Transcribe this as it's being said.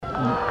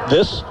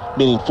This,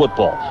 meaning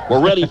football.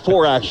 We're ready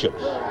for action.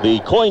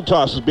 The coin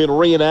toss has been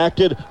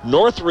reenacted.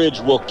 Northridge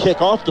will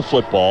kick off the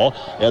football,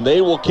 and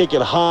they will kick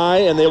it high,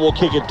 and they will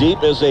kick it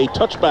deep as a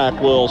touchback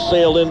will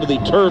sail into the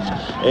turf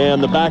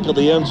and the back of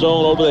the end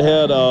zone over the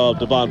head of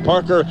Devon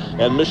Parker,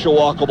 and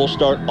Mishawaka will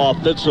start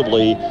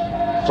offensively,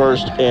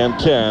 1st and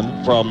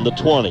 10 from the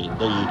 20.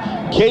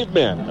 The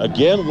Cavemen,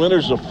 again,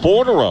 winners of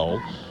 4 in a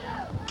row,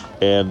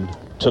 and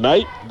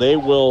tonight they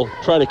will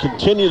try to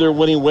continue their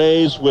winning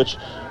ways, which,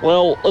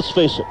 well, let's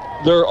face it,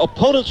 their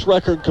opponent's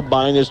record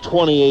combined is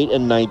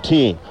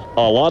 28-19.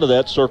 A lot of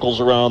that circles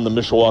around the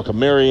Mishawaka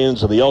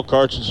Marians and the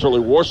Elkharts and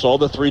certainly Warsaw,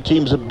 the 3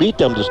 teams that beat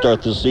them to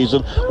start this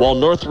season, while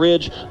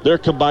Northridge, their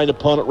combined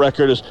opponent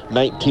record is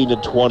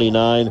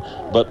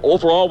 19-29. But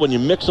overall, when you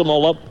mix them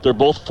all up, they're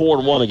both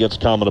 4-1 against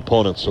common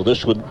opponents, so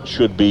this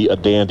should be a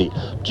dandy.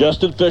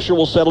 Justin Fisher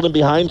will settle in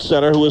behind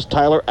center, who is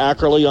Tyler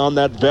Ackerley on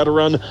that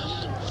veteran.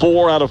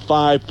 4 out of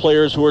 5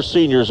 players who are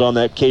seniors on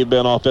that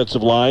Caveman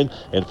offensive line.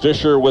 And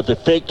Fisher with a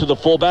fake to the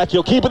fullback.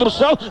 He'll keep it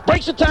himself.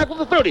 Breaks the tackle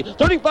to the 30.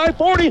 35,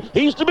 40.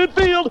 He's to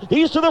midfield.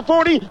 He's to the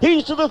 40.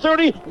 He's to the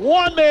 30.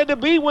 One man to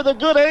beat with a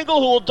good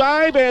angle who will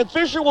dive. And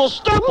Fisher will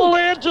stumble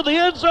into the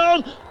end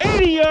zone.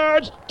 80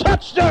 yards.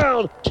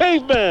 Touchdown.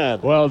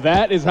 Caveman. Well,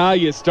 that is how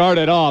you start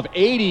it off.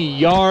 80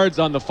 yards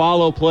on the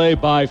follow play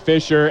by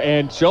Fisher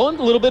and showing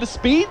a little bit of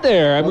speed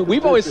there. I mean,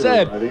 we've always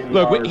said,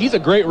 look, he's a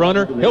great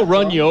runner. He'll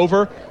run you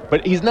over.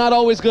 But he's not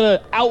always going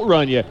to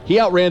outrun you. He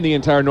outran the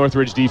entire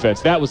Northridge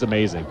defense. That was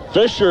amazing.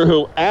 Fisher,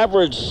 who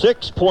averaged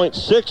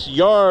 6.6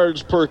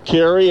 yards per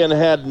carry and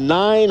had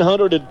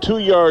 902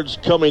 yards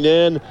coming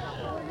in.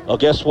 Well,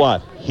 guess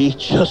what? He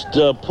just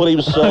put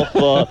himself,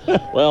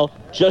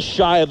 just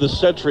shy of the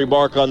century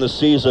mark on the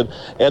season.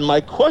 And my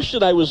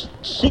question I was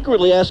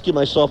secretly asking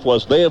myself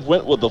was, they have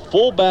went with the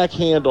fullback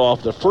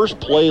handoff, the first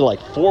play like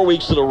 4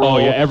 weeks in a row. Oh,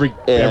 yeah,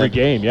 every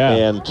game, yeah.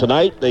 And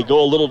tonight they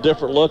go a little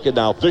different look, and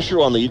now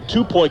Fisher on the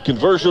 2-point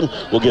conversion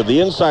will give the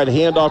inside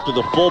handoff to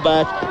the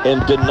fullback,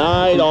 and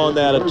denied on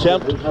that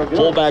attempt.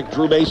 Fullback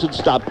Drew Mason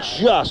stopped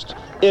just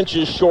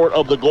inches short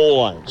of the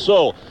goal line.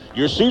 So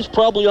your seats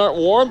probably aren't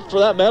warm. For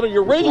that matter,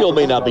 your radio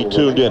may not be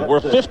tuned in. We're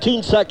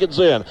 15 seconds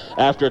in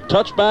after a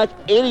touchback,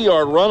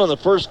 80-yard run on the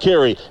first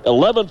carry.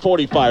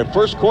 11:45,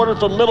 first quarter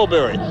from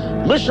Middlebury.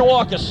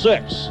 Mishawaka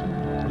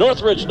 6.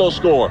 Northridge no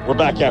score. We're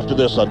back after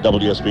this on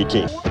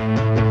WSBT.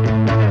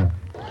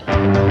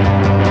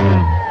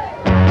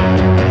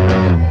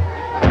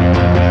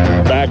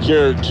 Back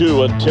here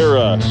to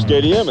Antera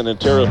Stadium and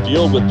Antera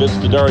Field with Vince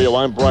DeDario.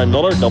 I'm Brian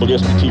Miller.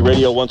 WSBT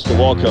Radio wants to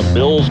welcome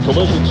Mills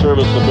Collision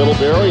Service of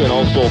Middlebury and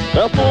also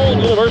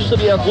Bethel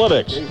University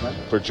Athletics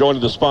for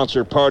joining the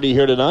sponsored party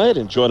here tonight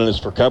and joining us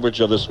for coverage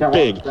of this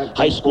big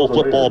high school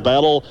football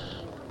battle.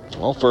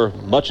 Well, for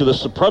much of the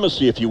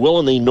supremacy, if you will,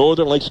 in the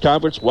Northern Lakes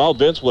Conference. Wow,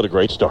 Vince, what a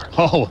great start.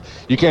 Oh,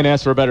 you can't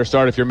ask for a better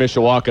start if you're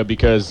Mishawaka,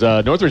 because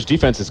Northridge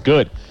defense is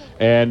good.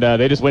 And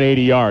they just went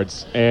 80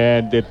 yards.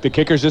 And the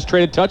kickers just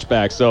traded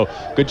touchbacks. So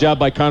good job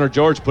by Connor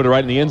George, put it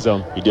right in the end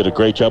zone. He did a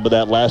great job of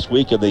that last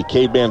week in the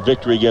Caveman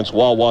victory against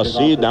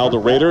Wawasee. Now the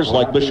Raiders,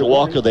 like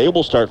Mishawaka, they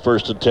will start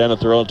 1st and 10 at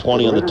their own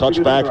 20 on the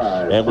touchback.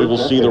 And we will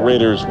see the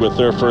Raiders with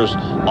their first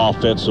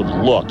offensive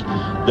look.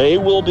 They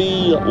will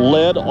be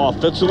led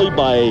offensively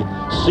by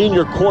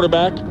senior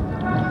quarterback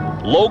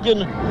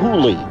Logan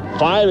Hooley.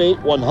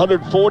 5'8",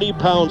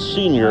 140-pound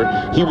senior.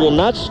 He will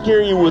not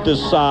scare you with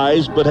his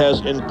size, but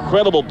has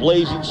incredible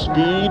blazing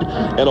speed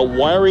and a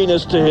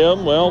wiriness to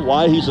him. Well,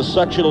 why? He's a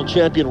sectional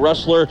champion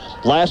wrestler.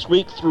 Last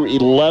week threw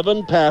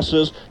 11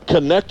 passes,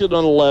 connected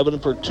on 11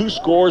 for 2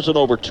 scores and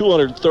over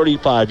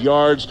 235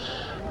 yards.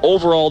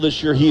 Overall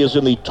this year, he is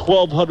in the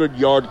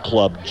 1,200-yard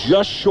club,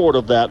 just short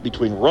of that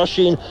between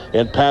rushing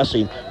and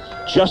passing.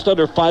 Just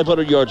under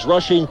 500 yards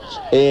rushing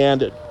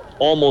and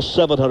almost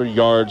 700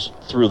 yards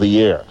through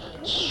the air.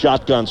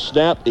 Shotgun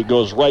snap, it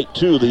goes right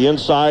to the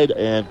inside,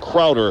 and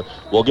Crowder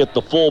will get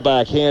the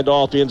fullback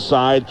handoff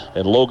inside,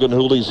 and Logan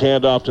Hooley's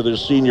handoff to their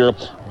senior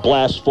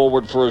blast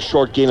forward for a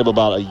short gain of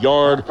about a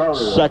yard.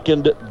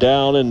 2nd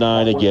down and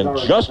 9 again.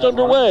 Just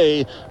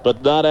underway,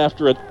 but not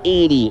after an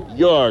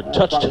 80-yard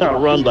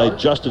touchdown run by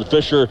Justin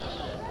Fisher.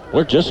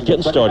 We're just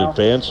getting started,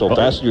 fans, so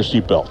fasten your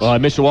seatbelts.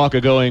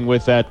 Mishawaka going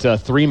with that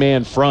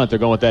 3-man front. They're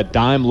going with that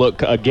dime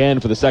look again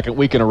for the 2nd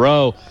week in a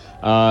row.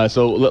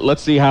 So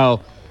let's see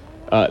how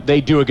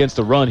they do against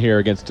the run here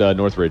against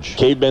Northridge.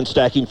 Cavemen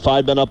stacking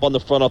 5 men up on the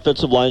front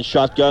offensive line.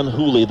 Shotgun,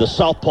 Hooley. The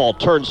southpaw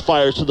turns,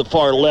 fires to the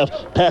far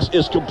left. Pass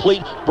is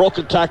complete.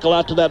 Broken tackle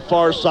out to that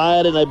far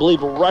side, and I believe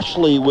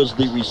Rushley was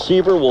the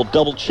receiver. We'll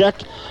double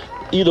check.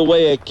 Either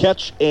way, a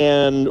catch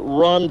and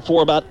run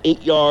for about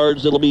 8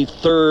 yards. It'll be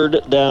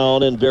 3rd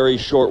down and very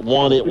short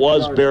 1. It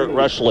was Barrett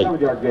Rushley.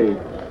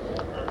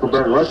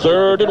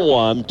 3rd and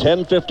 1,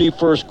 10:50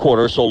 first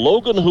quarter. So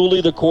Logan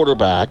Hooley, the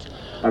quarterback,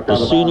 the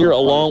senior,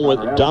 along with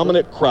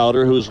Dominic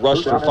Crowder, who's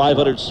rushed for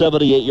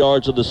 578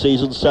 yards of the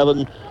season,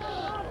 7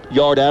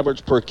 yard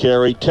average per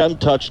carry, 10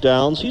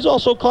 touchdowns. He's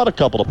also caught a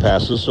couple of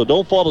passes, so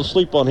don't fall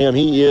asleep on him.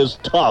 He is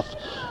tough,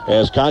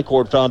 as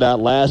Concord found out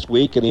last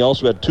week, and he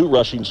also had 2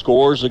 rushing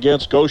scores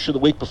against Goshen the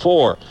week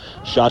before.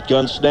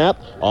 Shotgun snap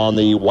on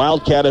the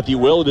Wildcat, if you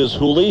will. It is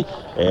Hooley,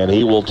 and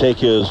he will take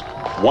his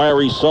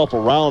wiry self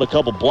around a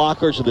couple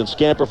blockers and then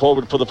scamper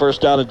forward for the first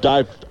down and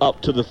dive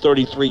up to the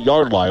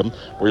 33-yard line,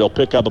 where he'll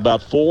pick up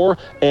about 4.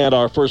 And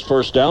our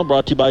first down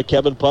brought to you by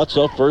Kevin Putz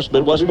of First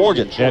Midwest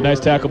Mortgage. Yeah, nice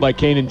tackle by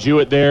Kanan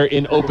Jewett there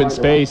in open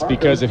space,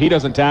 because if he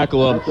doesn't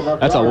tackle him,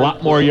 that's a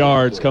lot more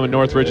yards coming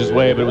Northridge's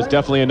way, but it was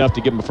definitely enough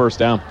to give him a first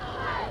down.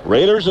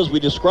 Raiders, as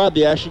we described,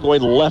 the action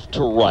going left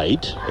to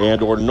right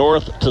and or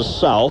north to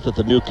south at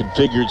the new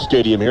configured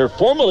stadium here.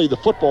 Formerly, the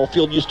football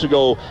field used to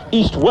go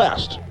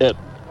east-west at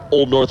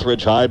Old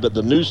Northridge High, but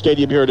the new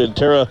stadium here at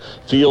Intera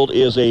Field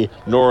is a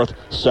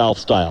north-south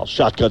style.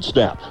 Shotgun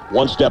snap,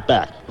 1 step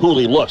back.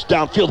 Hooley looks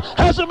downfield,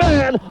 has a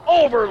man,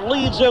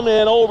 leads him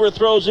and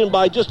overthrows him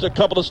by just a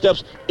couple of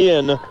steps.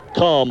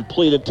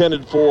 Incomplete,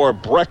 intended for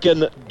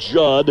Brecken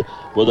Judd,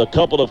 with a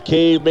couple of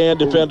Caveman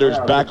defenders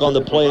back on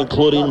the play,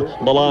 including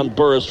Milan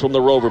Burris from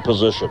the rover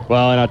position.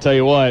 Well, and I'll tell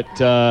you what,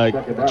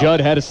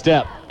 Judd had a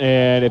step,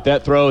 and if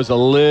that throw is a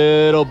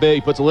little bit,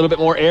 he puts a little bit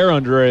more air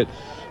under it,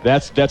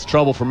 that's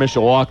trouble for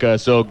Mishawaka.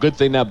 So good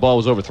thing that ball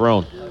was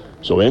overthrown.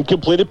 So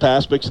incompleted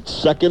pass makes it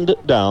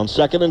 2nd down,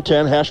 2nd and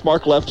 10, hash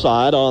mark left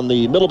side on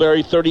the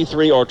Middlebury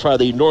 33, or try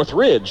the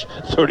Northridge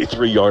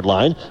 33-yard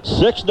line.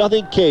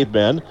 6-0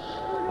 Cavemen.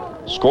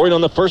 Scoring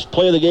on the first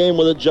play of the game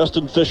with a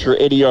Justin Fisher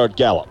 80-yard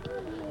gallop.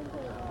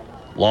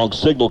 Long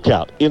signal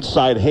count,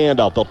 inside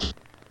handout. They'll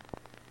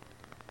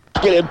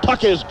and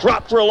Puckett is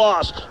dropped for a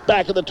loss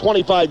back at the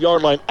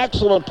 25-yard line.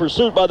 Excellent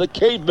pursuit by the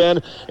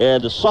Cavemen,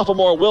 and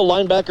sophomore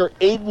linebacker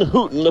Aiden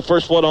Hooten, the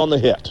first one on the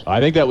hit. I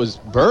think that was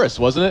Burris,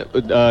 wasn't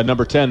it?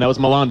 Number 10. That was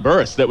Milan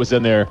Burris that was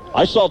in there.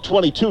 I saw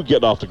 22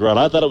 getting off the ground.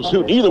 I thought it was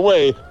Hooten. Either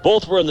way,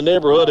 both were in the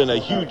neighborhood, and a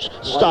huge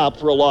stop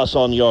for a loss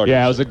on yardage.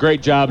 Yeah, it was a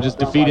great job just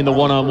defeating the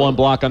one-on-one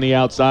block on the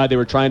outside. They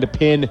were trying to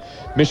pin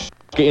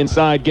Mishawaka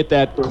inside, get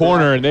that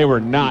corner, and they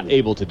were not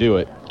able to do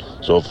it.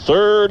 So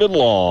 3rd and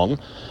long.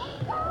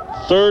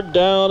 3rd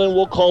down, and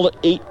we'll call it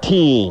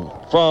 18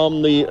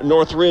 from the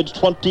Northridge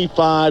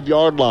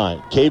 25-yard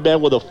line.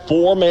 Caveman with a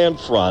 4-man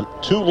front,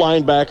 2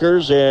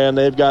 linebackers, and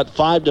they've got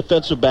 5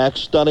 defensive backs,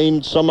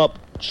 stunning, some up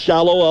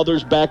shallow,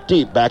 others back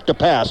deep. Back to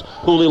pass.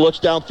 Hooley looks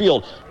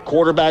downfield.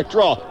 Quarterback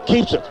draw.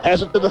 Keeps it.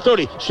 Has it to the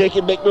 30. Shake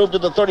and make move to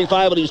the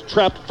 35, and he's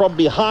trapped from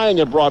behind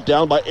and brought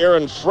down by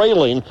Aaron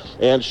Frayling,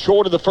 and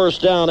short of the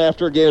first down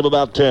after a gain of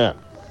about 10.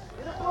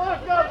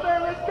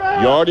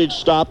 Yardage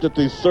stopped at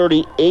the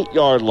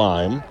 38-yard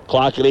line.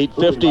 Clock at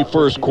 8:50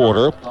 first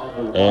quarter.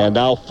 And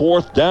now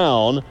 4th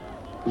down.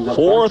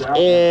 4th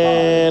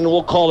and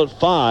we'll call it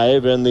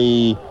 5. And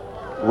the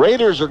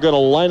Raiders are going to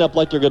line up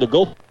like they're going to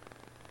go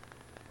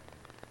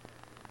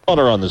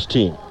on this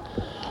team.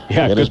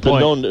 Yeah, and it's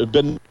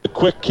been a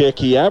quick kick.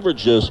 He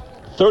averages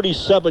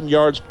 37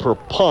 yards per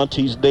punt.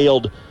 He's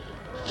nailed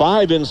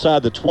 5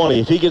 inside the 20.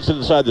 If he gets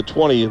inside the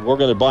 20, we're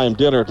going to buy him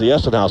dinner at the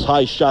Essen House.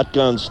 High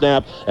shotgun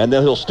snap, and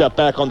then he'll step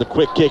back on the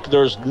quick kick.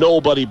 There's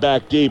nobody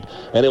back deep,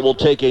 and it will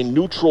take a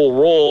neutral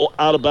roll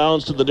out of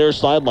bounds to the near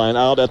sideline,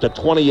 out at the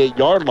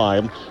 28-yard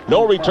line.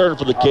 No return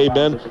for the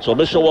Cavemen, so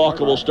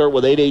Mishawaka will start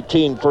with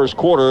 8:18 first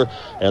quarter,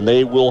 and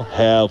they will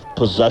have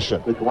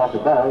possession.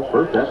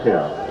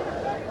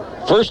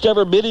 First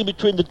ever meeting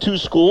between the two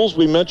schools.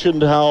 We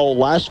mentioned how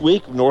last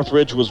week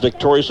Northridge was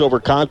victorious over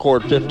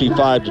Concord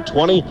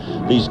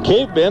 55-20. These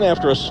Cavemen,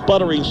 after a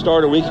sputtering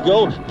start a week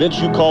ago, Vince,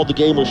 you called the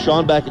game with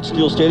Sean back at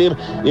Steel Stadium.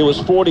 It was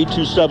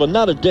 42-7,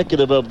 not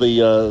indicative of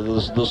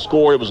the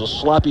score. It was a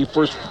sloppy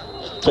first,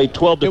 say,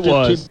 12 to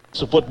 15 minutes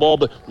of football,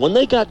 but when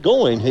they got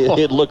going,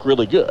 it looked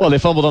really good. Well, they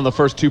fumbled on the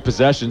first 2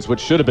 possessions, which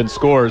should have been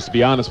scores, to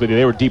be honest with you.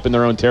 They were deep in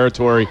their own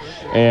territory,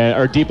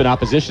 or deep in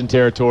opposition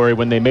territory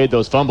when they made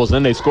those fumbles, and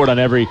then they scored on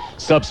every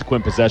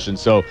subsequent possession.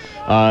 So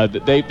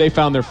they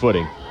found their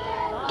footing.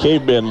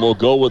 Cavemen will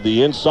go with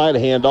the inside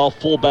handoff,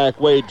 fullback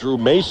way. Drew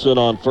Mason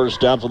on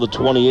first down for the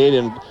 28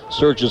 and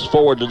surges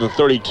forward to the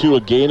 32,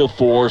 a gain of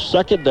 4.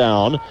 2nd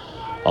down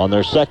on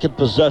their second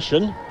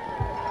possession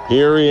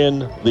here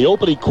in the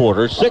opening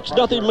quarter.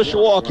 6-0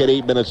 Mishawaka at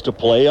 8 minutes to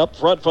play. Up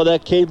front for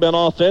that Cavemen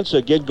offense,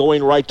 again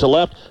going right to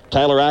left.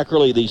 Tyler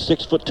Ackerley, the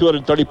 6',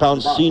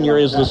 230-pound senior,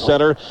 is the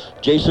center.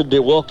 Jason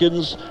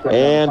DeWilkins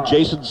and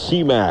Jason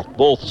Seamack,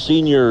 both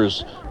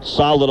seniors,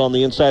 solid on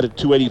the inside at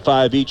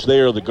 285 each. They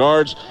are the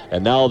guards.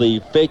 And now the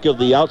fake of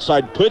the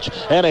outside pitch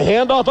and a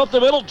handoff up the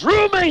middle.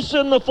 Drew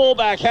Mason, the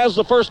fullback, has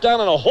the first down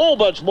and a whole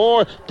bunch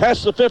more.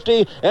 Past the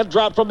 50 and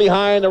dropped from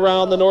behind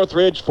around the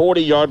Northridge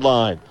 40-yard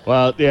line.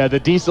 Well, yeah, the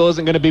Diesel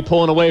isn't going to be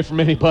pulling away from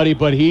anybody,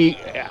 but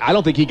I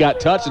don't think he got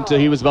touched until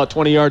he was about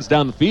 20 yards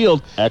down the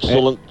field.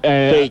 Excellent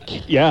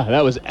fake. Yeah,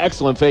 that was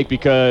excellent fake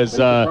because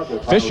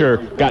Fisher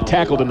got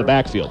tackled in the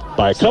backfield.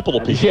 By a couple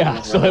of people.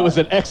 Yeah, so it was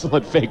an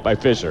excellent fake by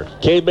Fisher.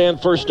 Caveman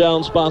first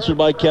down, sponsored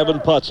by Kevin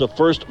Putz of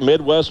First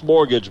Midwest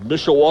Mortgage.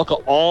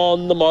 Mishawaka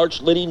on the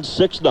march, leading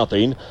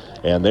 6-0.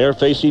 And they're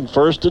facing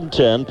 1st and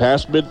 10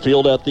 past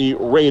midfield at the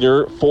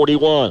Raider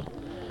 41.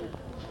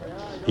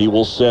 He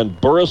will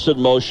send Burris in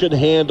motion,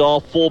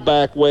 handoff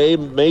fullback way,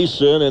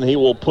 Mason, and he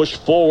will push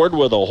forward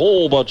with a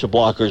whole bunch of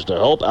blockers to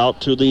help out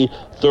to the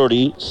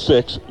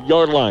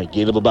 36-yard line.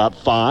 Gain of about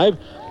 5.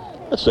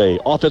 That's a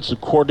offensive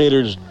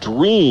coordinator's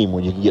dream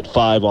when you can get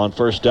 5 on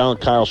first down.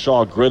 Kyle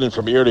Shaw grinning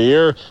from ear to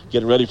ear,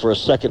 getting ready for a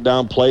second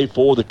down play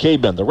for the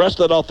Cavemen. The rest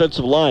of that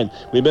offensive line,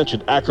 we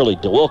mentioned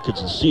Ackerley, DeWilkins,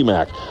 and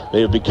C-Mac.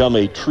 They have become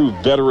a true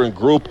veteran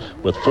group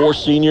with 4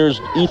 seniors.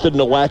 Ethan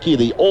Nowacki,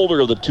 the older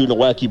of the 2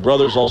 Nowacki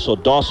brothers, also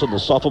Dawson, the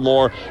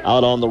sophomore,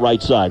 out on the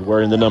right side,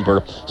 wearing the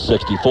number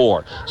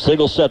 64.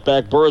 Single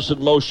setback, Burris in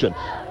motion.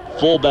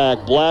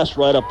 Fullback blast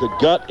right up the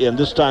gut, and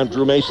this time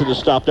Drew Mason is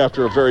stopped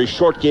after a very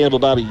short gain of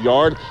about a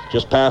yard,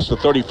 just past the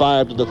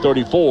 35 to the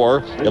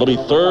 34. It'll be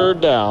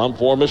 3rd down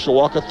for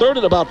Mishawaka, 3rd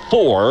and about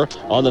 4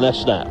 on the next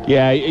snap.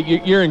 Yeah,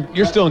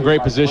 you're still in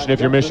great position if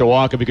you're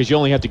Mishawaka because you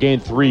only have to gain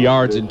 3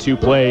 yards in 2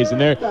 plays, and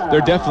they're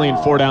definitely in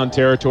 4-down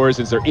territory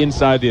since they're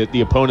inside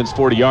the opponent's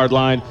 40-yard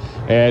line.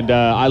 And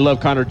I love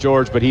Connor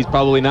George, but he's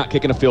probably not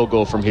kicking a field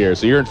goal from here,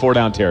 so you're in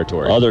 4-down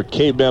territory. Other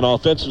Caveman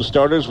offensive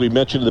starters, we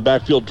mentioned in the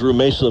backfield Drew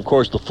Mason, of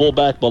course, the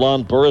fullback,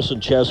 Milan Burris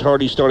and Chaz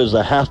Hardy start as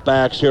the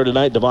halfbacks here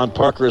tonight. Devon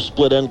Parker is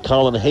split end,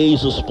 Colin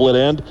Hayes is split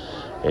end,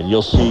 and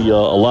you'll see a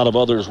lot of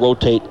others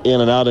rotate in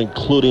and out,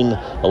 including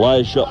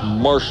Elijah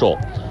Marshall.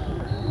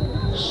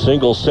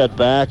 Single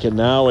setback, and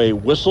now a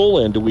whistle.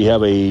 And do we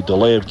have a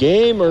delay of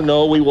game, or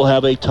no? We will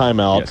have a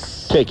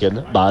timeout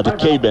taken by the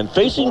Cavemen.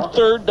 Facing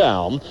 3rd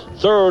down,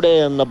 3rd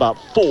and about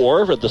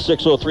 4 at the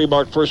 6:03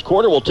 mark first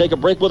quarter. We'll take a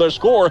break with our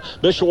score.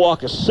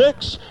 Mishawaka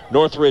 6,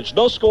 Northridge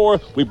no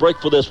score. We break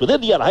for this with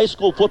Indiana High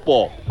School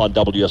football on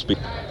WSB.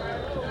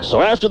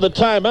 So after the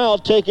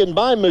timeout taken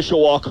by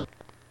Mishawaka,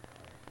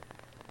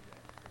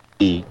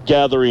 the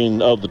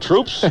gathering of the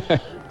troops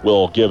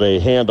will give a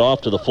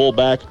handoff to the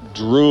fullback,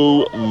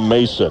 Drew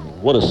Mason.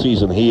 What a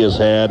season he has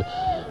had.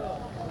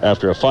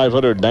 After a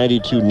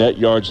 592 net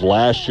yards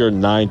last year,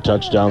 9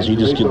 touchdowns, he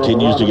just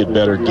continues to get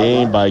better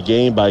game by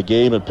game by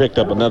game, and picked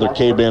up another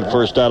Caveman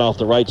first down off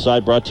the right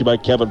side, brought to you by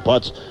Kevin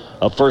Putz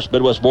of First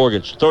Midwest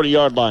Mortgage.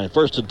 30-yard line,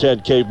 1st and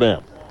 10,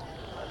 Caveman.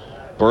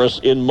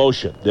 Burris in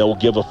motion. They'll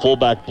give a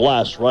fullback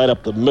blast right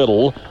up the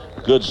middle.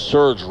 Good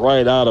surge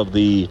right out of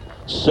the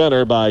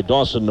center by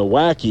Dawson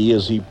Nowacki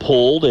as he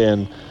pulled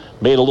and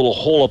made a little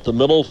hole up the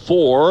middle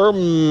for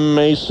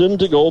Mason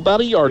to go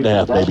about 1.5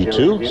 yards, maybe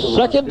 2.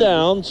 2nd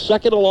down,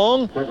 2nd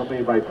along.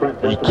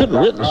 You couldn't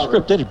have written the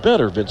script any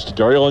better, Vince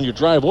DeDario, on your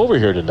drive over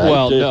here tonight.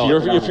 Well,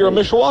 if you're a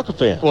Mishawaka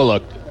fan. Well,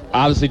 look,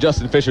 obviously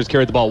Justin Fisher's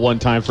carried the ball 1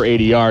 time for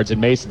 80 yards,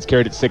 and Mason's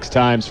carried it 6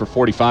 times for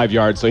 45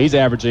 yards, so he's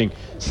averaging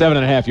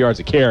 7.5 yards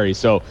a carry.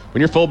 So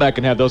when your fullback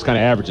can have those kind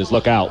of averages,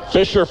 look out.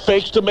 Fisher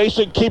fakes to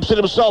Mason, keeps it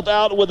himself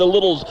out with a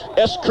little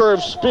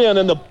S-curve spin,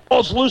 and the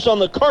ball's loose on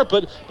the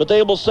carpet, but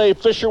they will say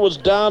Fisher was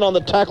down on the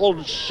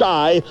tackle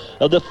shy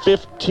of the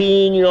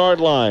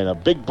 15-yard line. A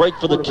big break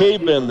for the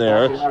Cavemen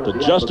there, but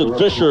Justin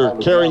Fisher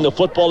carrying the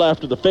football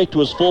after the fake to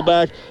his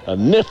fullback. A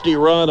nifty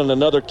run and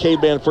another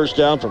Caveman first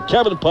down from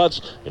Kevin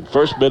Putz in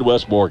First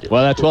Midwest Mortgage.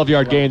 Well, that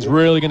 12-yard gain's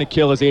really going to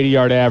kill his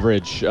 80-yard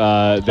average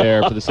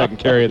there for the second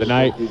carry of the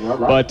night.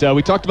 But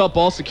we talked about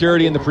ball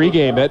security in the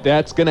pregame.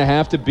 That's going to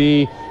have to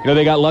be,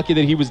 they got lucky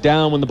that he was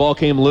down when the ball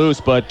came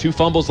loose, but 2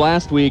 fumbles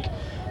last week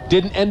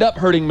didn't end up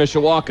hurting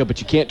Mishawaka, but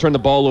you can't turn the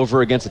ball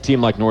over against a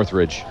team like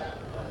Northridge.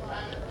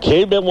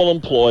 Cavemen will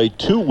employ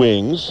 2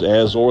 wings,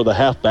 as or the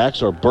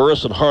halfbacks are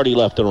Burris and Hardy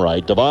left and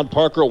right. Devon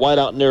Parker wide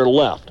out near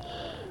left.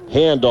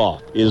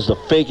 Handoff is the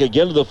fake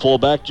again to the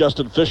fullback.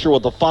 Justin Fisher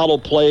with the follow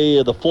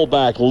play, the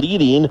fullback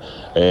leading,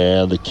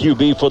 and the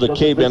QB for the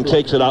Cavemen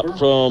takes it out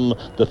from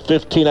the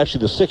 15,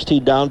 actually the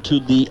 16, down to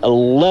the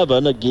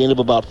 11, a gain of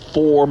about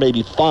 4,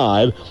 maybe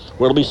 5,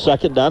 where it'll be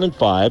 2nd down and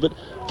 5 at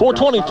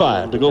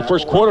 4:25 to go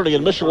first quarter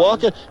against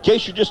Mishawaka. In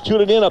case you're just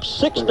tuning in, up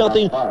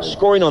 6-0,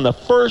 scoring on the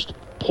first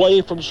play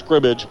from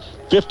scrimmage,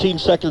 15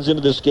 seconds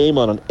into this game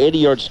on an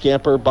 80-yard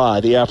scamper by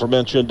the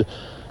aforementioned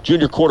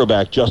junior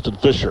quarterback Justin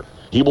Fisher.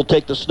 He will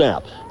take the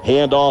snap.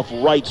 Hand off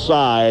right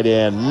side,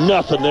 and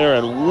nothing there,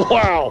 and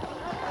wow!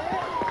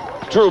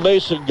 Drew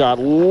Mason got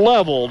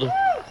leveled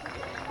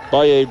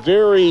by a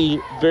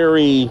very,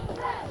 very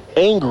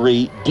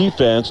angry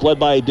defense led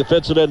by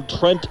defensive end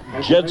Trent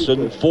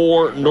Jensen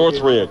for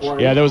Northridge.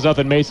 Yeah, there was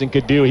nothing Mason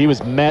could do. He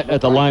was met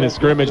at the line of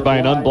scrimmage by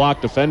an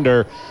unblocked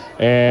defender,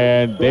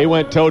 and they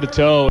went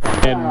toe-to-toe,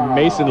 and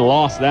Mason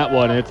lost that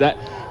one. And it's that.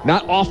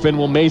 Not often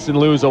will Mason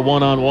lose a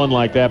one-on-one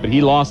like that, but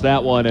he lost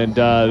that one and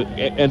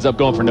ends up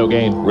going for no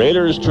gain.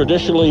 Raiders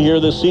traditionally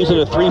here this season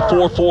a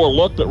 3-4-4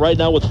 look, but right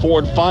now with 4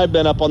 and 5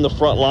 men up on the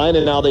front line,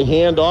 and now they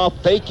hand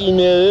off. Faking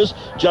is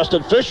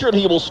Justin Fisher, and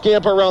he will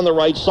scamper around the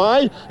right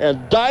side and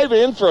dive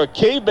in for a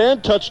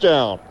Caveman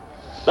touchdown.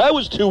 That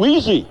was too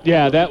easy.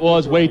 Yeah, that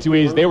was way too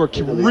easy. They were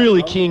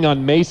really keen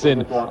on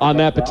Mason on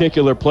that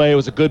particular play. It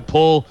was a good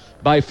pull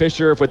by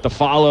Fisher with the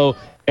follow.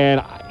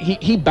 And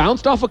he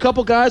bounced off a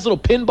couple guys, little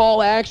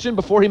pinball action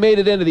before he made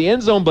it into the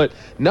end zone, but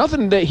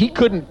nothing that he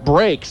couldn't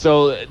break.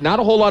 So not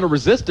a whole lot of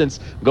resistance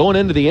going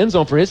into the end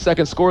zone for his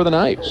second score of the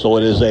night. So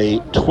it is a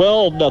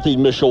 12-0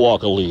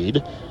 Mishawaka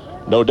lead.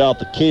 No doubt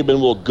the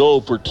Cavemen will go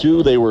for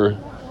 2. They were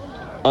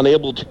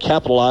unable to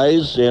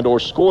capitalize and or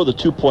score the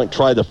 2-point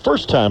try the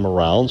first time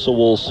around. So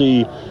we'll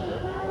see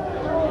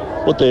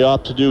what they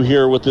opt to do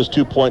here with this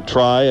 2-point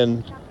try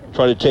and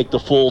try to take the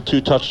full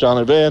 2-touchdown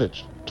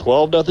advantage.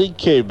 12-0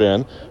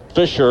 Cavemen.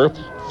 Fisher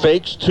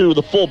fakes to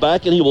the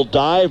fullback, and he will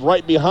dive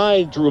right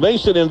behind Drew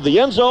Mason into the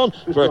end zone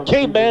for a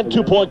Caveman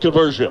 2-point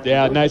conversion.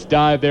 Yeah, nice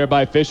dive there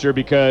by Fisher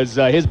because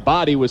his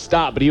body was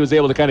stopped, but he was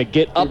able to kind of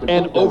get up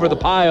and over the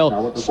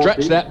pile,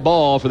 stretch that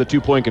ball for the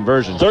 2-point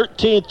conversion.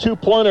 13th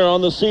 2-pointer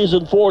on the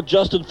season for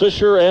Justin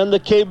Fisher, and the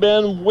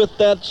Cavemen with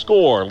that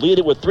score. Lead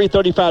it with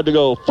 3:35 to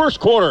go. First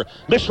quarter,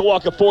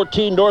 Mishawaka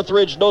 14,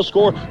 Northridge no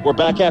score. We're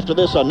back after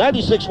this on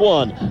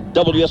 96.1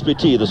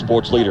 WSBT, the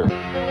sports leader.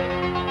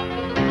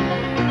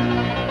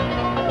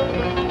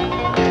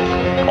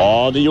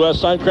 On the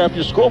U.S. Signcraft,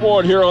 your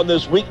scoreboard here on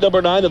this week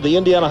number 9 of the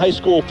Indiana High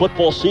School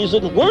football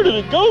season. Where did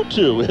it go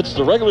to? It's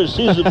the regular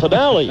season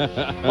finale.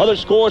 Other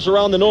scores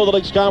around the Northern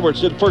Lakes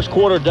Conference in first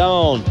quarter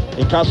down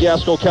in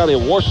Kosciuszko County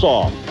of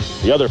Warsaw.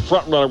 The other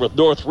front runner with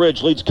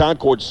Northridge leads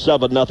Concord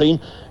 7-0.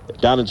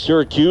 Down in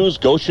Syracuse,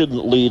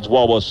 Goshen leads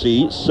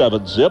Wawasee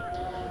 7-zip.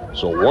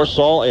 So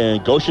Warsaw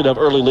and Goshen have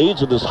early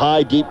leads, and this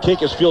high, deep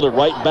kick is fielded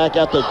right back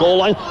at the goal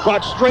line.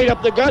 Brought straight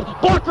up the gut.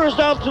 Blockers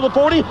down to the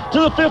 40, to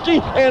the 50,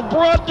 and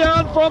brought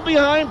down from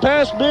behind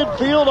past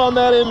midfield on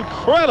that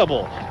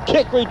incredible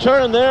kick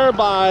return there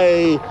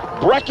by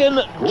Brecken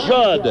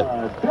Judd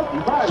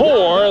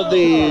for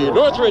the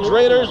Northridge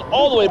Raiders,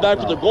 all the way back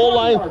to the goal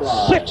line.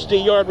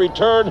 60-yard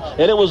return,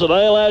 and it was an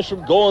eyelash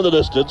from going the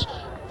distance.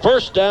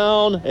 First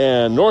down,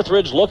 and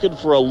Northridge looking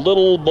for a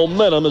little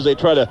momentum as they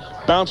try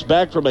to bounce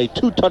back from a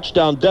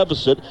 2-touchdown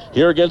deficit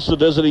here against the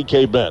visiting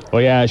Cavemen.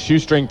 Well, yeah,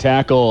 shoestring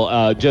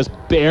tackle just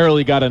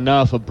barely got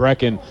enough of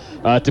Brecken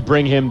to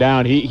bring him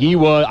down.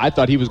 I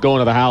thought he was going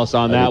to the house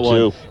on that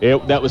one.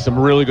 That was some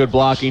really good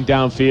blocking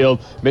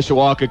downfield.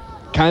 Mishawaka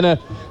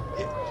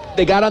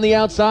they got on the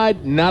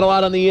outside, not a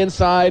lot on the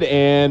inside,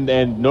 and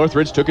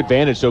Northridge took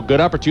advantage. So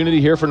good opportunity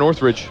here for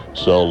Northridge.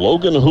 So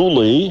Logan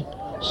Hooley,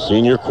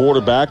 senior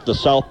quarterback, the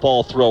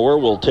southpaw thrower,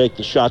 will take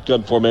the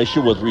shotgun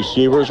formation with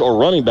receivers or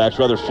running backs,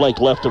 rather, flank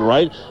left and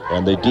right.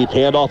 And the deep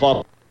handoff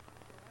off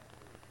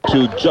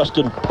to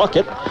Justin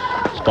Puckett,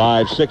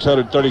 5'6",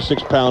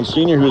 636-pound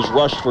senior who's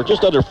rushed for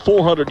just under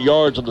 400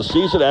 yards in the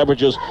season,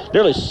 averages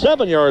nearly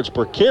 7 yards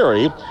per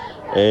carry,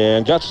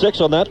 and got 6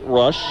 on that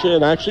rush,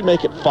 and actually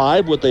make it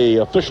 5 with the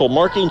official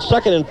marking.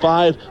 2nd and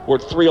 5, we're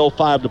at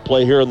 3:05 to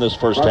play here in this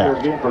first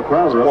half,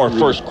 or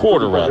first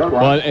quarter, rather.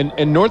 Well,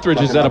 and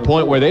Northridge is at a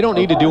point where they don't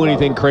need to do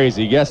anything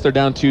crazy. Yes, they're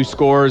down 2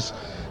 scores,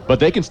 but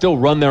they can still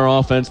run their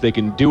offense. They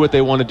can do what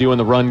they want to do in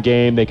the run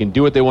game. They can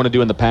do what they want to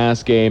do in the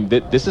pass game.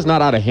 This is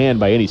not out of hand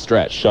by any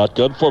stretch.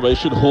 Shotgun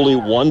formation. Hooley,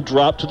 one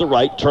drop to the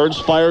right, turns,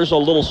 fires a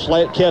little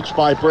slant catch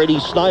by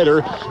Brady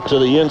Snyder to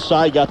the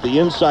inside. Got the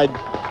inside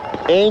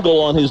angle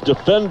on his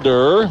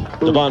defender,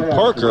 Devon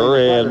Parker,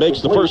 and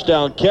makes the first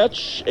down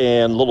catch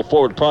and a little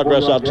forward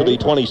progress out to the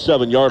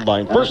 27-yard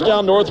line. First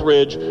down,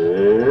 Northridge,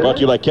 brought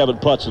to you by Kevin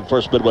Putz and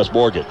First Midwest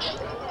Mortgage.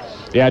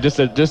 Yeah, just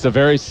a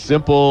very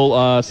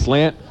simple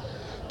slant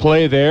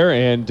play there,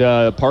 and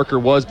Parker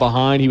was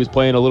behind. He was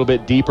playing a little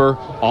bit deeper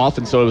off,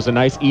 and so it was a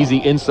nice, easy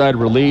inside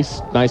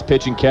release, nice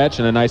pitch and catch,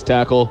 and a nice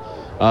tackle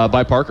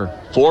by Parker.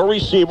 4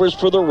 receivers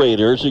for the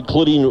Raiders,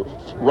 including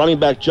running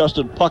back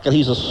Justin Puckett.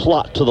 He's a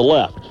slot to the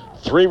left.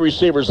 3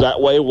 receivers that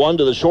way, 1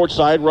 to the short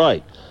side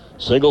right.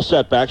 Single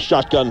setback,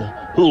 shotgun,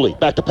 Hooley,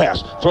 back to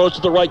pass, throws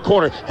to the right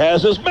corner,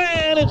 has his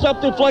man, it's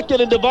up deflected,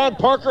 and Devon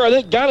Parker, I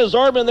think, got his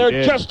arm in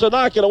there just to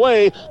knock it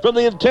away from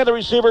the intended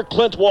receiver,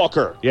 Clint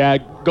Walker. Yeah,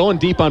 going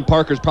deep on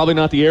Parker is probably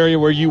not the area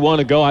where you want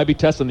to go. I'd be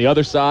testing the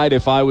other side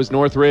if I was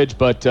Northridge,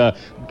 but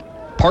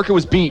Parker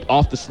was beat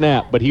off the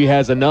snap, but he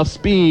has enough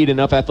speed,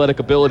 enough athletic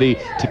ability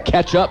to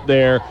catch up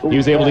there. He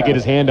was able to get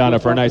his hand on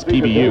it for a nice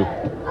PBU.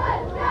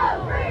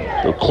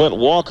 So Clint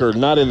Walker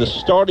not in the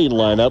starting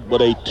lineup,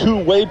 but a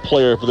two-way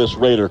player for this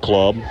Raider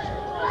club.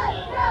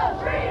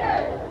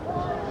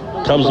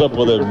 Comes up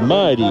with a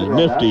mighty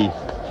nifty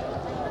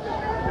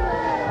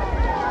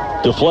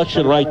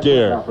deflection right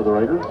there.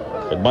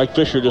 And Mike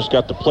Fisher just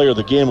got the Player of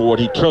the Game award.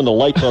 He turned the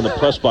lights on the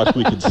press box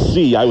we could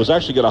see. I was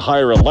actually going to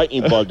hire a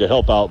lightning bug to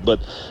help out, but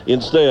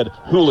instead,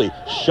 Hooley,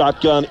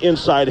 shotgun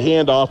inside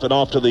handoff and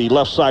off to the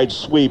left side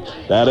sweep.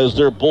 That is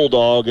their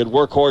bulldog, and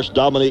workhorse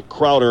Dominic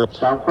Crowder.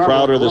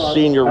 Crowder, the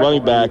senior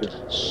running back,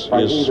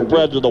 is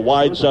spread to the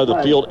wide side of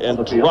the field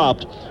and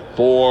dropped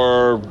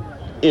for,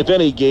 if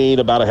any, gain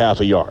about a half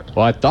a yard.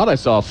 Well, I thought I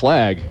saw a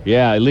flag.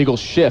 Yeah, illegal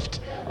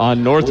shift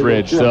on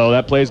Northridge, so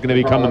that play is going to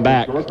be coming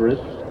back.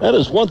 That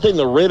is one thing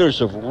the Raiders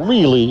have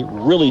really,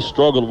 really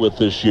struggled with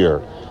this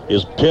year,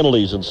 is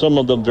penalties, and some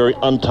of them very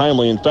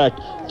untimely. In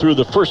fact, through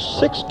the first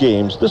 6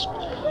 games, this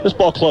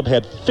ball club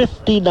had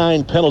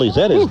 59 penalties.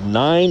 That is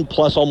 9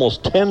 plus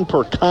almost 10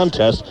 per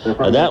contest,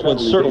 and that one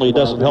certainly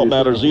doesn't help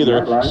matters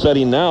either,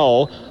 setting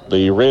now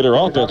the Raider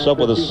offense up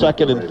with a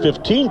 2nd and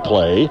 15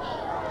 play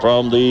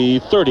from the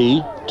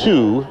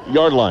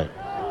 32-yard line.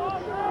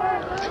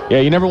 Yeah,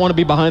 you never want to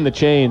be behind the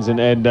chains, and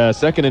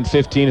 2nd and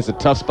 15 is a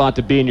tough spot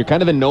to be, and you're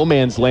kind of in no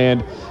man's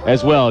land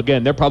as well.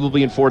 Again, they're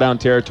probably in 4-down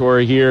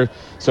territory here,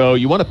 so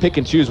you want to pick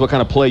and choose what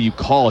kind of play you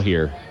call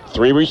here.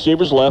 3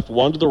 receivers left,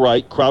 1 to the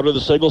right. Crowder,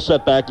 the single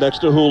setback next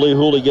to Hooley.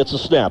 Hooley gets a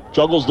snap,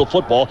 juggles the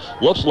football,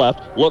 looks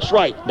left, looks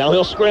right. Now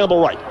he'll scramble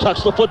right,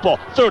 tucks the football,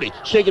 30,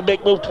 shake and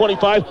make move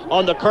 25.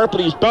 On the carpet,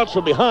 he's bounced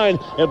from behind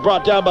and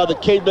brought down by the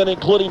Cavemen,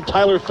 including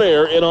Tyler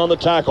Fair, in on the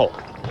tackle.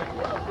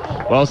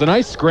 Well, it's a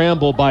nice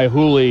scramble by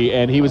Hooley,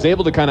 and he was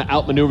able to kind of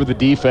outmaneuver the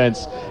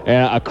defense.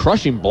 A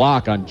crushing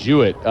block on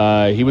Jewett.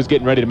 He was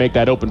getting ready to make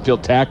that open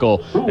field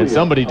tackle, and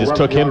somebody just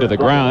took him to the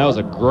ground. That was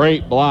a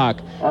great block,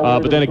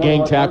 but then a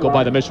gang tackle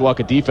by the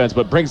Mishawaka defense,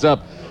 but brings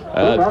up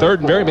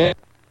 3rd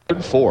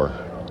and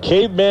 4.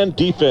 Caveman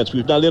defense.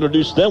 We've not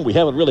introduced them. We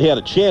haven't really had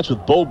a chance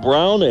with Bo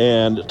Brown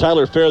and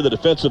Tyler Fair, the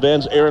defensive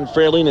ends, Aaron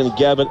Frayling and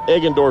Gavin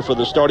Eggendorf for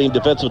the starting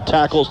defensive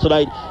tackles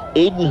tonight.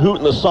 Aiden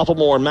Hooten, the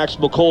sophomore, and Max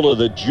McCullough,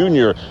 the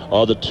junior,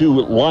 are the 2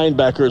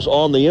 linebackers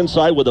on the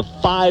inside with a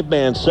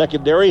 5-man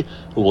secondary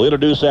who will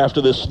introduce after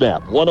this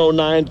snap.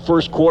 1:09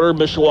 first quarter,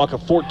 Mishawaka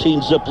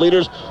 14 zip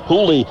leaders.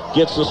 Hooley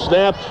gets the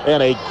snap,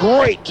 and a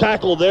great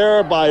tackle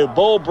there by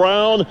Bo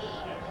Brown.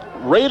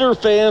 Raider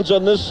fans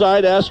on this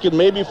side asking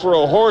maybe for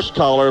a horse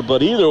collar,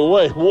 but either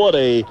way, what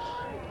a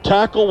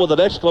tackle with an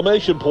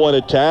exclamation point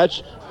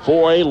attached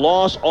for a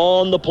loss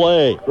on the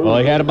play. Well,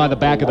 he had him by the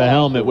back of the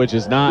helmet, which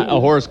is not a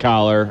horse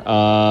collar,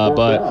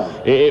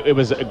 but it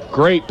was a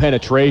great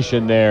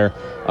penetration there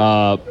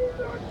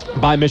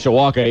by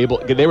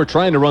Mishawaka. They were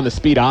trying to run the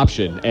speed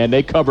option, and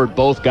they covered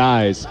both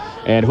guys,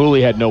 and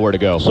Hooley had nowhere to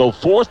go. So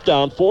 4th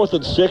down, 4th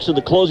and 6 in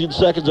the closing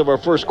seconds of our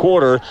first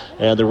quarter,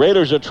 and the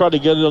Raiders are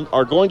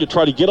going to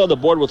try to get on the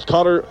board with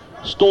Connor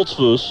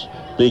Stoltzfus,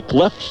 the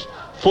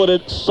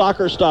left-footed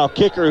soccer-style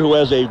kicker who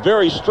has a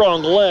very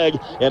strong leg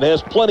and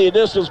has plenty of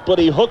distance, but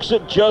he hooks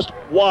it just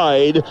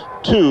wide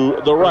to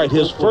the right.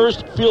 His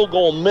first field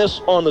goal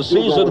miss on the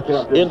season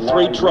in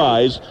 3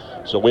 tries.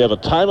 So we have a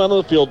timeout on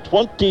the field,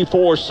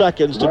 24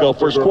 seconds to go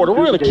first quarter.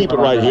 We're going to keep it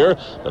right here.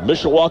 The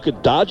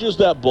Mishawaka dodges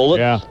that bullet.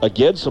 Yeah.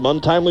 Again, some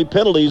untimely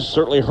penalties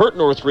certainly hurt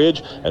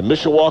Northridge, and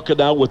Mishawaka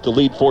now with the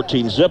lead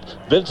 14 zip.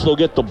 Vince will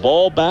get the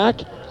ball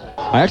back.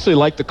 I actually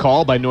like the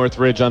call by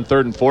Northridge on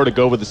 3rd and 4 to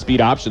go with the speed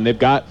option. They've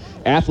got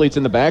athletes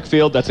in the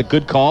backfield. That's a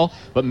good call,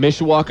 but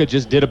Mishawaka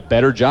just did a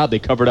better job. They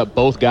covered up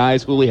both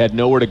guys. Hooley had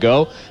nowhere to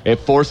go. It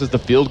forces the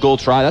field goal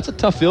try. That's a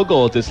tough field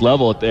goal at this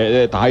level, at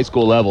the high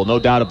school level, no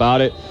doubt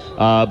about it.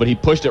 But he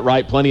pushed it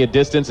right, plenty of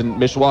distance, and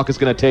Mishawaka's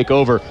going to take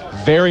over.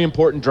 Very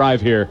important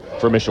drive here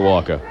for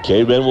Mishawaka.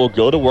 Cavemen will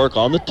go to work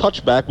on the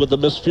touchback with the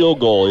missed field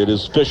goal. It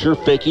is Fisher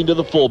faking to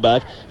the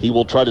fullback. He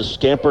will try to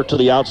scamper to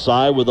the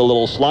outside with a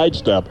little slide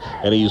step,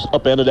 and he's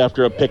upended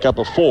after a pickup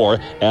of 4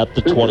 at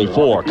the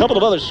 24. A couple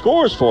of other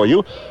scores for you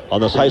on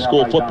this high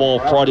school football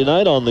Friday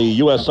night on the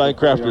U.S.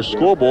 Signcrafters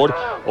scoreboard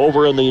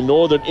over in the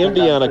Northern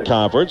Indiana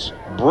Conference.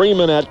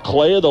 Bremen at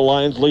Clay. The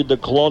Lions lead the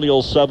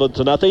Colonial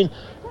 7-0.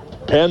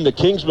 Penn, the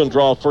Kingsmen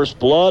draw first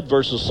blood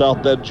versus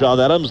South Bend John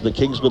Adams. The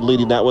Kingsmen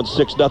leading that one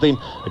 6-0.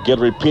 Again,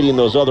 repeating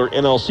those other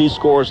NLC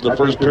scores in the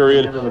first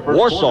period.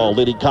 Warsaw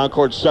leading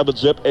Concord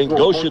 7-zip, and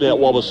Goshen at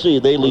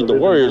Wawasee. They lead the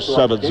Warriors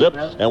 7-zip.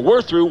 And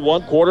we're through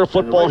 1 quarter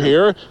football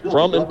here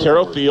from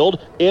Intero Field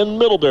in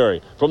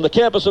Middlebury. From the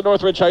campus at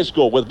Northridge High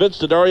School with Vince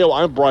DeDario,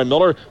 I'm Brian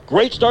Miller.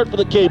 Great start for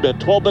the Cavemen.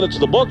 12 minutes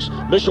in the books.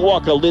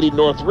 Mishawaka leading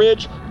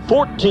Northridge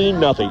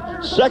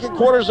 14-0. Second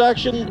quarter's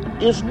action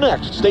is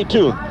next. Stay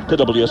tuned to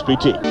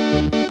WSBT.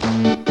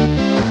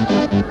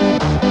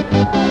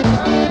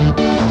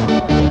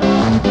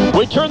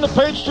 We turn the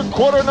page to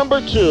quarter number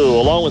 2.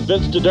 Along with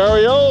Vince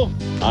DeDario,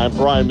 I'm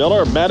Brian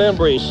Miller. Matt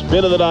Embry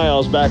spinning the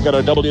dials back at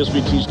our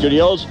WSBT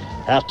studios.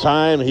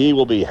 Halftime, he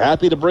will be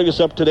happy to bring us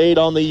up to date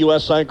on the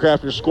U.S.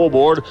 Signcrafters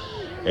scoreboard.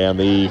 And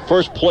the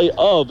first play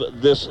of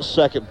this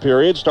second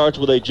period starts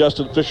with a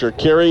Justin Fisher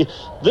carry.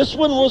 This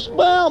one was,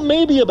 well,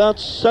 maybe about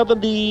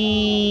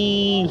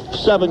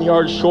 77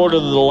 yards shorter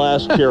than the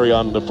last carry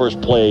on the first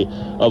play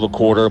of a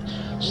quarter.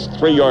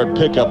 3-yard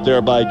pickup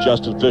there by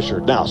Justin Fisher.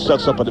 Now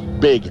sets up a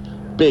big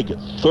big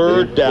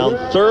third down.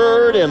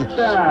 Third and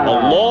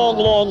a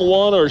long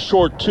one or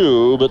short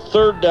two, but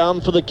third down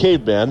for the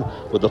Cavemen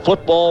with the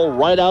football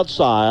right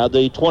outside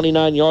the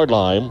 29-yard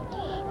line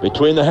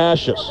between the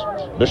hashes.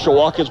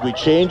 Mishawaka, as we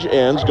change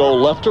ends, go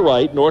left to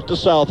right, north to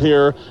south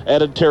here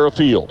at Antera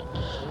Field.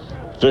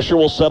 Fisher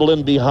will settle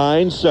in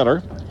behind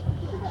center.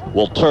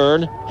 Will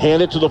turn,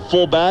 hand it to the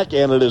fullback,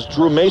 and it is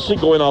Drew Mason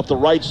going off the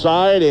right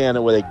side,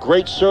 and with a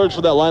great surge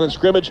for that line of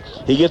scrimmage,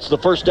 he gets the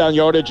first down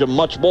yardage and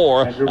much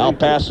more out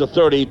past the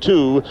 30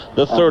 to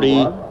the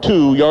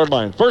 32-yard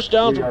line. First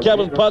down from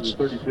Kevin Putz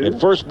in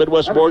First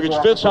Midwest Mortgage.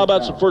 Fitz, how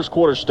about some first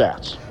quarter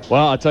stats?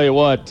 Well, I'll tell you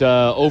what,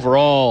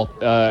 overall,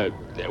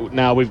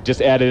 now we've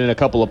just added in a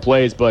couple of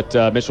plays, but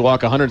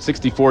Mishawaka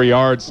 164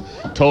 yards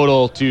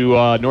total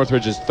to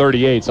Northridge's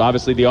 38. So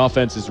obviously the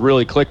offense is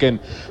really clicking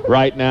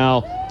right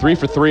now. 3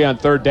 for 3 on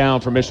third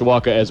down for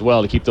Mishawaka as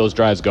well to keep those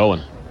drives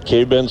going.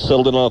 Cavemen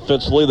settled in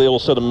offensively. They will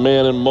set a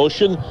man in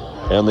motion,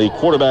 and the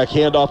quarterback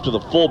handoff to the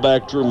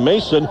fullback, Drew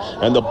Mason,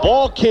 and the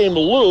ball came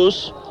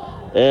loose.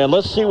 And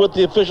let's see what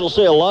the officials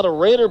say. A lot of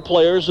Raider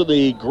players in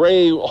the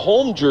gray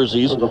home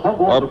jerseys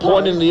are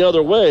pointing the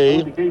other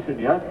way.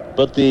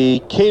 But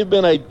the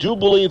Cavemen, I do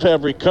believe,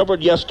 have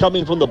recovered. Yes,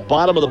 coming from the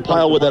bottom of the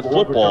pile with that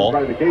football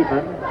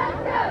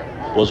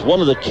was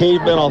one of the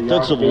Cavemen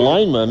offensive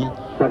linemen.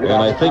 And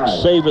I think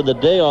saving the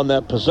day on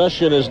that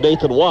possession is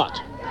Nathan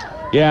Watt.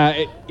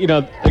 Yeah,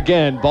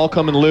 again, ball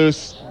coming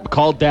loose.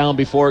 Called down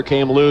before it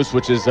came loose,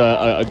 which is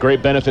a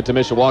great benefit to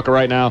Mishawaka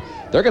right now.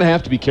 They're going to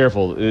have to be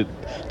careful.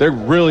 They're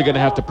really going to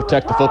have to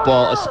protect the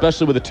football,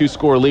 especially with a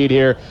 2-score lead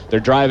here. They're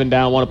driving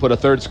down, want to put a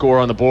third score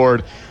on the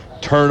board.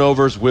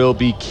 Turnovers will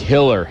be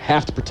killer.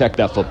 Have to protect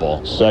that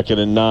football. 2nd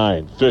and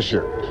 9.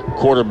 Fisher,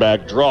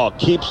 quarterback draw,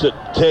 keeps it,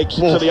 takes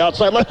it to the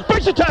outside left,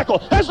 breaks the tackle,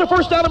 has the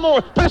first down and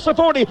more, past the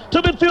 40,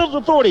 to midfield to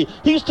the 40,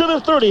 he's to the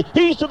 30,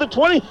 he's to the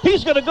 20,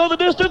 he's going to go the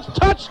distance,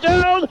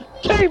 touchdown,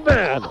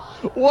 Caveman!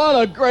 What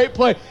a great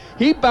play.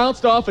 He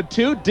bounced off of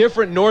 2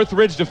 different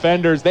Northridge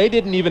defenders. They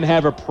didn't even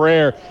have a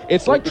prayer.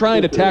 It's like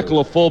trying to tackle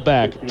a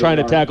fullback, trying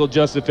to tackle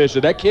Justin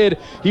Fisher. That kid,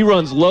 he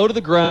runs low to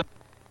the ground.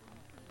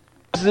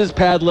 His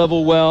pad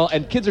level well,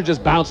 and kids are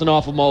just bouncing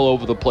off him all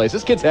over the place.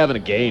 This kid's having a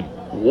game.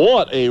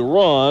 What a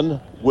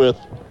run with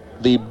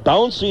the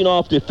bouncing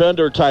off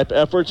defender type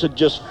efforts and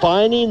just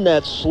finding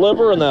that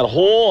sliver and that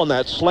hole on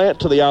that slant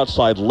to the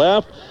outside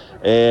left.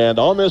 And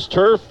on this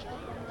turf,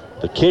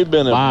 the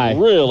Cavemen have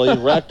really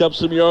racked up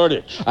some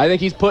yardage. I think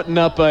he's putting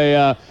up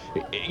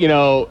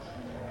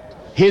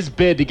his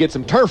bid to get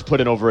some turf put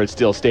in over at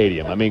Steel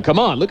Stadium. I mean, come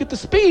on, look at the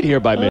speed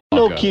here by Mishawaka. I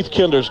know Keith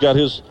Kinder's got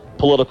his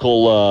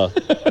political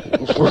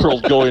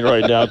world going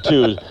right now,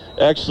 too.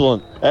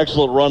 Excellent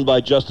run by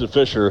Justin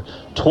Fisher.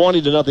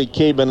 20-0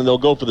 Cavemen, and they'll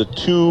go for the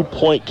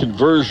 2-point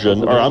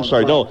conversion. Or, I'm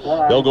sorry, no,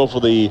 they'll go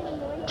for the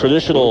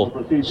traditional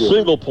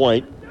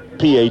single-point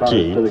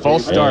PAT.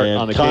 False start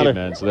on the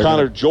Cavemen. So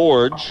Connor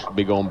George will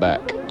be going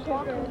back.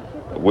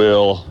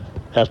 Will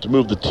have to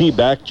move the tee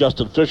back.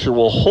 Justin Fisher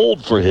will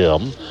hold for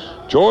him.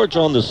 George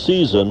on the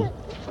season,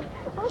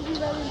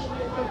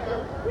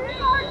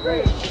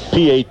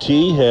 PAT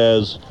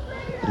has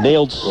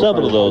nailed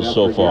 7 of those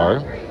so far.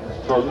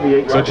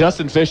 So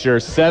Justin Fisher,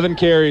 7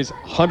 carries,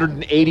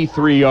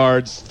 183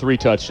 yards, 3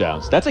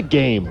 touchdowns. That's a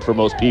game for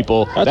most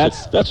people.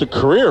 That's a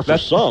career for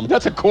some.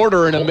 That's a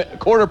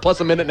quarter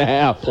plus a minute and a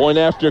half. Point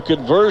after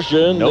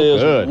conversion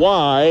is good.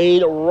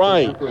 Wide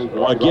right.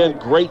 Again,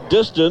 great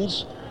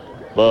distance,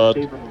 but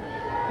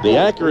the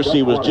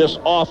accuracy was just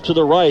off to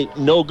the right.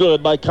 No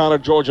good by Connor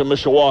George of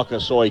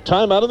Mishawaka. So a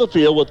timeout of the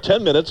field with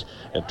 10 minutes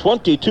and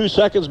 22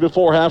 seconds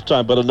before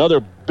halftime. But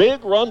another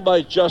big run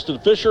by Justin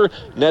Fisher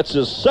nets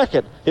his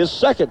second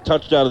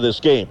touchdown of this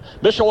game.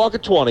 Mishawaka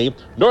 20,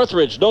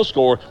 Northridge no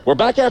score. We're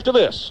back after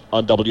this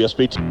on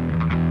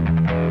WSBT.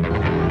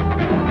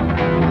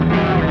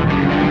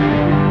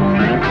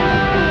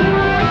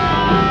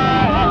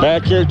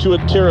 Back here to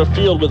Antera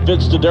Field with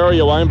Vince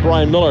DeDario. I'm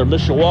Brian Miller.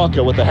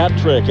 Mishawaka with a hat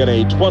trick and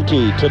a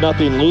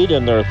 20-0 lead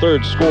in their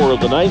 3rd score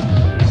of the night.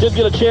 Did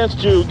get a chance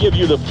to give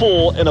you the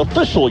full and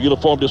official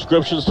uniform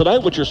descriptions tonight,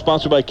 which are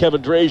sponsored by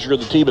Kevin Drazier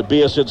and the team at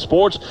BSN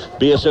Sports.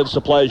 BSN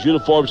supplies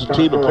uniforms and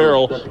team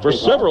apparel for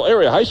several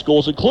area high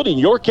schools, including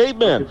your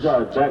Cavemen.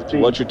 If you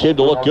want your team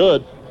to look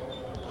good,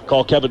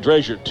 call Kevin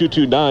Drazier,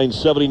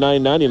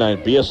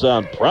 229-7999.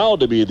 BSN proud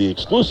to be the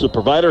exclusive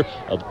provider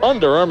of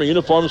Under Armour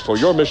uniforms for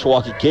your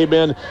Mishawaka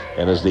Cavemen.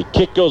 And as the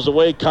kick goes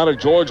away, Connor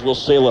George will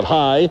sail it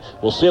high,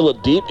 will sail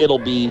it deep. It'll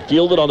be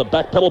fielded on the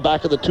back pedal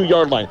back of the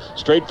 2-yard line.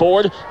 Straight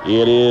forward,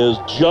 it is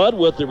Judd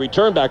with the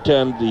return back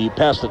 10, the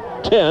pass the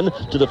 10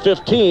 to the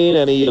 15,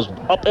 and he is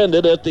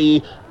upended at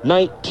the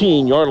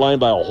 19-yard line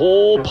by a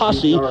whole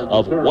posse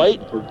of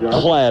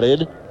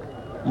white-cladded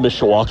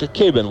Mishawaka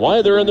Cavemen.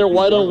 Why? They're in their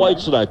white on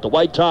whites tonight. The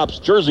white tops,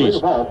 jerseys,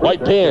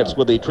 white pants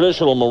with the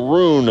traditional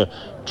maroon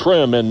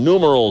trim and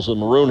numerals and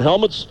maroon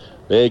helmets.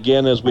 They,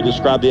 again, as we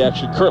described the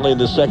action currently in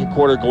the second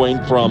quarter, going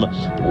from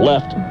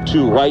left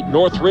to right.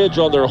 Northridge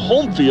on their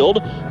home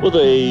field with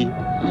a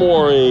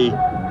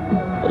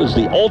what is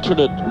the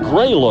alternate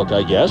gray look,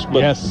 I guess, but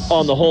yes,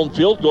 on the home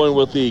field, going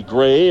with the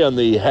gray and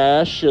the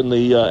hash and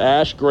the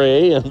ash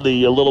gray and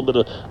the a little bit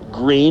of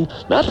green.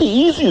 Not the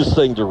easiest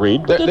thing to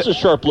read, but it's a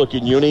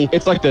sharp-looking uni.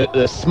 It's like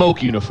the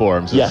smoke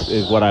uniforms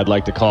is what I'd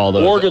like to call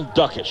those. Oregon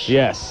Duckish.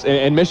 Yes,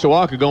 and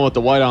Mishawaka going with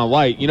the white on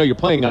white. You know, you're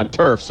playing on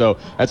turf, so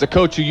as a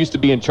coach who used to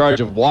be in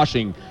charge of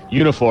washing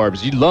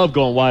uniforms, you love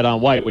going white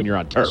on white when you're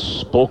on turf.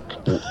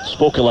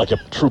 Spoken like a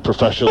true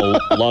professional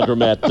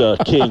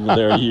laundromat king.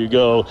 There you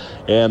go.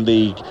 And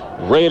the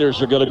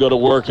Raiders are going to go to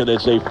work, and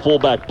it's a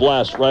fullback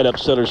blast right up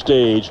center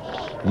stage.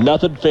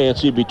 Nothing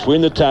fancy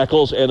between the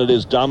tackles, and it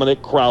is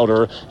Dominic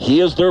Crowder.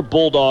 He is their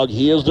bulldog.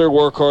 He is their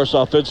workhorse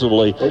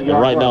offensively. And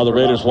right now the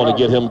Raiders want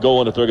to get him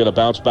going if they're going to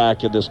bounce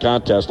back in this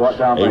contest.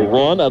 A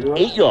run of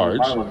 8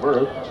 yards.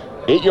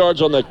 8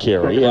 yards on that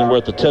carry, and we're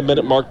at the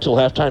 10-minute mark till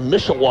halftime.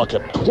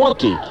 Mishawaka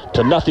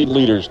 20-0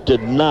 leaders.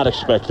 Did not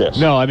expect this.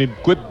 No, I mean,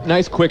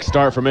 nice quick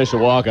start for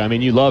Mishawaka. I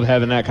mean, you love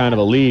having that kind of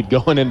a lead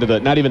going into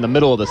not even the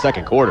middle of the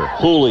second quarter.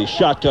 Hooley,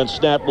 shotgun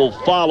snap, will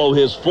follow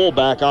his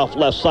fullback off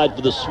left side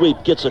for the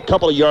sweep. Gets a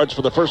couple of yards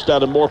for the first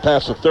down and more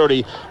past the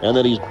 30, and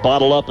then he's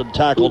bottled up and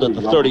tackled at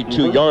the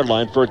 32-yard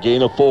line for a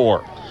gain of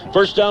 4.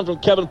 First down from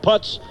Kevin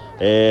Putz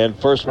and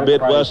First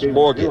Midwest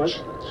Mortgage.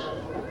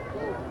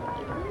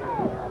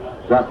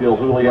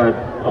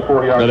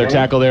 Another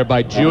tackle there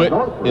by Jewett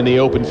in the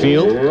open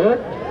field.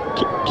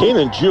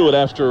 Kanan Jewett,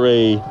 after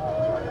a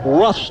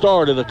rough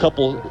start in a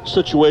couple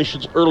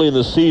situations early in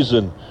the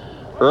season,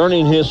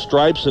 earning his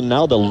stripes, and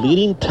now the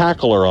leading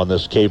tackler on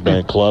this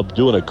Caveman club,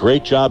 doing a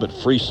great job at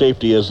free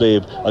safety as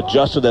they've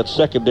adjusted that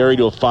secondary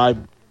to a 5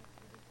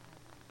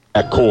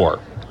 at core.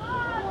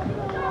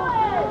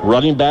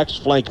 Running backs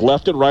flank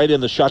left and right in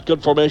the shotgun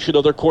formation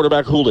of their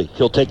quarterback, Hooley.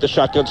 He'll take the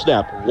shotgun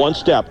snap. One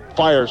step,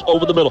 fires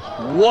over the middle.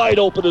 Wide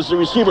open is the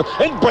receiver,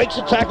 and breaks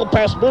the tackle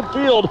past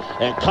midfield.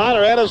 And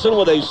Connor Addison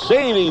with a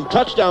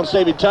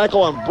touchdown-saving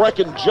tackle on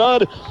Brecken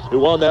Judd,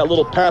 who on that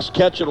little pass,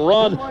 catch, and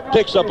run,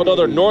 picks up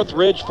another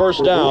Northridge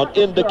first down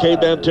into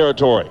Caveman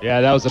territory. Yeah,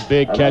 that was a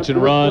big catch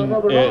and run.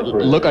 It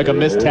looked like a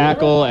missed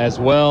tackle as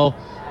well.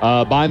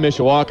 By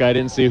Mishawaka. I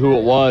didn't see who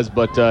it was,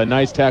 but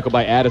nice tackle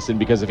by Addison,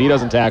 because if he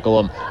doesn't tackle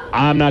him,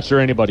 I'm not sure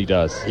anybody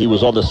does. He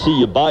was on the see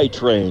you bye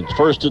train.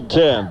 1st and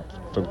 10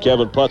 from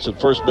Kevin Putz at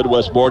First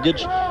Midwest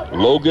Mortgage.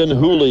 Logan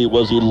Hooley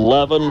was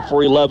 11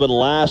 for 11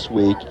 last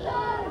week,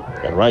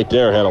 and right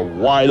there had a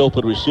wide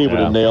open receiver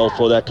to nail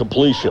for that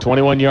completion.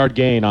 21-yard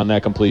gain on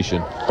that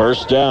completion.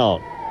 First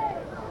down.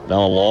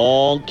 Now a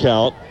long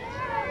count.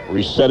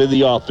 Resetting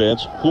the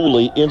offense.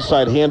 Hooley,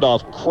 inside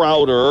handoff.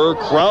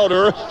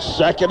 Crowder,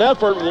 second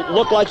effort.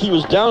 Looked like he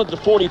was down at the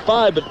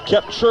 45, but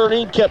kept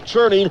churning,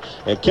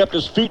 and kept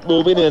his feet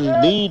moving, and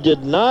knee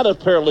did not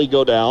apparently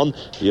go down.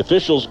 The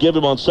officials give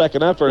him on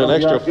second effort an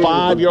extra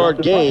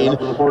 5-yard gain.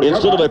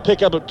 Instead of a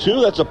pickup of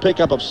 2, that's a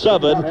pickup of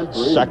 7.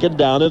 Second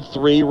down and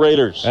 3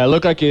 Raiders. It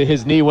looked like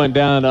his knee went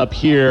down up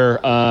here,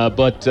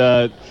 but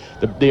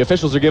the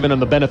officials are giving him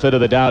the benefit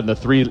of the doubt in the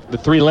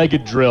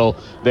three-legged drill.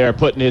 They're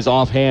putting his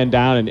offhand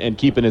down and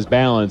keeping his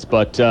balance.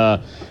 But,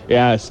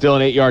 still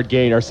an 8-yard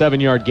gain, or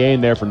 7-yard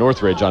gain there for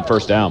Northridge on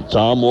first down.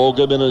 Tom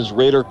Wogan and his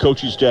Raider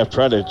coaching staff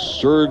trying to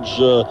surge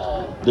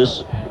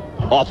this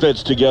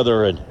offense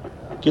together and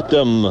get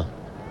them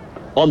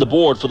on the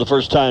board for the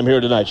first time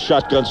here tonight.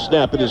 Shotgun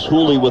snap. It is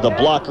Hooley with a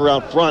blocker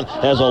out front.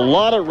 Has a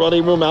lot of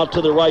running room out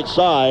to the right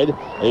side.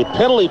 A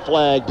penalty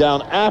flag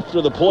down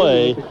after the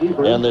play,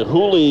 and the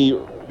Hooley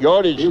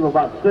yardage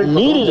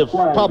needed of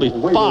probably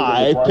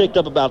 5, picked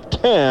up about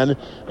 10,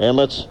 and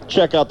let's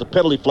check out the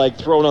penalty flag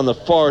thrown on the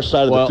far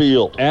side of the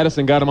field.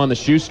 Addison got him on the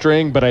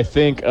shoestring, but I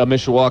think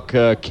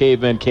Mishawaka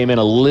Cavemen came in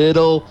a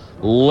little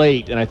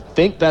late, and I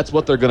think that's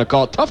what they're going to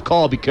call. Tough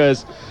call,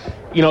 because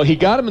he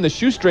got him in the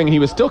shoestring, and he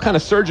was still kind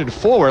of surging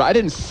forward. I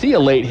didn't see a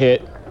late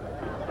hit,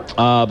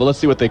 but let's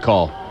see what they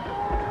call.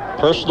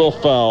 Personal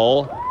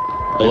foul.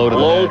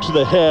 Blow to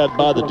the head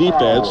by the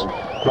defense.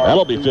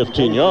 That'll be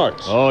 15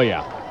 yards. Oh,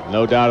 yeah.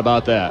 No doubt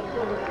about that.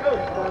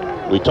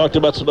 We talked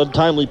about some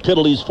untimely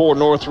penalties for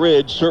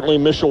Northridge. Certainly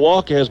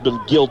Mishawaka has been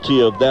guilty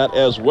of that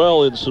as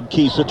well in some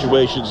key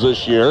situations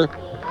this year.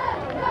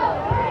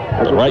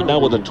 But right now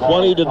with a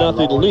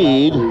 20-0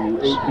 lead,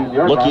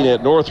 looking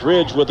at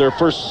Northridge with their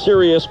first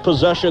serious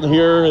possession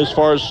here as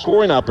far as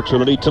scoring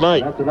opportunity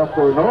tonight.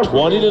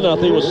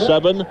 20-0 with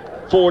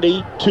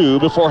 7:42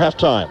 before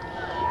halftime.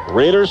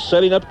 Raiders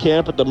setting up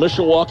camp at the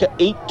Mishawaka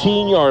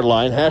 18-yard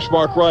line, hash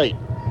mark right.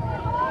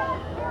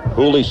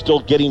 Hooley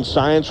still getting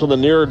signs from the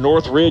near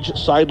Northridge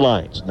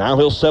sidelines. Now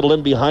he'll settle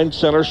in behind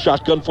center,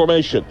 shotgun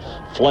formation.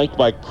 Flanked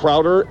by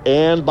Crowder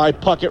and by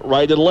Puckett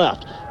right and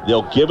left.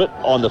 They'll give it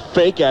on the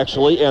fake,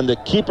 actually, and the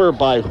keeper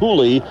by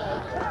Hooley.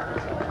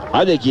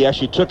 I think he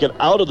actually took it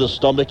out of the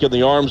stomach in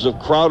the arms of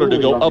Crowder to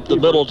go up the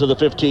middle to the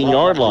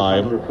 15-yard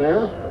line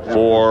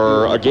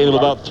for a gain of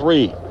about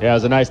 3. Yeah, it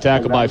was a nice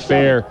tackle by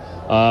Fair.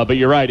 But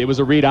you're right, it was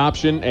a read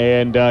option,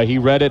 and he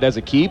read it as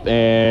a keep,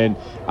 and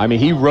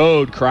he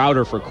rode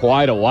Crowder for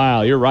quite a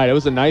while. You're right, it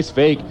was a nice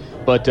fake,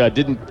 but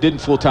didn't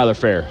fool Tyler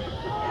Fair.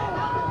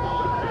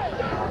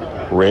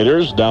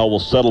 Raiders now will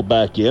settle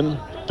back in.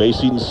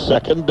 facing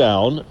second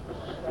down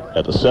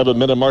at the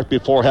 7-minute mark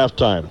before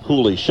halftime.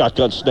 Hooley,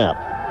 shotgun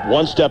snap.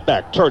 One step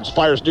back, turns,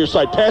 fires near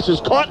side, pass is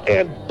caught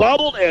and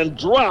bobbled and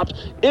dropped.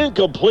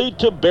 Incomplete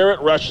to Barrett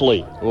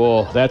Rushley.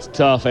 Oh, that's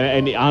tough.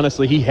 And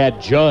honestly, he had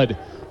Judd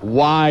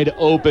wide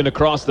open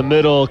across the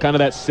middle, kind of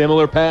that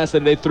similar pass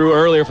that they threw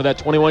earlier for that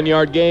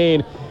 21-yard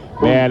gain.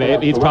 Man,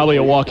 it's probably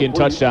a walk-in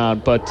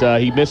touchdown, but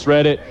he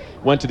misread it,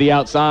 went to the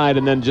outside,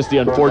 and then just the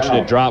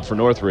unfortunate drop for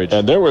Northridge.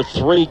 And there were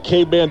 3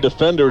 Caveman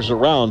defenders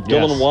around.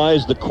 Yes. Dylan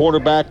Wise, the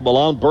quarterback,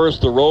 Milan Burris,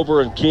 the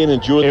rover, and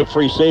Keenan Jewett, the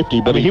free safety.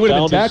 But he would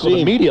have been found tackled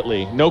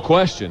immediately, no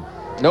question.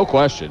 No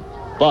question.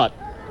 But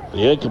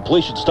the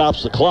incompletion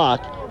stops the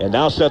clock and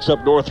now sets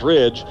up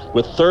Northridge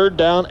with 3rd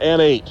down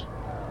and 8.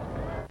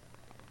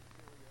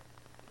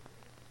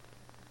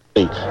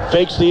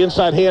 Fakes the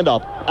inside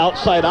handoff,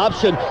 outside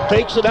option,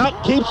 fakes it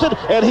out, keeps it,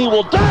 and he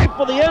will dive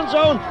for the end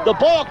zone. The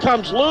ball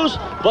comes loose,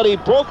 but he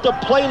broke the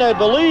plane, I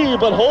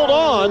believe, but hold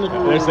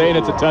on. They're saying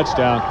it's a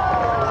touchdown.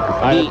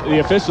 The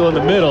official in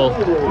the middle.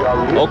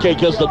 Okay,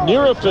 because the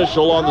near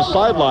official on the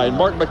sideline,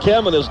 Mark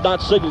McCammon, has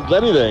not signaled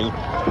anything,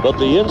 but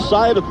the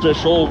inside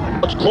official,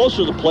 much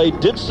closer to the play,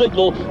 did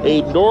signal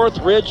a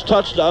Northridge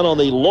touchdown on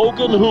the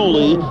Logan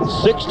Hooley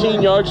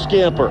 16-yard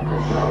scamper.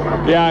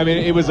 Yeah, I mean,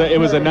 it was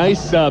a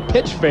nice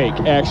pitch fake,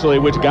 actually,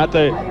 which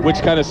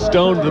kind of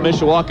stoned the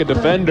Mishawaka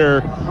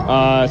defender.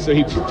 So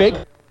he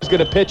faked, was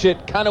going to pitch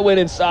it, kind of went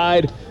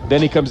inside,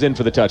 then he comes in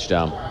for the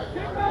touchdown.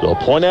 So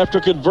point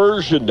after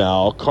conversion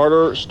now.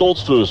 Carter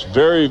Stoltzfus,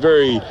 very,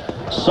 very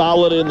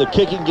solid in the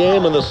kicking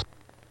game, and the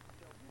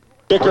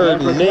kicker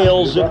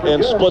nails it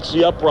and splits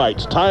the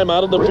uprights. Time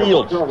out of the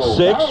field.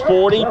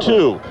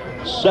 6:42,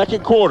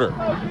 second quarter.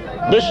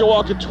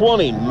 Mishawaka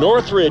 20.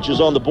 Northridge is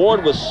on the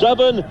board with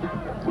 7.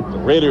 The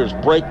Raiders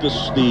break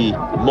the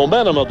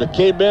momentum of the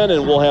Cavemen,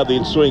 and we'll have the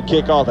ensuing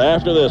kickoff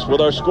after this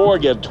with our score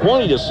again,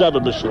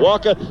 20-7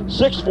 Mishawaka,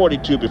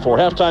 6:42 before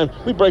halftime.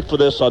 We break for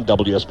this on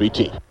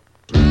WSBT.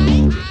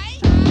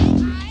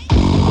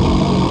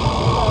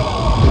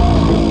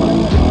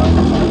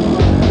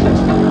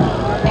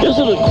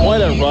 Isn't it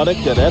quite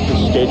ironic that at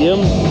the stadium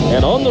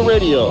and on the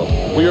radio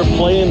we are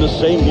playing the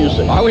same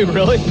music? Are we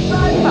really?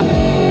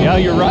 Yeah,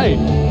 you're right.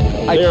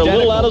 They're a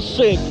little out of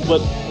sync,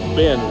 but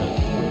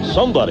man,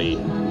 somebody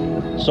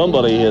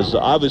has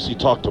obviously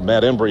talked to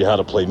Matt Embry how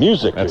to play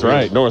music. That's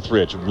right.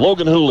 Northridge.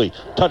 Logan Hooley,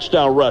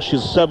 touchdown rush,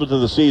 his 7th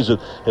of the season,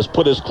 has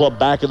put his club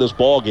back in this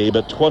ball game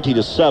at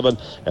 20-7,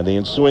 and the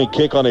ensuing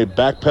kick on a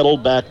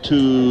backpedal back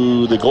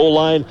to the goal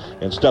line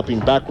and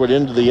stepping backward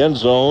into the end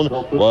zone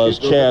was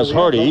Chaz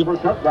Hardy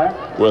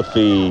with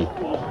the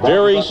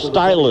very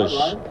stylish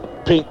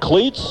pink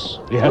cleats.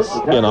 Yes.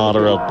 In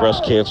honor of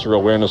Breast Cancer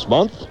Awareness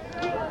Month.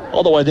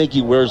 Although I think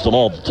he wears them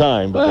all the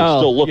time, but they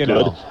still look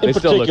good, in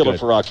particular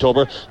for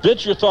October.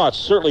 Vince, your thoughts?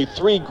 Certainly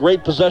 3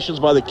 great possessions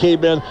by the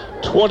Cavemen,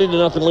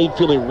 20-0 lead,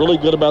 feeling really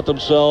good about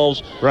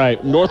themselves. Right.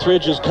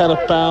 Northridge has kind of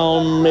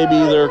found maybe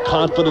their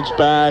confidence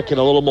back and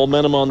a little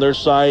momentum on their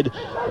side.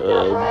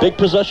 Big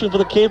possession for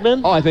the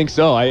Cavemen? Oh, I think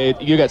so.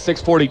 You got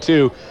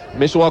 6:42.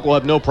 Mishawaka will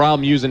have no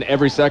problem using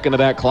every second of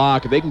that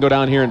clock. If they can go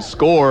down here and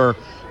score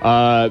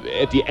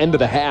at the end of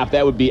the half,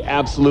 that would be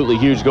absolutely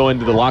huge, going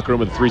into the locker room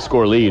with a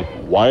 3-score lead.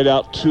 Wide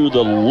out to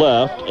the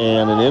left,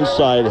 and an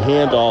inside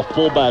handoff,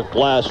 fullback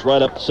blast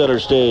right up center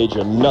stage,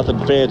 and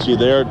nothing fancy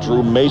there.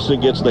 Drew Mason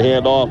gets the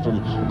handoff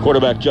from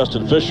quarterback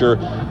Justin Fisher,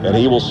 and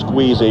he will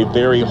squeeze a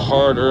very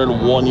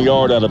hard-earned 1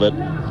 yard out of it.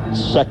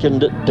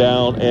 2nd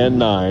down and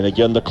 9.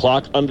 Again, the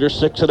clock under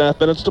 6.5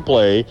 minutes to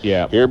play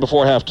here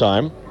before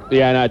halftime.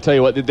 Yeah, and I tell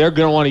you what, they're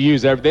going to want to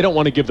use they don't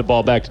want to give the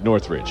ball back to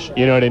Northridge.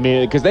 You know what I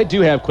mean? Because they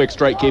do have quick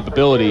strike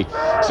capability.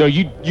 So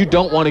you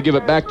don't want to give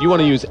it back. You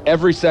want to use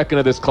every second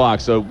of this clock.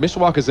 So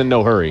Mishawaka's in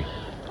no hurry.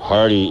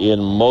 Hardy in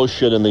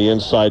motion in the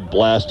inside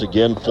blast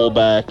again.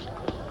 Fullback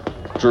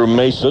Drew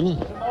Mason.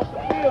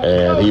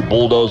 And he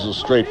bulldozes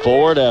straight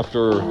forward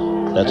after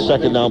that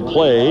 2nd down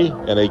play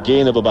and a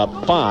gain of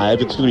about 5.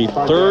 It's going to be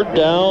 3rd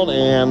down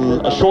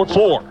and a short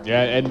 4.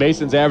 Yeah, and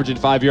Mason's averaging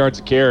 5 yards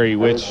a carry,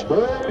 which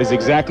is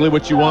exactly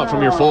what you want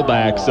from your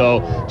fullback.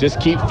 So just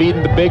keep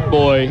feeding the big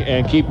boy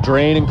and keep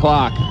draining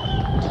clock.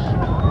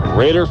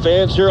 Raider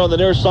fans here on the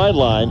near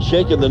sideline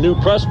shaking the new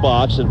press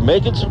box and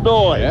making some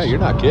noise. Yeah, you're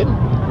not kidding.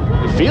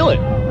 You feel it.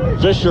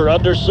 Fisher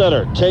under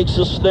center, takes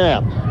the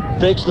snap.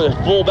 Fakes the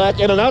fullback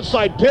and an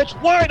outside pitch.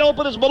 Wide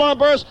open as Milan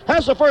Burris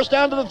has the first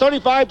down to the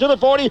 35, to the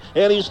 40,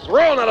 and he's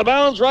thrown out of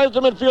bounds right at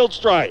the midfield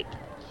stripe.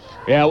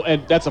 Yeah,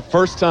 and that's the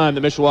first time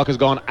that Mishawaka's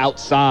gone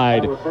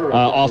outside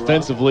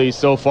offensively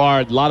so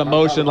far. A lot of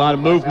motion, a lot of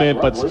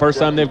movement, but it's the first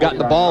time they've gotten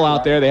the ball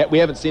out there. We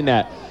haven't seen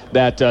that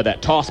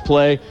toss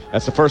play.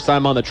 That's the first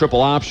time on the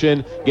triple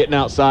option, getting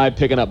outside,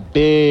 picking up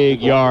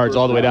big yards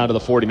all the way down to the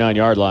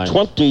 49-yard line.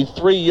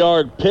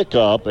 23-yard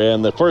pickup,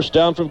 and the first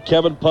down from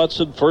Kevin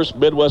Putson, First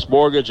Midwest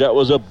Mortgage. That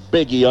was a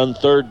biggie on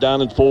 3rd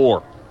down and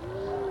 4.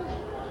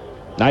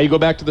 Now you go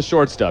back to the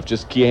short stuff.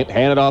 Just hand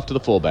it off to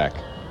the fullback.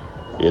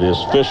 It is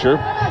Fisher.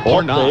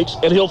 Or not. Fakes,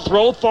 and he'll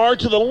throw far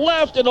to the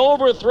left and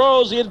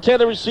overthrows the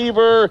intended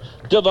receiver,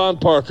 Devon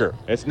Parker.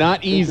 It's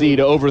not easy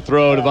to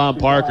overthrow Devon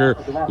Parker.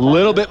 A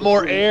little bit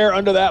more air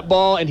under that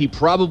ball, and he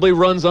probably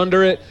runs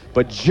under it,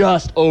 but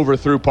just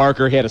overthrew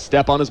Parker. He had a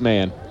step on his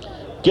man.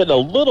 Getting a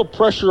little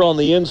pressure on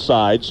the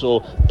inside,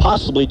 so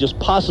possibly, just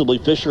possibly,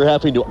 Fisher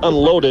having to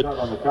unload it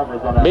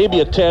maybe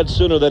a tad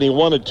sooner than he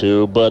wanted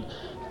to, but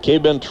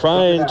Cavemen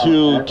trying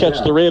to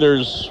catch the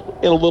Raiders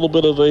in a little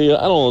bit of a,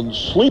 I don't know,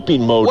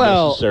 sleeping mode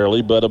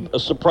necessarily, but a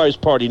surprise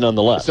party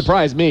nonetheless.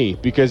 Surprised me,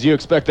 because you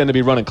expect them to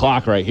be running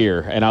clock right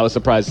here, and I was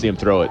surprised to see him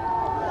throw it.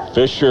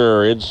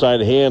 Fisher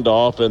inside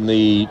handoff, and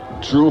the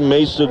Drew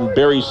Mason,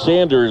 Barry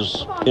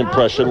Sanders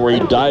impression where he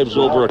dives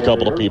over a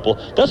couple of people.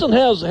 Doesn't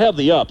have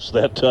the ups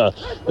that the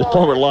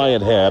former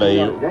Lion had,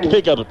 a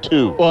pickup of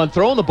 2. Well, and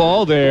throwing the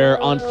ball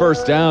there on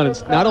first down,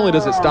 it's not only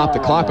does it stop the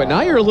clock, but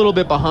now you're a little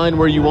bit behind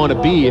where you want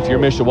to be if you're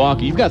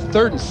Mishawaka. You've got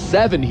 3rd and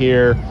 7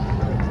 here.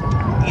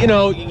 You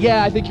know,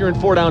 yeah, I think you're in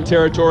 4-down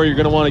territory. You're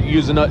going to want to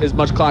use as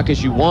much clock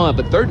as you want,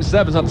 but 3rd and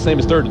 7 is not the same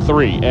as 3rd and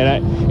 3.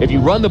 And if you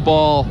run the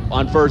ball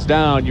on first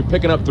down, you're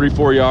picking up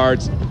 3-4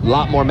 yards, a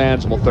lot more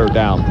manageable 3rd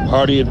down.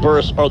 Hardy and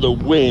Burris are the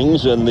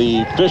wings, and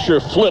the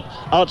Fisher flip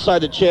outside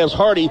the chance.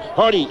 Hardy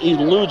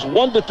eludes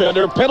one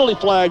defender, penalty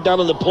flag down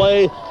on the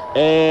play,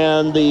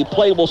 and the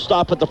play will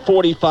stop at the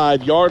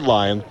 45-yard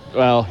line.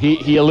 Well,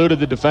 he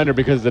eluded the defender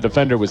because the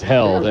defender was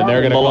held, and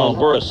they're going to call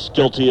Burris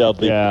guilty of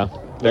the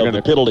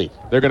penalty.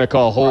 They're going to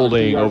call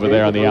holding over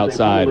there on the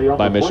outside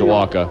by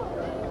Mishawaka.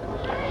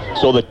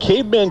 So the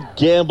Cavemen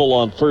gamble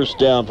on first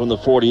down from the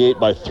 48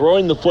 by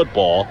throwing the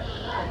football,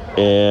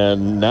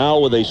 and now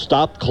with a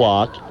stop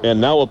clock,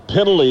 and now a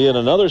penalty and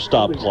another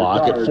stop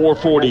clock at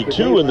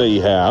 4:42 in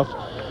the half.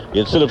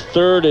 Instead of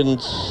 3rd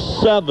and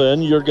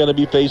 7, you're going to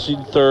be facing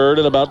 3rd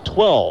and about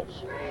 12.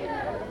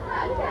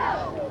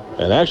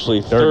 And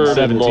actually, 3rd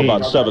and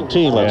about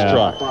 17, let's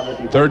try.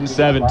 3rd and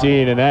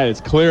 17, and that is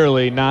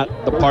clearly not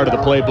the part of the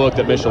playbook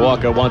that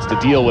Mishawaka wants to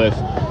deal with.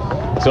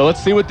 So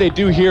let's see what they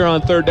do here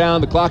on 3rd down.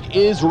 The clock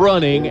is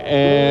running,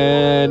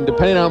 and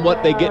depending on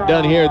what they get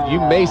done here, you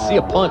may see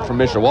a punt from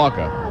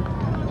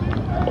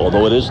Mishawaka.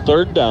 Although it is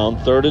 3rd down,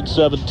 3rd and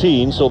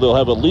 17, so they'll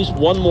have at least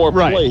one more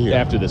play here.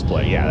 After this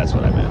play, yeah, that's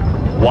what I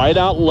meant. Wide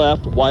out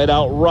left, wide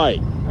out right.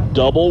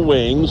 Double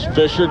wings.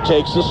 Fisher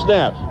takes the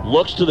snap.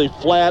 Looks to the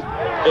flat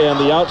and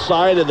the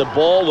outside, and the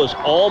ball was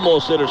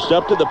almost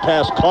intercepted. The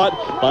pass caught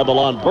by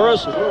Milan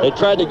Burris. They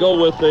tried to go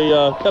with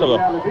a kind of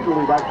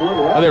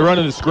a... They're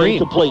running the screen.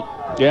 Incomplete.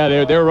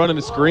 Yeah, they're running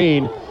the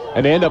screen,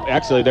 and they end up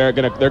actually they're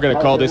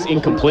gonna call this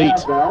incomplete.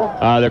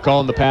 They're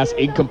calling the pass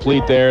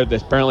incomplete there.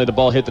 Apparently the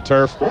ball hit the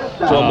turf.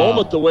 For a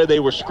moment, the way they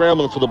were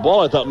scrambling for the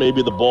ball, I thought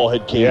maybe the ball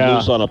had came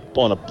loose on a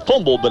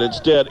fumble, but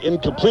instead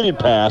incompleted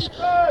pass.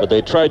 But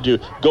they tried to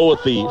go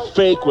with the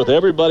fake with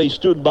everybody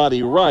student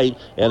body right,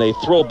 and a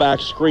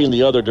throwback screen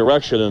the other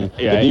direction, and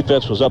the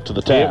defense was up to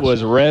the task. It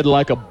was read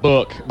like a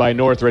book by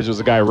Northridge. There was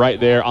a guy right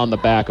there on the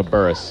back of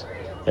Burris.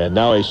 And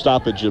now a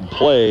stoppage in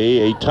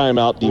play, a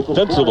timeout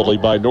defensively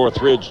by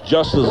Northridge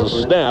just as the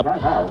snap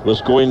was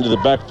going to the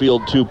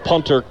backfield to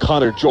punter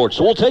Connor George.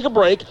 So we'll take a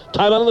break.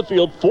 Timeout on the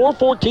field,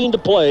 4:14 to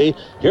play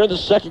here in the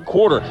second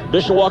quarter.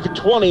 Mishawaka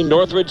 20,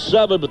 Northridge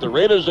 7, but the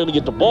Raiders are going to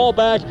get the ball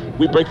back.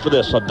 We break for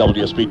this on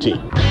WSBT.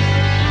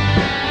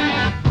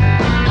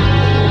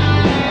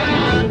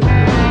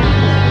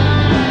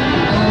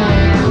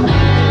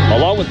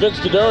 Along with Vince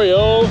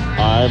DeDario,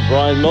 I'm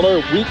Brian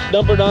Miller. Week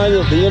number 9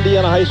 of the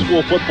Indiana High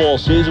School football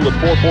season with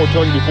 4:4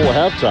 turning before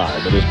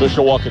halftime. It is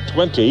Mishawaka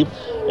 20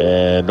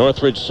 and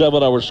Northridge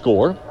 7 our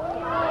score.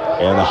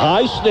 And the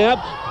high snap,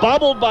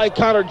 bobbled by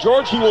Connor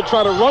George. He will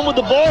try to run with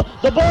the ball.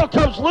 The ball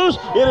comes loose.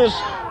 It is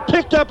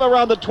picked up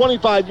around the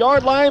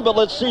 25-yard line, but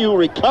let's see who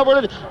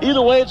recovered it.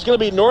 Either way, it's going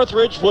to be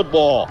Northridge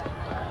football.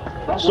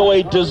 So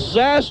a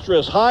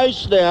disastrous high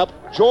snap.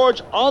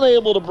 George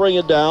unable to bring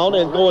it down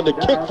and go into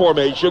kick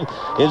formation.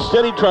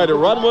 Instead, he tried to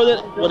run with it.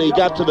 When he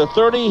got to the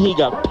 30, he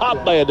got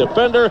popped by a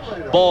defender.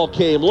 Ball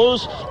came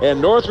loose, and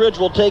Northridge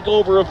will take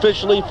over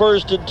officially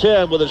 1st and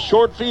 10 with a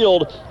short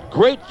field.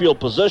 Great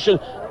field position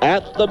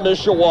at the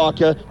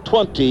Mishawaka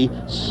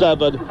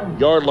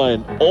 27-yard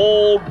line.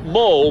 Old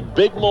Mo,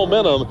 big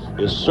momentum,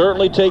 is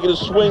certainly taking a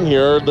swing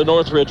here the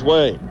Northridge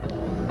way.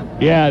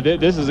 Yeah,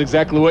 this is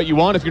exactly what you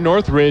want if you're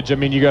Northridge. I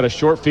mean, you got a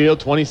short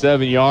field,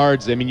 27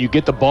 yards. I mean, you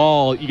get the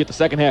ball, you get the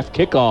second half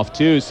kickoff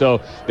too.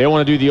 So they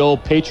want to do the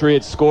old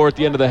Patriots score at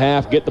the end of the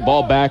half, get the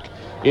ball back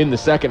in the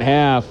second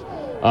half.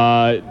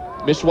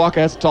 Mishawaka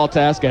has a tall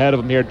task ahead of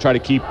them here to try to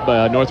keep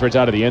Northridge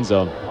out of the end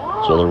zone.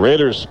 So the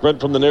Raiders sprint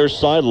from the near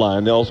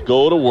sideline. They'll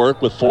go to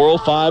work with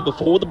 4:05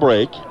 before the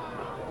break.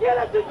 Get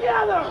it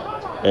together!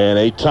 And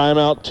a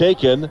timeout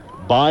taken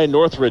by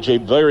Northridge, a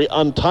very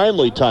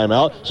untimely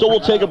timeout. So we'll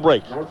take a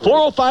break.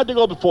 4:05 to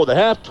go before the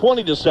half,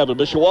 20-7.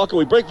 Mishawaka,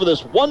 we break for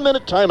this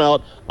 1-minute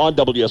timeout on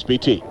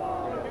WSBT.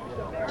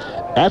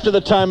 After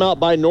the timeout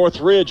by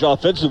Northridge,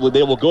 offensively,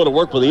 they will go to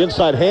work with the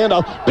inside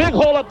handoff. Big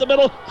hole up the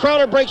middle.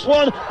 Crowder breaks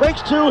one,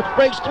 breaks two,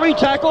 breaks three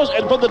tackles,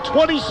 and from the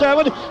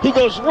 27, he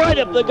goes right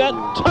up the gut.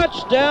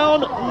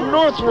 Touchdown,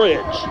 Northridge.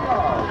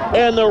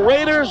 And the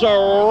Raiders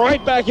are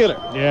right back in it.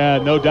 Yeah,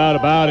 no doubt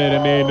about it.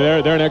 I mean,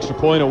 they're an extra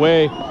point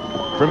away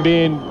from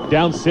being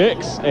down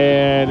 6,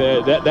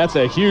 and that's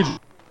a huge...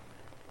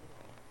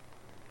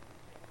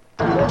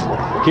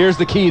 Here's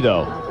the key,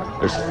 though.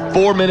 There's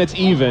 4 minutes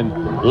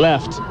even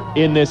left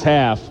in this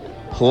half.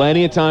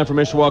 Plenty of time for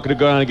Mishawaka to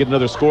go down and get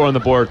another score on the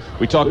board.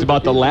 We talked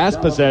about the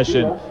last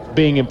possession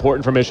being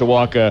important for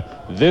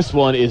Mishawaka. This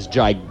one is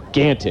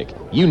gigantic.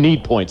 You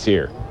need points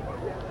here.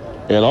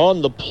 And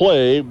on the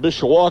play,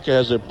 Mishawaka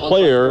has a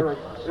player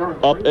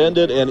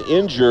upended and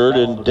injured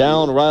and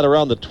down right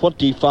around the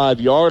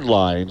 25-yard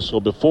line. So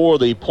before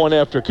the point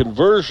after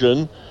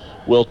conversion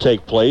will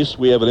take place,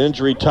 we have an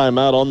injury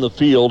timeout on the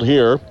field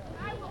here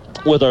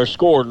with our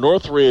score.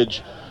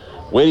 Northridge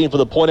waiting for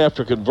the point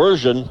after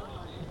conversion,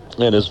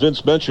 and as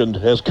Vince mentioned,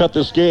 has cut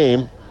this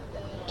game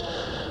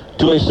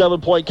to a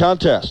 7-point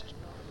contest.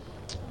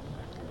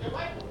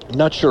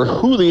 Not sure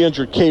who the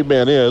injured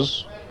caveman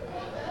is.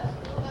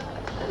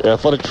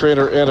 Athletic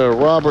trainer Anna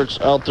Roberts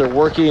out there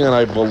working, and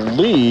I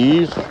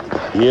believe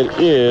it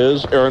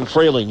is Aaron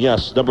Frayling.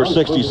 Yes, number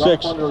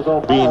 66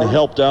 being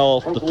helped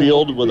off the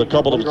field with a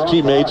couple of his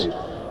teammates,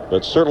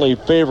 but certainly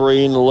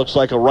favoring looks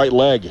like a right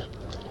leg.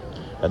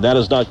 And that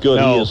is not good.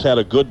 No. He has had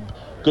a good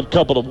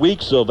couple of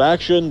weeks of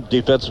action.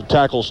 Defensive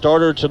tackle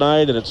starter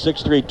tonight, and at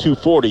 6'3",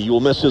 240, you will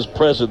miss his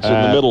presence in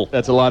the middle.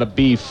 That's a lot of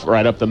beef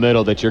right up the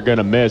middle that you're going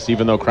to miss,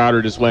 even though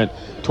Crowder just went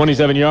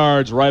 27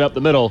 yards right up the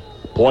middle.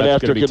 Point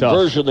after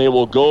conversion, they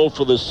will go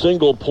for the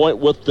single point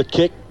with the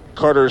kick.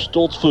 Carter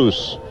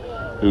Stoltzfus,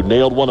 who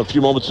nailed one a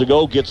few moments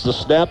ago, gets the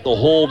snap. The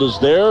hold is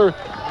there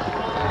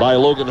by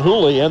Logan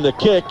Hooley, and the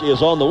kick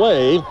is on the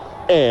way.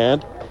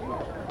 And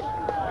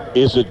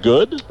is it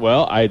good?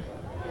 Well,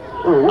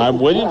 I'm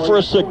waiting for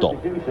a signal.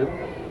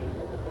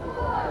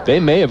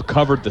 They may have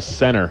covered the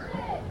center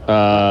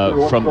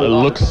from the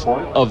looks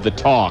of the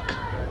talk.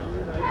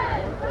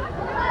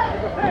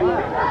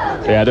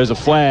 Yeah, there's a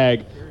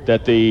flag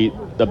that the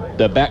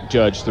back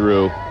judge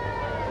threw.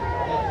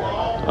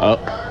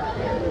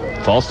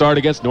 False start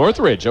against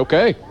Northridge.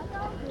 Okay.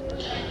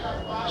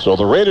 So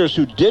the Raiders,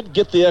 who did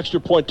get the extra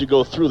point to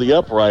go through the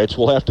uprights,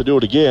 will have to do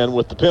it again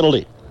with the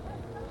penalty.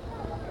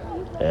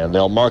 And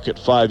they'll mark it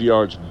 5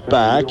 yards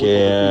back,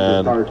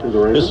 and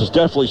this is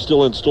definitely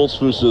still in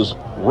Stoltzfus's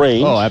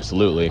range. Oh,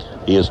 absolutely.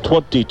 He is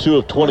 22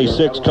 of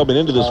 26 coming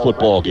into this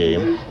football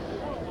game.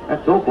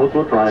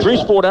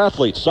 3-sport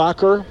athlete,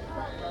 soccer,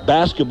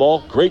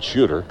 basketball, great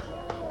shooter.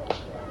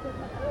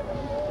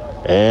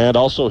 And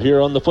also here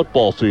on the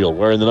football field,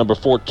 wearing the number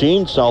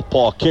 14,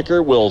 southpaw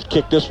kicker will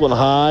kick this one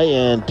high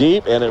and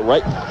deep, and it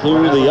right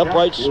through the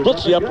uprights,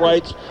 splits the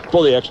uprights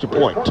for the extra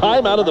point.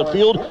 Time out of the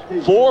field,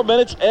 4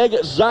 minutes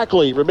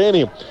exactly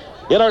remaining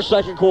in our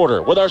second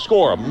quarter. With our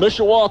score,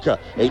 Mishawaka,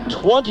 a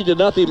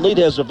 20-0 lead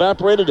has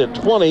evaporated at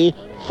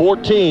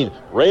 20-14.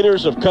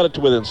 Raiders have cut it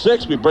to within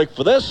 6. We break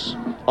for this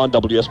on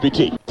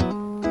WSBT.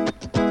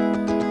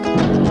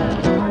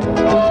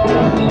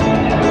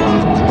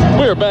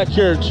 We're back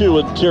here too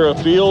at Terra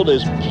Field.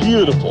 Is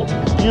beautiful,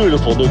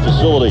 beautiful new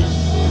facility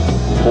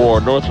for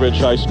Northridge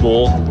High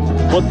School.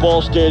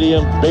 Football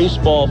stadium,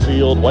 baseball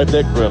field. Wipe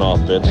that grin off,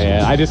 Vince.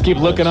 Yeah, I just keep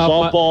looking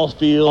softball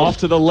field off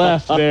to the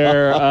left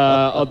there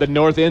of the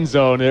north end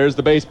zone. There's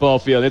the baseball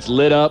field. It's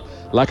lit up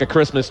like a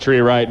Christmas tree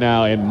right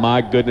now, and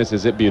my goodness,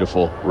 is it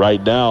beautiful.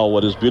 Right now,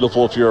 what is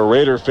beautiful if you're a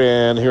Raider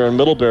fan here in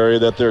Middlebury,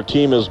 that their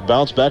team has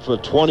bounced back from a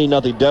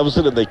 20-0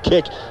 deficit, and they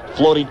kick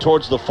floating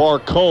towards the far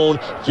cone,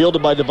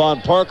 fielded by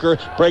Devon Parker,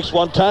 breaks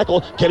one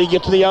tackle. Can he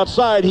get to the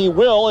outside? He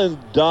will, and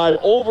dive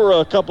over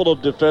a couple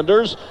of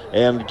defenders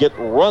and get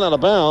run out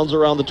of bounds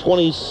around the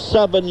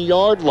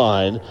 27-yard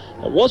line.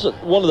 It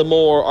wasn't one of the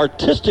more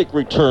artistic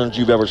returns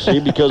you've ever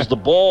seen because the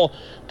ball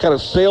kind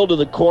of sailed in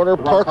the corner.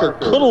 Parker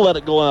could have let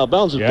it go out of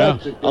bounds. In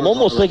fact, I'm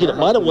almost thinking it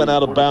might have went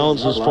out of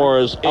bounds as far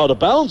as out of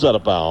bounds.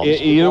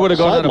 It either would have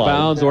gone out of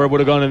bounds or it would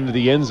have gone into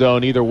the end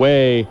zone. Either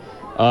way.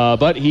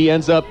 But he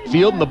ends up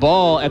fielding the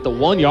ball at the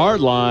 1 yard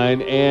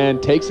line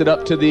and takes it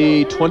up to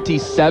the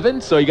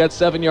 27. So you got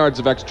 7 yards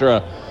of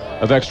extra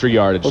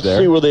yardage there. Let's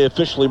see where they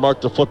officially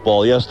marked the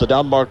football. Yes, the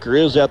down marker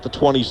is at the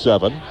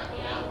 27.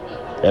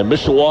 And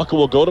Mishawaka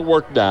will go to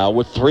work now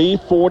with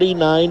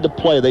 3:49 to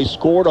play. They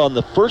scored on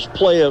the first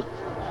play of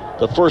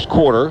the first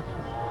quarter.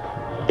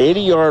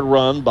 80-yard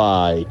run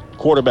by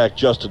quarterback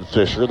Justin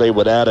Fisher. They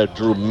would add a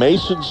Drew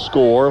Mason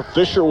score.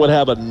 Fisher would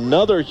have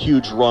another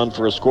huge run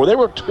for a score. They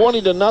were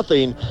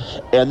 20-0,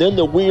 and then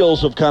the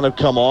wheels have kind of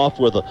come off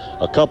with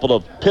a couple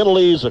of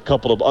penalties, a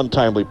couple of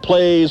untimely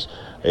plays,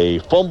 a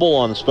fumble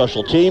on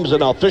special teams,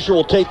 and now Fisher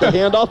will take the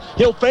handoff.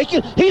 He'll fake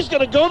it. He's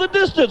going to go the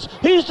distance.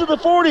 He's to the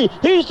 40.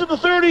 He's to the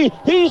 30.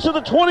 He's to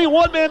the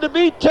 21. Man to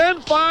beat.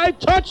 10-5.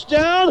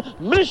 Touchdown,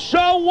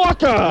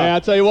 Mishawaka. Yeah,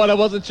 I'll tell you what, I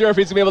wasn't sure if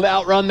he's going to be able to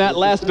outrun that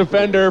last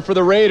defender for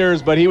the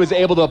Raiders, but he was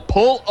able to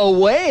pull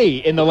away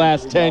in the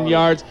last 10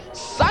 yards.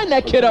 Sign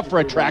that kid up for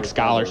a track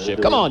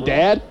scholarship. Come on,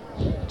 Dad.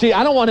 Gee,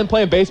 I don't want him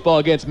playing baseball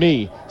against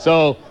me.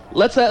 So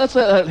let's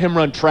let him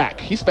run track.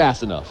 He's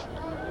fast enough.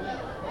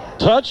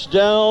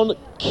 Touchdown,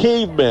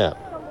 Cavemen.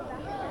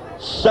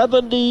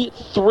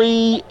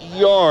 73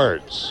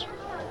 yards.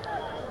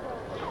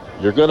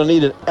 You're going to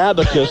need an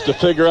abacus to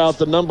figure out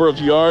the number of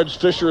yards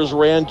Fisher has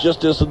ran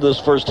just in this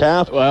first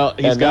half. Well,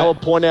 he's got now a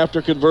point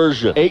after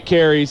conversion. 8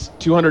 carries,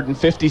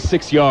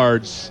 256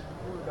 yards,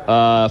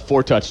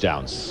 4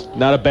 touchdowns.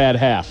 Not a bad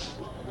half.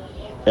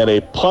 And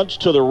a punch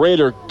to the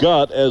Raider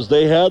gut as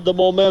they had the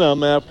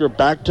momentum after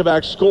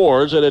back-to-back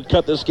scores and had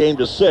cut this game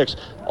to 6.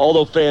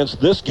 Although, fans,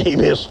 this game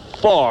is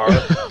far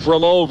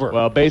from over.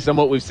 Well, based on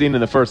what we've seen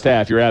in the first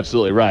half, you're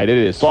absolutely right. It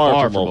is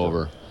far from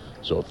over.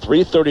 So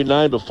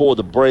 3:39 before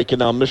the break, and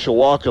now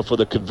Mishawaka for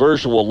the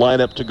conversion will line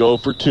up to go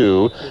for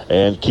 2,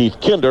 and Keith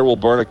Kinder will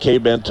burn a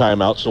Caveman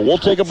timeout. So we'll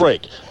take a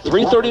break.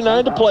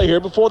 3:39 to play here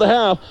before the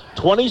half.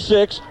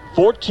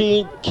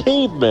 26-14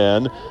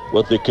 Cavemen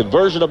with the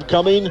conversion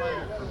upcoming.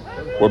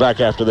 We're back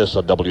after this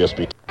on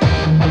WSB.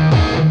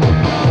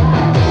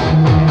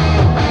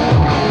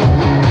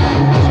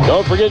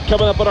 Don't forget,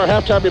 coming up on our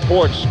halftime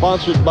report,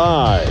 sponsored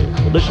by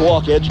the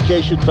Mishawaka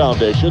Education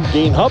Foundation,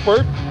 Dean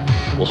Huppert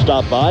will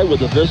stop by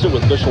with a visit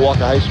with Mishawaka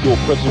High School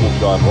Principal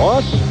John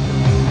Ross.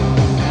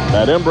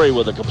 Matt Embry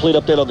with a complete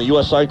update on the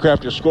U.S.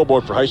 Signcrafters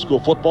scoreboard for high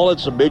school football and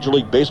some Major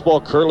League Baseball.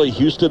 Currently,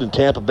 Houston and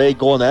Tampa Bay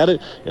going at it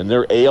in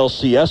their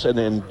ALCS, and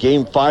in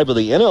Game 5 of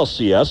the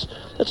NLCS.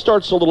 That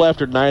starts a little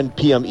after 9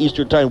 p.m.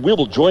 Eastern Time. We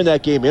will join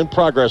that game in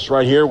progress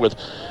right here with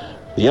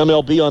the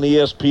MLB on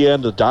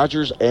ESPN, the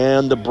Dodgers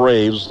and the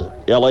Braves.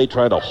 L.A.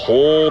 trying to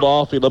hold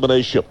off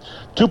elimination.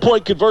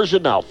 2-point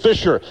conversion now.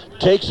 Fisher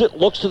takes it,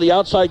 looks to the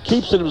outside,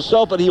 keeps it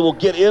himself, and he will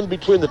get in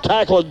between the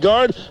tackle and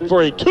guard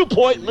for a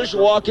 2-point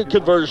Mishawaka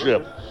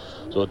conversion.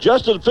 So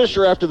Justin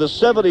Fisher, after the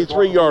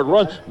 73-yard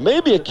run,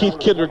 maybe a Keith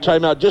Kinder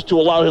timeout just to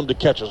allow him to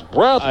catch his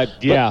breath.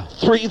 Yeah.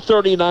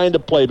 3:39 to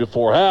play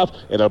before half,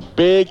 and a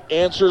big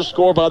answer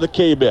score by the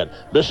Cavemen.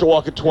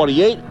 Mishawaka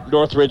 28,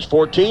 Northridge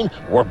 14.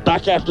 We're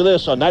back after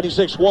this on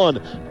 96.1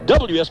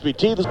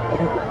 WSBT.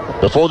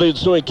 Before the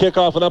ensuing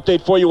kickoff, an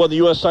update for you on the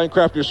U.S.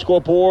 Signcrafters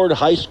scoreboard.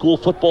 High school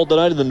football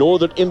tonight in the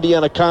Northern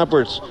Indiana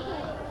Conference.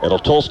 At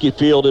Otulski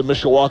Field in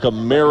Mishawaka,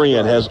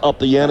 Marion has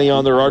upped the ante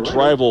on their arch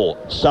rival,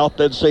 South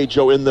Bend St.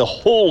 Joe, in the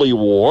Holy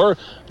War.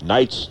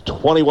 Knights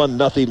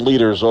 21-0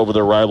 leaders over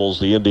their rivals,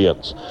 the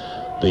Indians.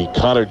 The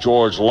Connor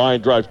George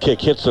line drive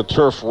kick hits the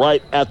turf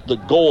right at the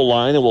goal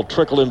line and will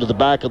trickle into the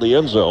back of the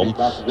end zone.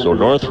 So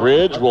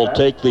Northridge will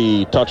take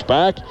the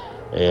touchback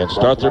and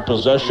start their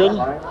possession.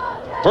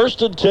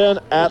 1st and 10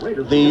 at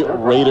the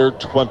Raider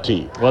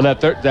 20. Well, that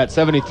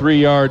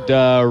 73-yard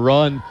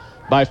run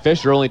by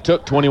Fisher only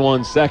took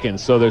 21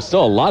 seconds, so there's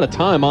still a lot of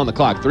time on the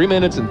clock. 3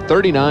 minutes and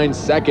 39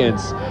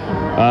 seconds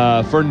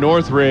for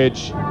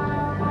Northridge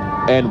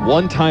and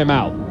 1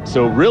 timeout.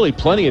 So really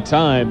plenty of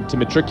time to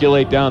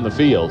matriculate down the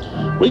field.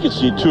 We could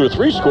see 2 or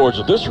 3 scores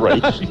at this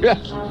rate. Yeah,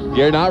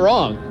 you're not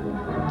wrong.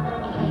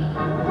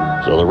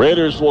 So the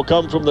Raiders will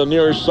come from the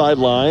near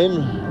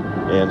sideline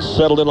and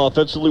settled in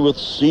offensively with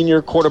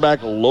senior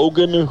quarterback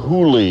Logan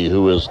Hooley,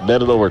 who has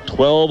netted over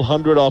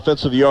 1,200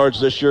 offensive yards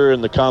this year in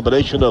the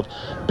combination of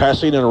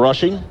passing and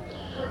rushing.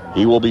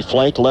 He will be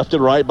flanked left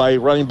and right by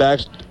running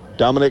backs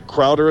Dominic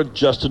Crowder and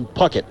Justin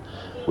Puckett,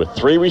 with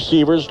 3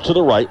 receivers to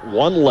the right,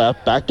 1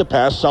 left, back to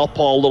pass.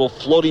 Southpaw, a little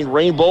floating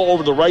rainbow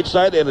over the right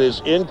side, and it is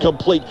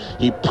incomplete.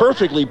 He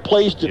perfectly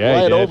placed it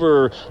right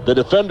over the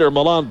defender,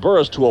 Milan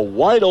Burris, to a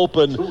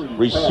wide-open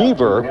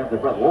receiver.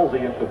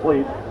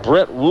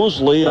 Brett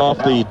Woosley off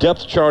the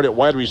depth chart at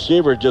wide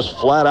receiver, just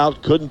flat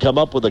out couldn't come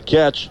up with a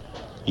catch.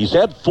 He's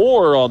had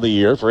 4 on the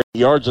year for 8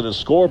 yards in his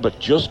score, but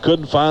just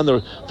couldn't find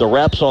the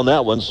wraps on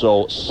that one.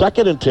 So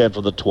 2nd and 10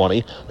 for the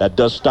 20. That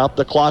does stop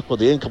the clock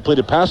with the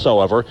incompleted pass,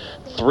 however.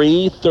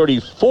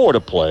 3:34 to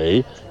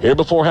play here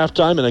before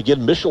halftime. And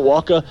again,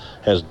 Mishawaka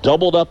has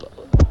doubled up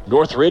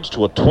Northridge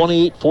to a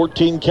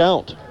 28-14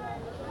 count.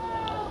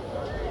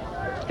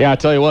 Yeah, I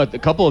tell you what, a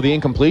couple of the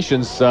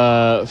incompletions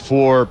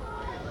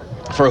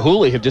for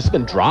Hooley have just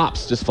been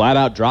drops, just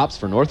flat-out drops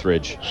for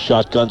Northridge.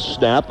 Shotgun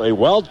snap, a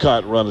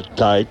wildcat run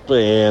type,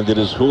 and it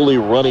is Hooley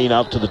running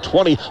out to the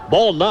 20.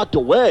 Ball knocked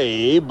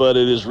away, but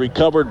it is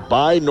recovered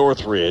by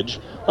Northridge.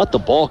 Thought the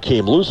ball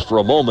came loose for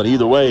a moment.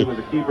 Either way,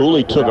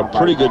 Hooley took a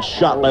pretty good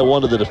shot by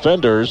one of the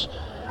defenders.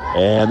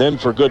 And then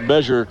for good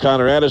measure,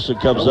 Connor Addison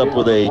comes up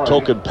with a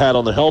token pat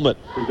on the helmet.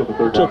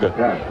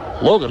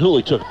 Logan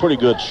Hooley took a pretty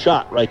good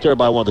shot right there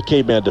by one of the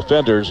Caveman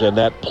defenders, and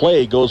that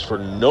play goes for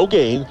no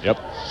gain. Yep.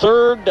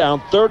 3rd down,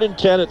 3rd and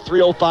 10 at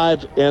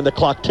 3:05, and the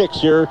clock ticks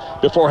here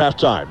before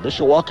halftime.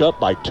 Mishawaka up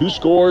by 2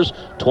 scores,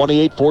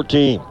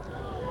 28-14.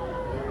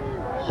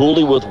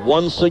 Hooley with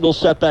 1 single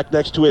setback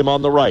next to him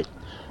on the right.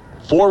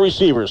 4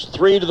 receivers,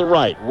 3 to the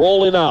right,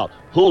 rolling out.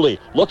 Hooley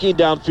looking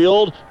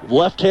downfield,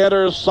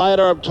 left-hander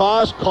sidearm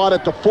toss, caught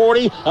at the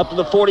 40, up to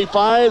the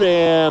 45,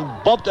 and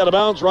bumped out of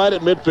bounds right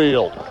at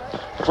midfield.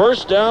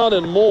 1st down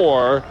and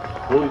more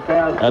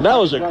And that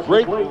was a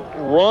great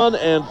run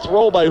and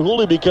throw by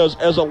Hooley, because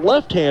as a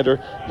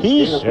left-hander,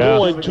 he's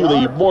going to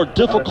the more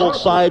difficult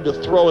side to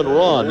throw and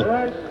run.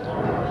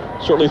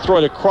 Certainly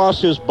throwing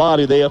across his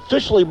body. They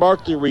officially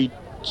marked the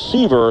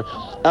receiver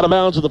out of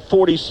bounds at the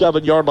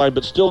 47-yard line,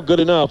 but still good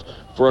enough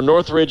for a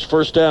Northridge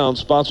first down,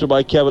 sponsored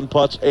by Kevin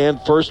Putz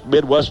and First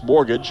Midwest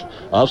Mortgage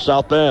of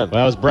South Bend.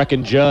 Well, that was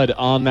Brecken Judd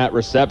on that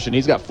reception.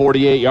 He's got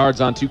 48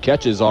 yards on 2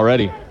 catches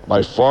already.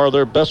 By far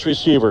their best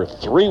receiver.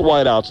 3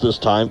 wideouts this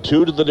time,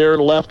 2 to the near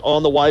left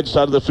on the wide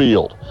side of the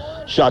field.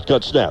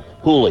 Shotgun snap.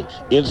 Hooley,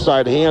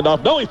 inside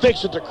handoff. No, he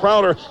fakes it to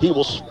Crowder. He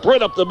will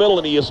sprint up the middle,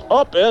 and he is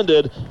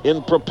upended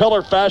in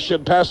propeller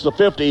fashion past the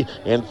 50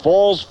 and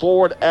falls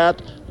forward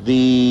at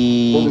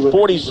the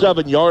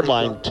 47-yard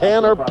line.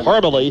 Tanner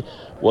Parmalee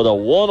with a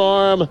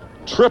one-arm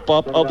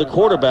trip-up of the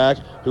quarterback,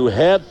 who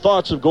had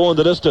thoughts of going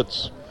the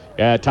distance.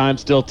 Yeah,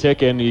 time's still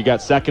ticking. You got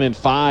 2nd and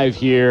 5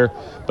 here,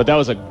 but that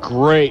was a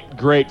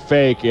great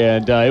fake,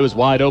 and it was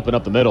wide open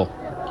up the middle.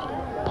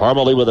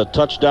 Parmalee with a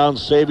touchdown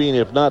saving,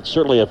 if not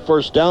certainly a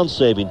first down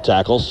saving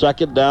tackle.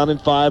 2nd down and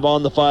 5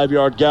 on the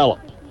 5-yard gallop.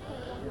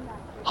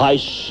 High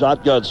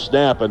shotgun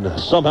snap, and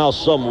somehow,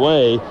 some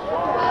way,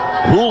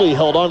 Hooley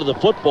held onto the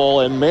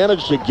football and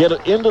managed to get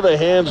it into the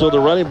hands of the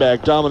running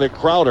back, Dominic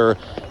Crowder,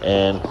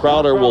 and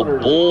Crowder will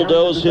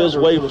bulldoze his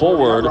way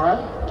forward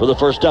for the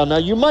first down. Now,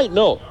 you might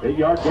know,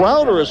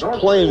 Crowder is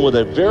playing with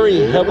a very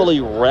heavily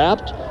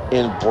wrapped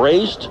and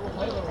braced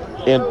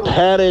and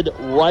padded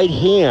right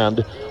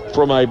hand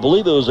from, I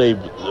believe it was a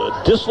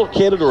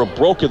dislocated or a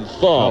broken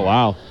thumb. Oh,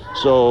 wow.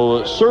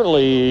 So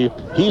certainly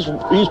he's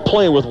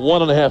playing with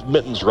 1.5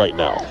 mittens right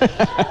now.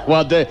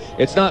 Well,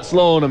 it's not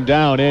slowing him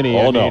down any.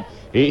 Oh, no.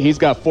 He's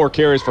got 4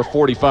 carries for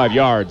 45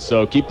 yards,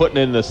 so keep putting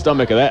it in the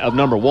stomach of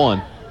number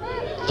 1.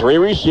 3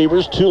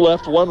 receivers, 2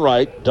 left, 1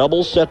 right.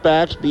 Double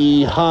setbacks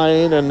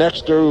behind and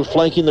next to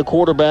flanking the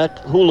quarterback,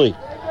 Hooley.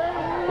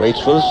 Waits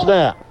for the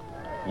snap.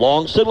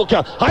 Long signal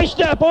count. High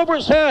snap over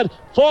his head.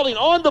 Falling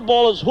on the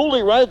ball is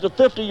Hooley right at the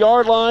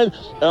 50-yard line.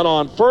 And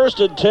on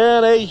 1st and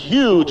 10, a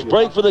huge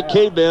break for the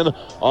Cavemen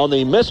on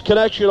the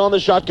misconnection on the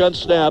shotgun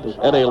snap,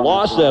 and a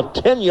loss of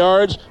 10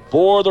 yards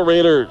for the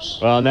Raiders.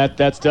 Well, and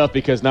that's tough,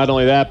 because not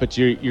only that, but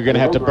you're going to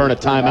have to burn a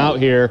timeout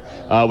here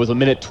with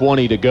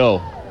 1:20 to go.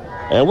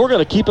 And we're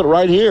going to keep it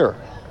right here.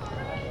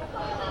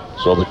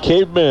 So the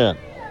Cavemen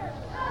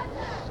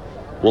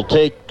will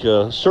take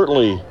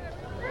certainly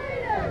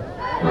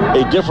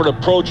a different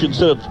approach.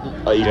 Instead of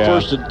a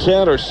 1st and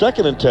 10 or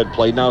 2nd and 10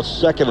 play, now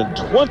 2nd and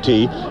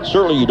 20.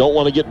 Certainly you don't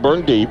want to get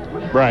burned deep.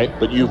 Right.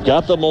 But you've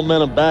got the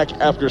momentum back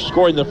after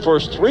scoring the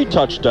first 3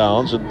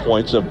 touchdowns and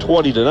points of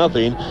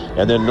 20-0.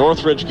 And then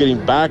Northridge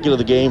getting back into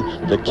the game.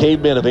 The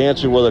Cavemen have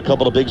answered with a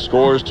couple of big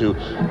scores to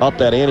up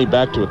that ante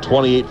back to a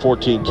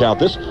 28-14 count.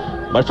 This,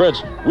 my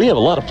friends, we have a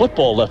lot of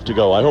football left to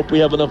go. I hope we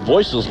have enough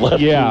voices left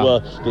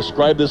to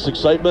describe this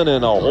excitement,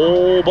 and a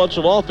whole bunch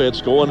of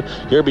offense going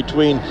here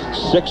between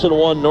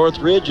 6-1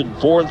 Northridge and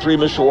 4-3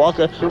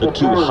 Mishawaka, the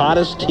 2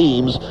 hottest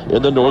teams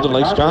in the Northern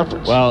Lakes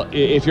Conference. Well,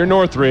 if you're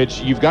Northridge,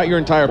 you've got your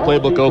entire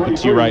playbook open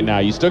to you right now.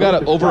 You still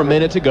got over a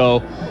minute to go.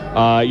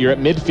 You're at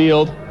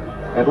midfield.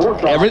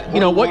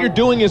 What you're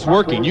doing is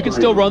working. You can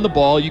still run the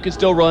ball. You can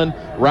still run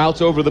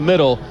routes over the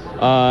middle,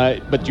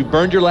 but you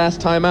burned your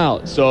last time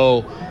out.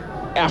 So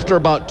after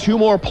about 2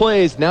 more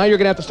plays, now you're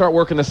going to have to start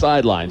working the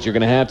sidelines. You're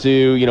going to have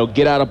to,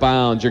 get out of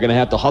bounds. You're going to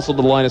have to hustle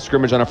to the line of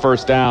scrimmage on a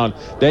 1st down.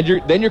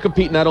 Then you're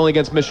competing not only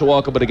against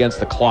Mishawaka, but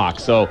against the clock.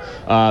 So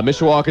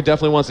Mishawaka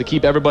definitely wants to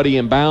keep everybody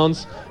in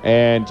bounds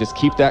and just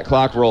keep that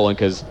clock rolling,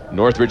 because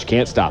Northridge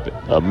can't stop it.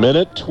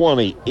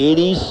 1:20,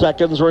 80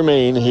 seconds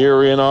remain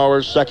here in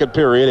our 2nd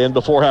period and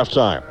before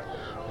halftime.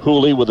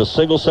 Hooley with a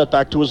single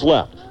setback to his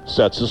left,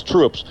 sets his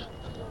troops.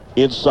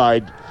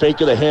 Inside,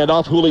 fake of the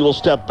handoff. Hooley will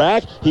step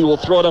back. He will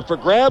throw it up for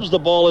grabs. The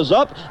ball is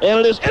up, and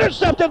it is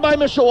intercepted by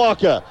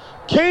Mishawaka.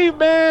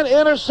 Caveman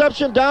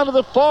interception down to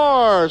the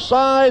far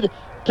side,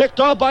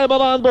 picked off by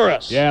Milan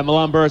Burris. Yeah,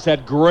 Milan Burris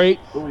had great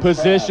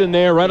position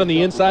there, right on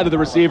the inside of the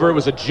receiver. It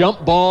was a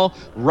jump ball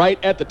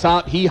right at the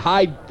top. He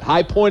high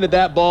pointed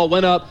that ball,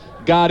 went up,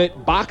 got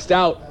it, boxed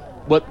out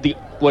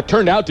what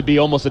turned out to be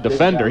almost a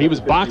defender. He was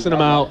boxing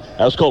him out.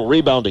 That was called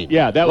rebounding.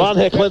 Yeah, Ron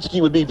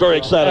Heklinski would be very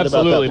excited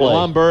about that play. Absolutely.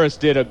 Milan Burris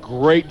did a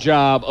great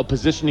job of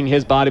positioning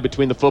his body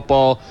between the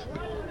football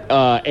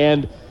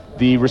and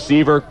the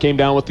receiver. Came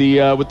down with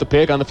the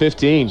pick on the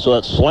 15. So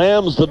that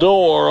slams the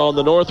door on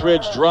the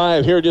Northridge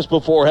drive here just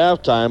before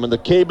halftime, and the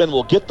Cavemen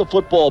will get the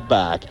football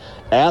back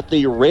at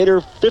the Raider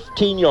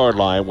 15-yard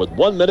line with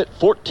 1 minute,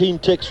 14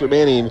 ticks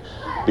remaining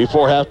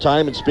before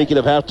halftime. And speaking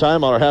of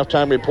halftime, on our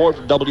halftime report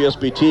from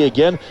WSBT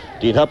again,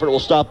 Dean Huppert will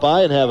stop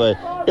by and have an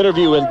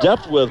interview in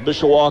depth with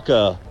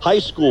Mishawaka High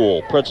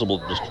School Principal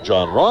Mr.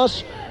 John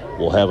Ross.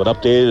 We'll have it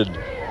updated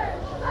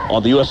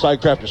on the U.S.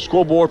 Sidecrafter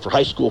scoreboard for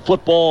high school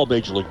football,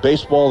 Major League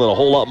Baseball, and a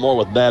whole lot more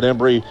with Matt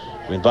Embry.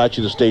 We invite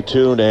you to stay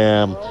tuned.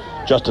 And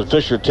Justin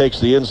Fisher takes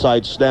the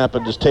inside snap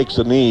and just takes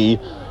a knee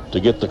to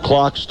get the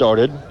clock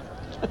started,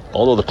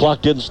 although the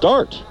clock didn't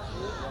start.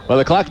 Well,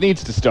 the clock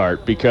needs to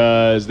start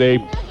because they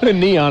put a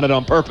knee on it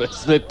on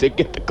purpose to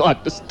get the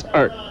clock to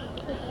start.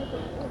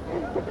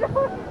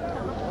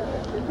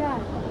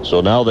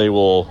 So now they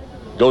will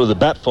go to the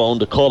bat phone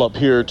to call up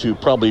here to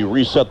probably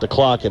reset the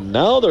clock, and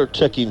now they're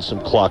ticking some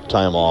clock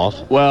time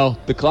off. Well,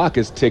 the clock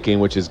is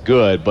ticking, which is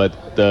good, but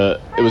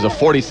it was a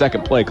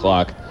 40-second play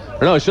clock.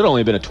 Or no, it should have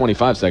only been a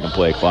 25-second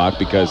play clock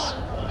because,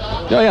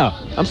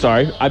 I'm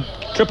sorry. I'm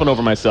tripping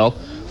over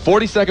myself.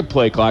 40-second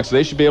play clock, so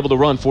they should be able to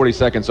run 40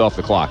 seconds off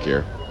the clock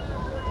here.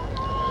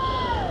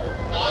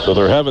 So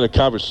they're having a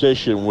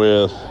conversation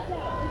with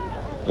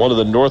one of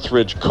the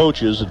Northridge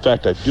coaches. In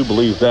fact, I do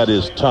believe that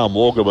is Tom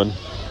Wogelman.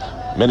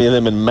 Many of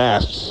them in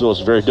masks, so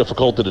it's very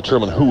difficult to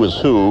determine who is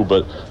who.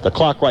 But the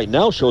clock right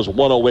now shows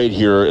 1:08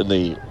 here in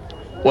the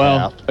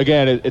half.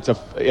 Again, it's a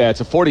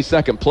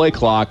 40-second play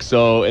clock,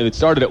 so it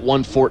started at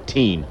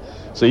 1:14.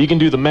 So you can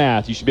do the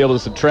math. You should be able to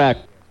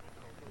subtract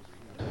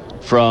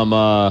from.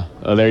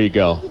 There you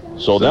go.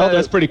 So now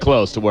that's pretty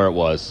close to where it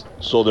was.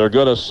 So they're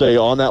going to say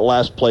on that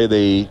last play,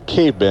 the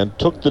Cavemen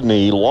took the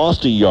knee,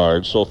 lost a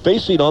yard. So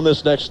facing on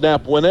this next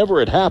snap, whenever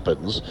it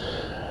happens,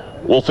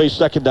 we'll face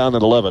second down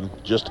and 11,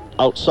 just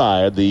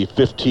outside the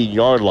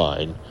 15-yard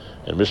line.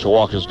 And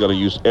Mishawaka is going to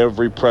use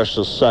every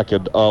precious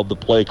second of the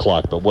play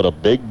clock. But what a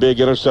big, big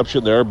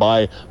interception there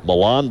by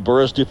Milan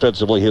Burris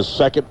defensively, his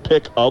second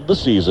pick of the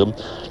season,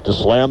 to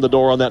slam the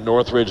door on that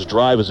Northridge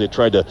drive as they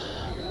tried to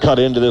cut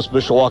into this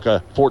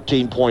Mishawaka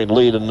 14-point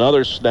lead.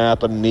 Another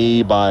snap and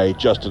knee by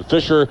Justin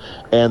Fisher,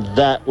 and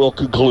that will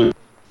conclude.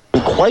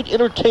 Quite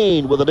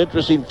entertained with an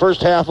interesting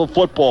first half of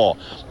football.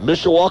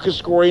 Mishawaka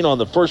scoring on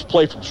the first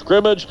play from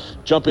scrimmage,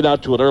 jumping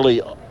out to an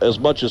early as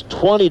much as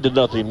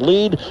 20-0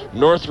 lead.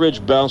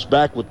 Northridge bounced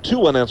back with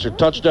 2 unanswered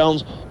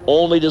touchdowns,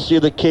 only to see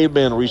the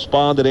Cavemen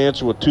respond and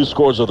answer with 2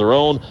 scores of their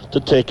own to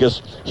take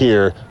us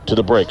here to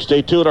the break.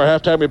 Stay tuned. Our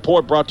halftime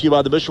report, brought to you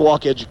by the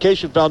Mishawaka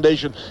Education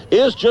Foundation,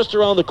 is just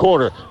around the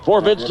corner.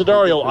 For Vince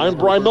DeDario, I'm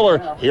Brian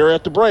Miller. Here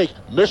at the break,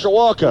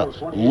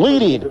 Mishawaka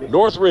leading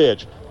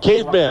Northridge.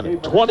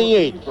 Cavemen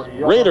 28,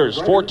 Raiders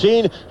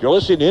 14. You're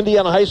listening to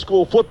Indiana High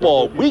School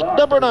football, week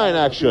number 9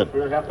 action.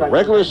 The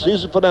regular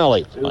season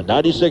finale on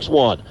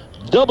 96.1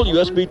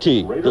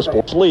 WSBT. The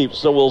sports leaves,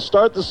 so we'll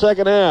start the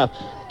second half.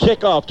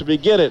 Kickoff to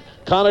begin it.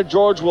 Connor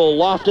George will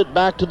loft it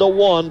back to the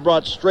 1,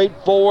 brought straight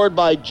forward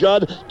by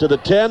Judd to the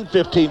 10,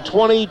 15,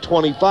 20,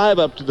 25,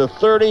 up to the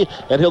 30,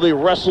 and he'll be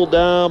wrestled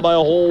down by a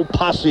whole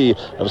posse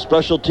of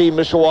special team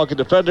Mishawaka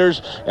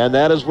defenders, and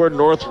that is where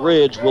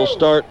Northridge will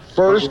start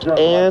first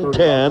and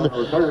 10.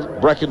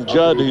 Brecken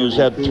Judd, who's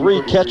had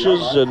 3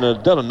 catches and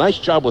done a nice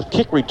job with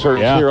kick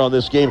returns here on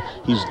this game,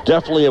 he's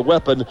definitely a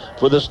weapon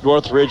for this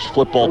Northridge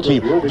football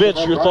team.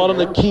 Vince, your thought on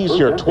the keys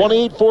here.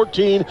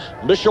 28-14,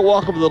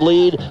 Mishawaka with the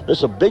lead. This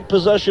is a big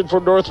possession for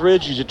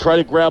Northridge as you try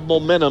to grab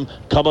momentum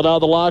coming out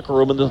of the locker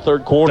room in the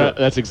third quarter.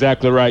 That's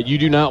exactly right. You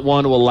do not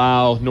want to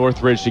allow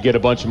Northridge to get a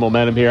bunch of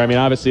momentum here. I mean,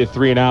 obviously a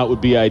 3-and-out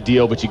would be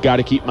ideal, but you got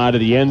to keep them out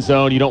of the end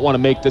zone. You don't want to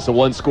make this a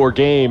 1-score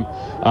game.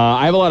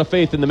 I have a lot of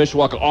faith in the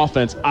Mishawaka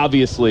offense,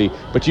 obviously,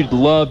 but you'd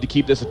love to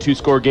keep this a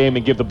 2-score game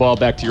and give the ball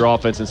back to your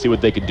offense and see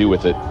what they could do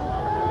with it.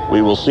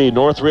 We will see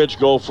Northridge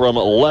go from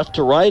left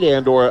to right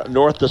and or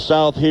north to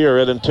south here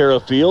at Intera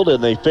Field,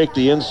 and they fake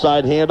the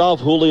inside handoff.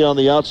 Hooley on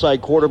the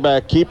outside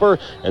quarterback keeper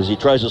as he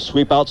tries to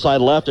sweep outside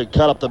left and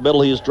cut up the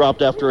middle. He is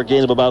dropped after a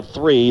gain of about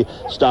 3,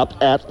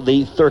 stopped at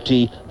the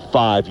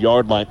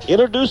 35-yard line.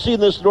 Introducing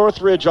this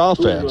Northridge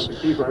offense,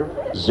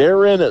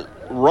 Zarin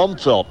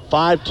Rumfeld,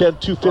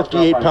 5'10",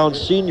 258-pound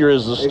senior,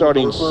 is the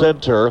starting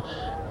center.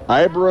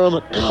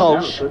 Ibram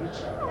Couch,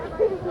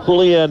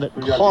 Julian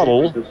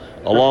Caudle,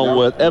 along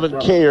with Evan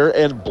Kayer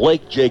and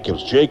Blake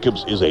Jacobs.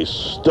 Jacobs is a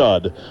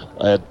stud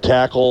at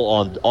tackle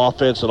on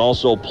offense and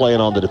also playing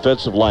on the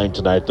defensive line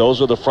tonight.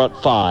 Those are the front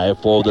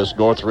 5 for this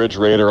Northridge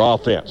Raider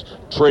offense.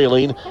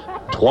 Trailing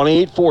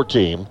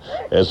 28-14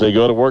 as they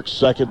go to work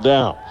second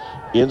down.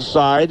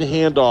 Inside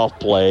handoff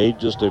play,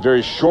 just a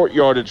very short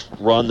yardage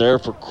run there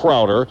for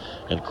Crowder,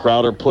 and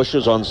Crowder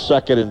pushes on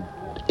 2nd and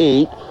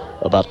 8.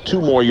 About 2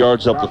 more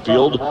yards up the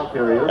field.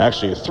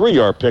 Actually, a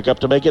 3-yard pickup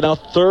to make it now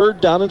 3rd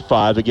down and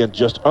 5. Again,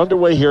 just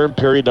underway here in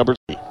period number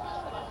 3.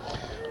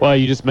 Well,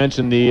 you just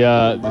mentioned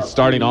the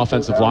starting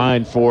offensive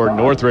line for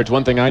Northridge.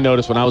 One thing I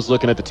noticed when I was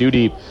looking at the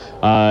 2-deep,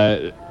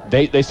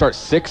 they start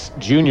 6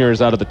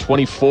 juniors out of the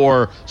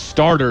 24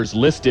 starters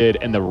listed,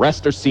 and the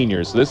rest are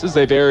seniors. So this is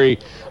a very,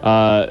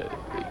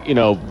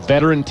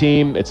 veteran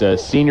team. It's a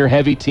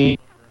senior-heavy team.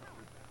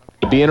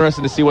 It'd be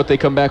interesting to see what they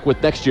come back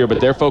with next year,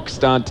 but they're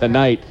focused on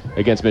tonight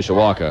against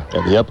Mishawaka.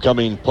 And the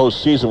upcoming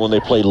postseason when they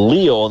play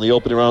Leo in the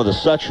opening round of the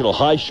sectional.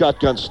 High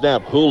shotgun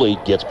snap. Hooley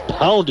gets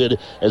pounded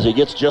as he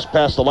gets just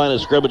past the line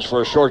of scrimmage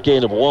for a short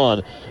gain of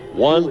 1.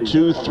 1,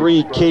 2,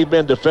 3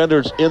 Cavemen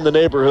defenders in the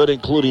neighborhood,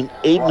 including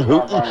Aiden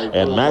Hooten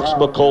and Max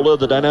McCullough,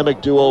 the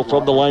dynamic duo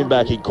from the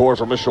linebacking core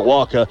for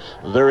Mishawaka.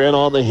 They're in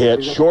on the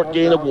hit. Short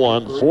gain of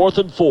 1, 4th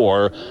and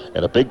 4,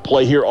 and a big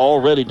play here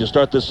already to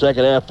start this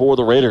second half for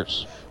the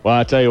Raiders. Well,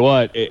 I tell you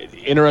what,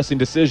 interesting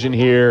decision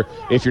here.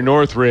 If you're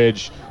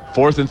Northridge,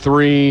 4th and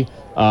 3,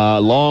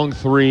 long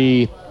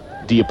 3,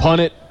 do you punt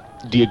it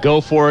do you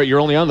go for it? You're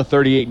only on the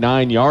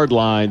 38-9 yard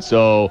line,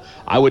 so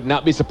I would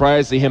not be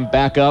surprised to see him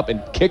back up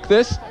and kick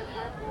this.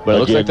 But it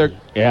looks like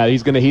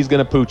he's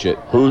gonna pooch it.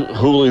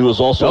 Hooley was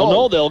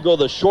also they'll go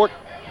the short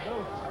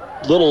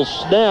little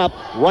snap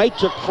right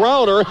to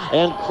Crowder,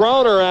 and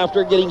Crowder,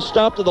 after getting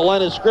stopped at the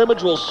line of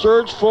scrimmage, will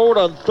surge forward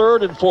on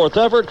third and fourth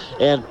effort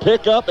and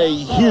pick up a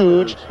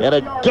huge and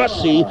a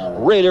gutsy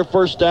Raider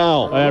first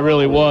down. That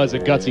really was a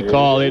gutsy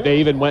call. They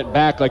even went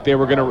back like they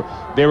were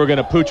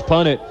gonna pooch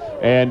punt it,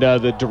 and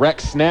the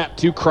direct snap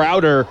to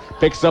Crowder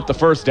picks up the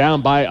first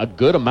down by a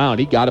good amount.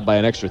 He got it by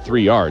an extra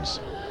 3 yards.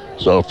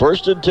 So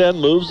 1st and 10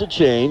 moves the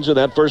chains, and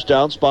that first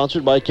down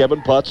sponsored by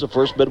Kevin Putz of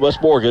First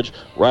Midwest Mortgage,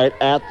 right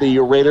at the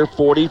Raider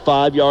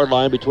 45-yard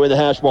line between the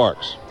hash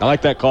marks. I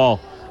like that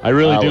call. I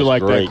really do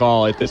like that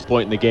call at this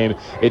point in the game.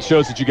 It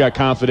shows that you got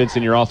confidence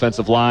in your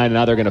offensive line, and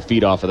now they're going to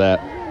feed off of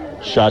that.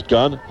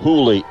 Shotgun,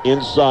 Hooley,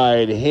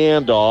 inside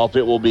handoff.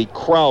 It will be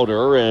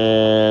Crowder,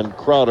 and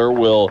Crowder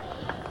will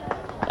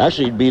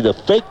actually be the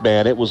fake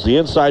man. It was the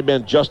inside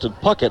man, Justin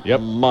Puckett. Yep.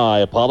 My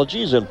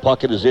apologies. And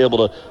Puckett is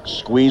able to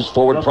squeeze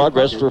forward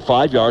progress for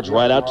 5 yards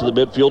right out to the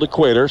midfield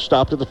equator.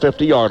 Stopped at the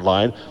 50-yard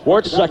line. We're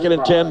at 2nd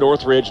and 10,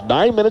 Northridge.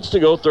 9 minutes to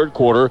go, third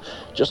quarter.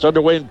 Just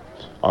underway in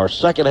our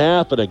second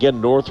half. And again,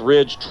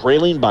 Northridge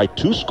trailing by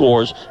 2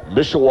 scores.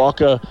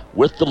 Mishawaka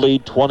with the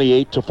lead,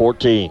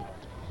 28-14.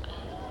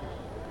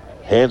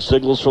 Hand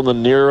signals from the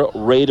near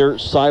Raider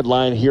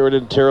sideline here at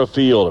Intera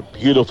Field. A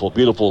beautiful,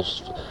 beautiful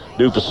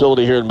new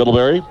facility here in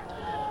Middlebury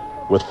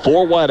with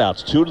 4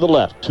 wideouts, 2 to the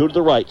left, 2 to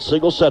the right,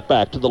 single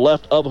setback to the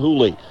left of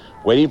Hooley,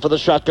 waiting for the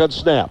shotgun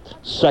snap.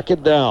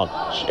 2nd down,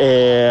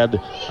 and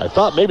I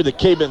thought maybe the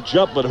Cavemen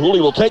jump, but Hooley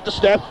will take the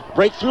snap,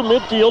 break through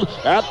midfield,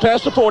 out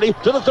past the 40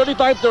 to the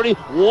 35-30,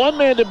 one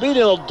man to beat.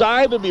 He'll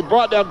dive and be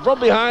brought down from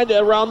behind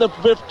around the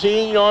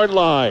 15-yard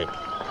line.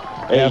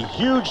 A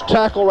huge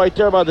tackle right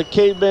there by the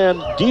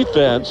Caveman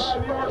defense.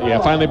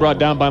 Yeah, finally brought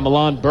down by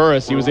Milan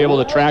Burris. He was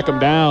able to track him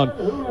down.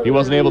 He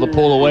wasn't able to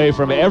pull away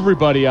from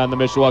everybody on the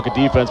Mishawaka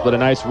defense, but a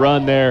nice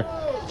run there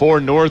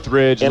for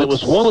Northridge. And it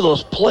was one of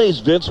those plays,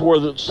 Vince,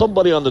 where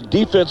somebody on the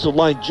defensive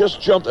line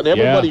just jumped and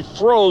everybody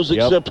froze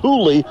except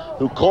Hooley,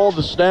 who called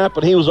the snap,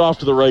 and he was off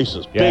to the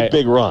races.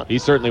 Big run. He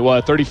certainly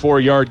was.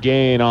 34-yard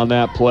gain on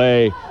that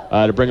play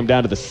to bring him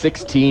down to the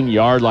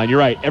 16-yard line. You're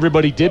right.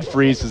 Everybody did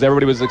freeze because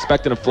everybody was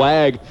expecting a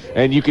flag,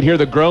 and you could hear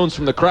the groans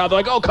from the crowd. They're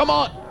like, oh, come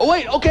on. Oh,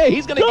 wait, okay,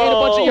 he's going to gain a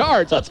bunch of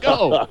yards. Let's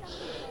go.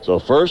 So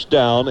 1st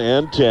down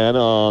and 10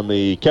 on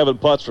the Kevin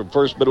Putz from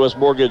First Midwest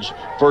Mortgage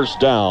first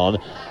down.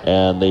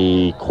 And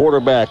the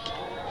quarterback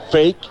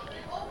fake.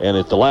 And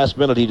at the last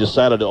minute, he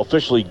decided to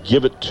officially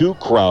give it to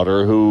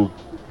Crowder, who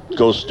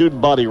goes student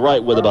body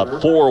right with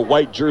about 4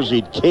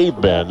 white-jerseyed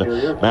Cavemen.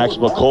 Max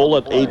McCole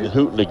and Aiden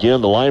Hooten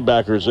again, the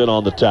linebackers in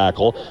on the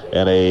tackle.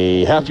 And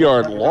a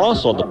half-yard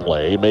loss on the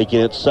play, making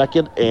it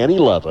 2nd and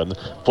 11.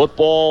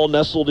 Football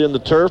nestled in the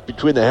turf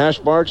between the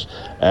hash marks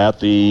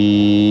at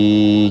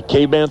the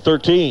Caveman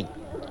 13.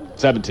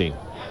 17.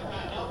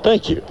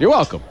 Thank you. You're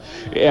welcome.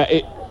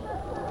 Yeah,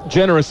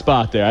 generous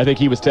spot there. I think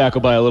he was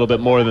tackled by a little bit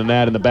more than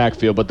that in the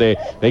backfield, but they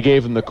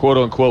gave him the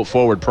quote-unquote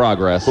forward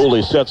progress.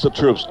 Hooley sets the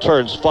troops,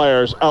 turns,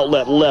 fires,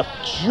 outlet left,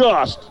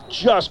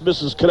 just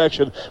misses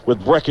connection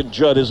with Brecken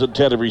Judd, his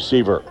intended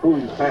receiver.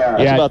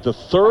 That's about the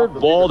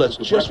 3rd ball that's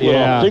just went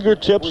on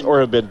fingertips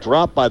or have been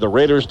dropped by the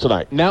Raiders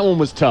tonight. And that one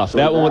was tough.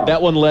 That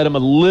one led him a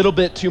little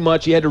bit too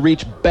much. He had to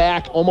reach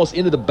back almost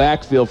into the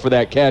backfield for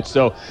that catch,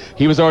 so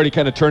he was already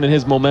kind of turning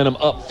his momentum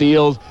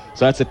upfield.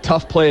 So that's a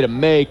tough play to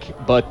make,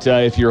 but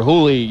if you're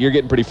Hooley, you're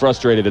getting pretty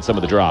frustrated at some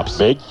of the drops.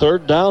 Big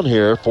 3rd down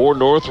here for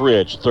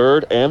Northridge,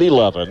 3rd and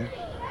 11.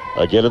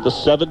 Again at the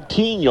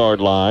 17-yard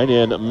line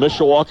in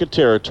Mishawaka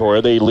territory.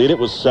 They lead it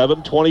with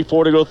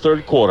 7:24 to go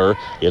third quarter.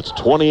 It's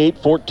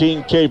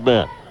 28-14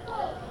 Cavemen.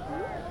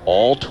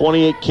 All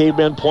 28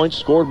 Cavemen points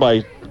scored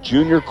by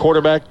junior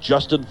quarterback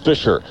Justin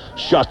Fisher.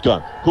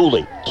 Shotgun,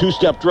 Hooley,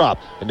 2-step drop,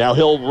 and now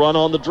he'll run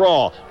on the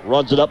draw.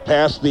 Runs it up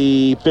past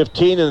the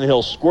 15, and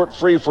he'll squirt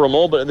free for a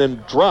moment and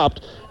then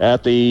dropped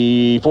at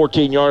the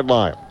 14-yard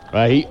line.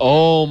 He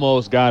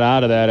almost got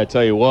out of that, I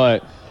tell you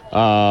what.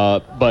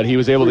 But he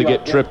was able to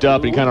get tripped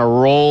up, and he kind of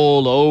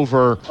rolled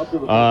over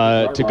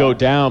to go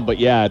down. But,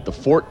 yeah, at the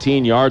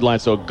 14-yard line.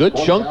 So a good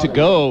chunk to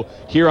go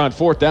here on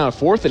 4th down.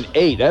 4th and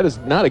 8. That is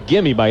not a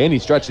gimme by any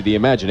stretch of the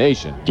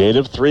imagination. Gain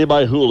of 3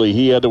 by Hooley.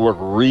 He had to work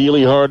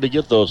really hard to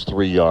get those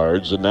 3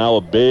 yards. And now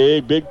a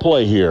big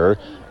play here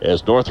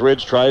as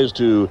Northridge tries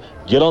to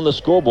get on the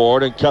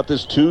scoreboard and cut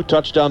this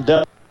 2-touchdown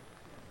deficit.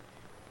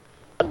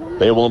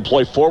 They will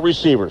employ 4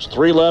 receivers.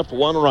 3 left,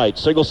 1 right.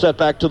 Single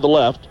setback to the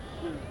left.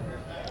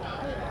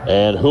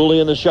 And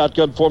Hooley in the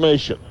shotgun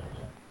formation.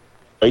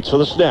 Waits for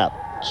the snap.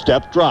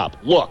 Step drop.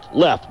 Look.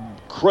 Left.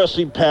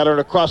 Crossing pattern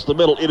across the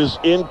middle. It is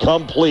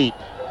incomplete.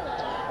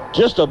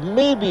 Just a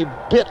maybe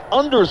bit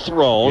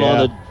underthrown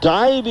on a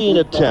diving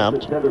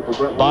attempt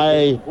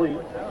by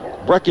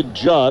Brecken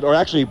Judd, or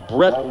actually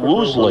Brett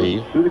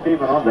Woosley.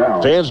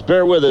 Fans,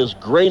 bear with us.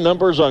 Gray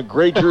numbers on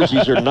gray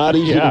jerseys are not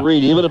easy to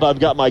read, even if I've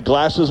got my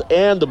glasses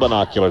and the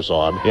binoculars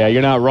on. Yeah,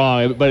 you're not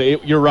wrong,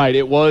 but you're right.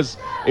 It was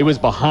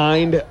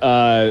behind.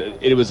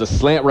 It was a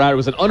slant route. It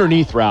was an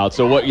underneath route.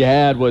 So what you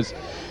had was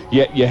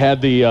you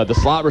had the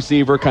slot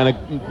receiver kind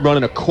of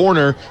running a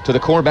corner to the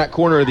back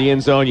corner of the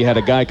end zone. You had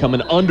a guy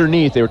coming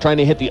underneath. They were trying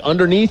to hit the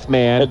underneath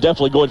man. And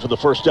definitely going for the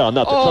first down,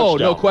 not the touchdown. Oh,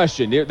 no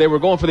question. They were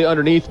going for the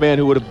underneath man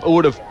who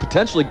would have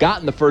potentially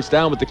gotten the first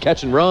down with the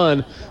catch and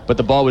run, but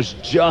the ball was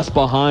just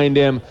behind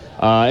him.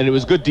 And it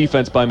was good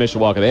defense by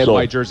Mishawaka. They had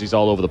white jerseys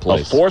all over the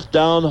place. A fourth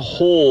down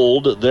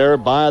hold there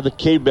by the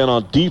Cavemen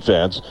on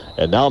defense.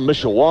 And now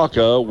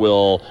Mishawaka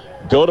will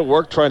go to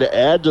work trying to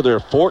add to their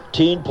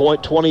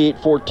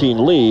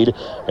 28-14 lead.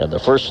 And the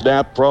first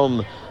snap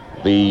from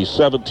the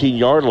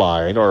 17-yard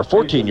line, or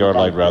 14-yard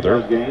line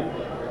rather,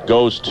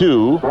 goes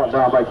to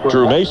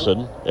Drew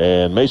Mason.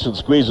 And Mason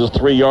squeezes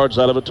 3 yards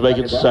out of it to make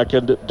it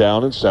second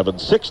down and 7.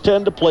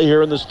 6:10 to play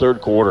here in this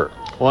third quarter.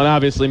 Well, and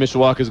obviously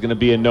Mishawaka is going to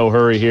be in no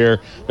hurry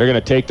here. They're going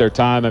to take their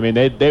time. I mean,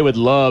 they would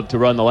love to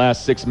run the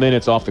last 6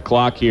 minutes off the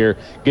clock here,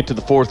 get to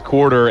the fourth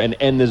quarter, and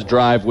end this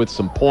drive with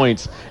some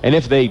points. And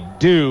if they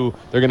do,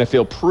 they're going to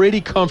feel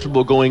pretty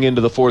comfortable going into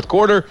the fourth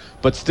quarter,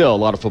 but still a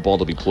lot of football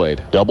to be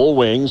played. Double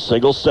wing,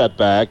 single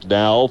setback.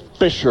 Now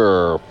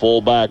Fisher,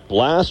 fullback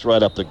blast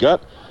right up the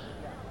gut.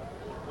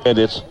 And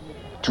it's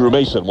Drew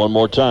Mason one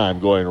more time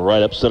going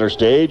right up center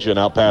stage and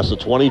out past the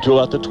 20 to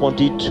about the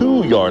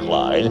 22-yard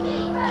line.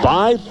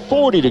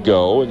 5:40 to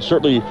go, and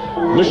certainly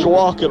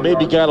Mishawaka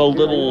maybe got a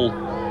little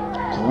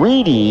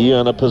greedy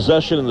on a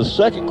possession in the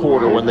second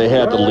quarter when they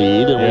had the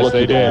lead and yes,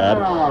 looking at.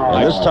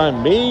 And this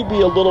time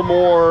maybe a little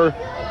more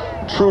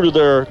true to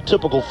their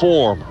typical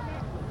form.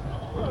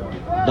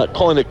 Not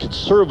calling it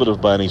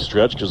conservative by any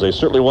stretch, because they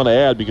certainly want to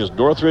add, because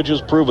Northridge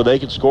has proven they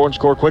can score and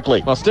score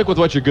quickly. Well, stick with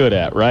what you're good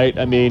at, right?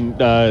 I mean,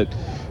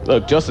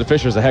 look, Justin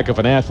Fisher's a heck of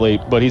an athlete,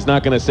 but he's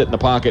not going to sit in the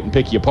pocket and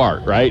pick you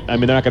apart, right? I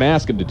mean, they're not going to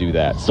ask him to do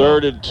that. So.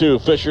 3rd and 2.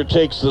 Fisher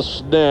takes the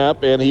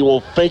snap, and he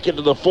will fake it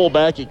to the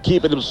fullback and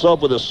keep it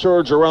himself with a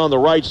surge around the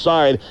right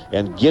side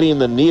and getting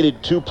the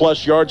needed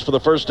 2+ yards for the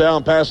first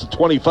down past the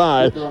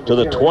 25 to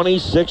the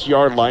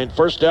 26-yard line.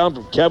 First down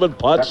from Kevin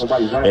Putz,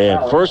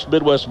 and First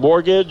Midwest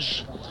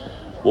Mortgage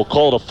will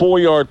call it a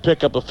 4-yard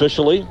pickup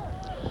officially.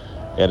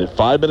 And at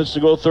 5 minutes to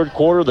go, third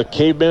quarter, the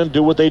Cavemen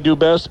do what they do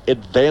best,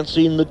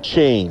 advancing the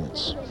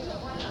chains.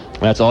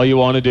 That's all you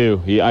want to do.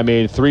 I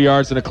mean, 3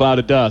 yards in a cloud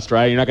of dust,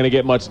 right? You're not going to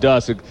get much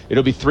dust.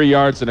 It'll be 3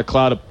 yards in a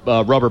cloud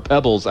of rubber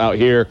pebbles out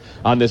here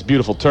on this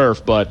beautiful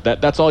turf, but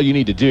that's all you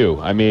need to do.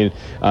 I mean,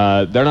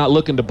 they're not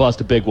looking to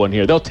bust a big one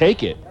here. They'll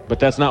take it, but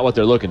that's not what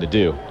they're looking to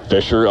do.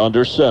 Fisher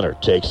under center,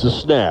 takes the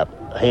snap,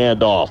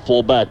 handoff,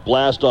 fullback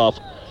blast off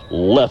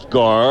left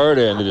guard,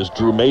 and it is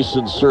Drew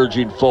Mason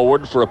surging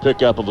forward for a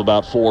pickup of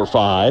about 4 or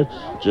 5,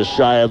 just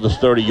shy of the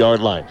 30-yard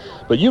line.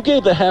 But you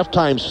gave the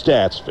halftime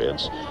stats,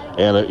 Vince,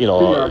 and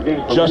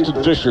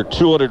Justin Fisher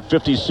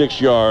 256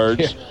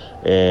 yards,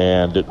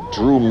 and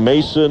Drew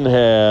Mason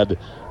had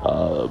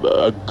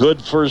a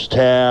good first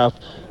half.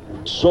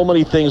 So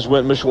many things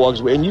went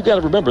Mishawaka's way. And you got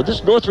to remember,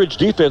 this Northridge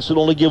defense had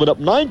only given up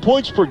 9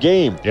 points per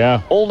game.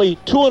 Yeah. Only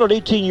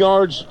 218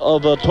 yards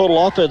of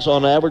total offense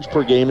on average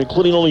per game,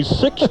 including only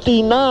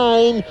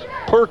 69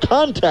 per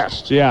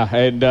contest. Yeah,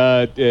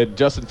 and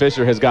Justin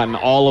Fisher has gotten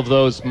all of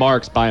those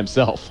marks by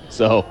himself.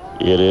 So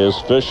it is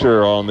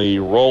Fisher on the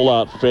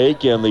rollout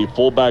fake and the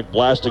fullback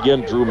blast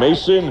again. Drew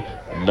Mason,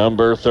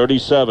 number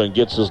 37,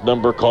 gets his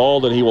number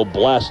called, and he will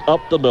blast up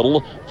the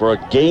middle for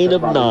a gain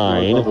of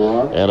 9.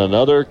 And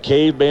another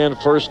Caveman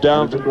first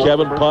down from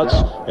Kevin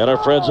Putz and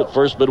our friends at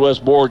First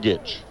Midwest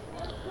Mortgage.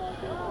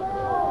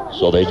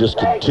 So they just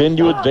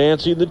continue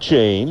advancing the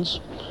chains.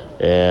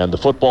 And the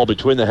football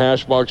between the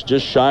hash marks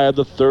just shy of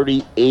the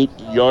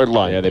 38-yard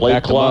line. Yeah, they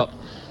back them up.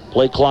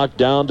 Play clock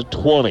down to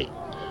 20.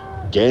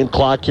 Game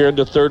clock here in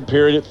the third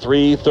period at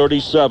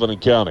 3:37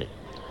 and counting.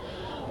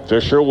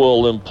 Fisher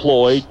will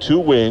employ 2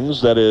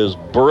 wings. That is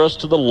Burris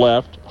to the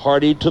left,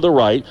 Hardy to the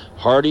right.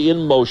 Hardy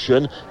in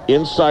motion.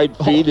 Inside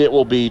feed, it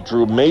will be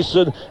Drew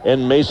Mason,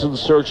 and Mason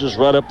searches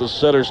right up the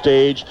center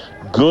stage.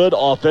 Good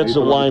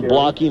offensive line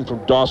blocking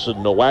from Dawson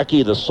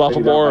Nowacki, the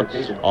sophomore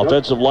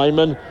offensive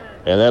lineman.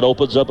 And that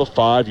opens up a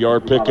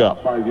 5-yard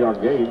pickup.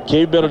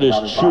 Cavemen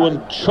is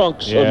chewing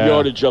chunks of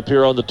yardage up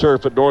here on the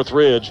turf at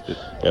Northridge.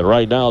 And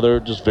right now they're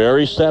just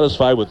very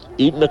satisfied with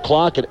eating the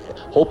clock and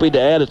hoping to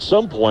add at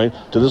some point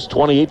to this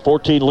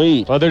 28-14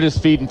 lead. Well, they're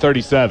just feeding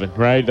 37,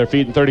 right? They're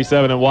feeding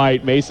 37 and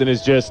white. Mason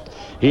is just,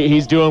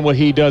 he's doing what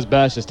he does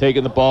best, just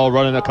taking the ball,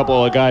 running a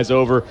couple of guys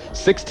over.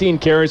 16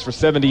 carries for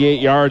 78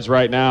 yards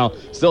right now.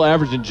 Still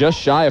averaging just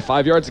shy of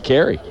 5 yards a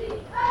carry.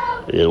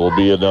 It will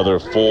be another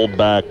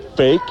fullback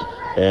fake.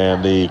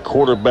 And the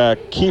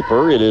quarterback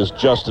keeper, it is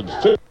Justin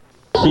Fisher.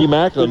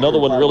 C-Mac, another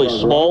one really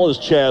small is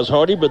Chaz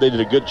Hardy, but they did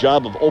a good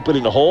job of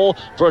opening the hole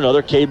for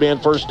another Caveman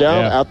first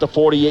down out the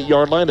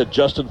 48-yard line. A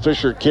Justin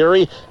Fisher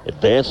carry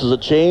advances the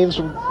chains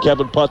from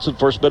Kevin Putz and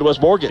First Midwest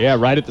Mortgage. Yeah,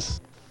 right at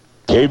the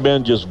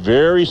Cavemen just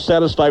very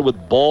satisfied with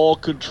ball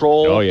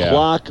control. Oh, yeah.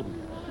 Clock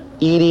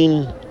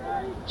eating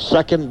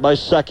second by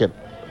second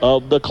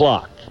of the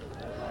clock.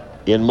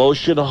 In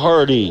motion,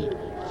 Hardy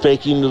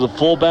faking to the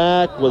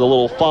fullback with a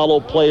little follow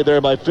play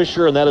there by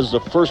Fisher, and that is the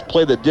first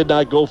play that did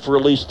not go for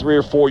at least 3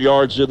 or 4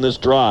 yards in this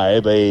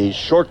drive. A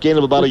short gain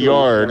of about a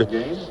yard.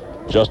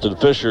 Justin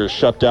Fisher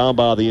shut down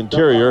by the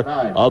interior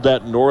of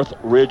that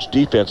Northridge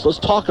defense. Let's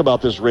talk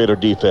about this Raider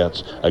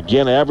defense.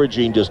 Again,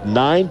 averaging just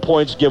 9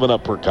 points given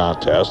up per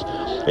contest.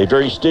 A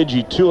very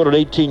stingy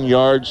 218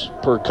 yards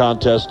per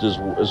contest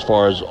as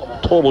far as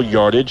total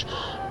yardage,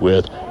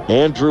 with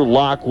Andrew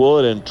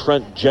Lockwood and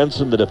Trent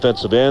Jensen, the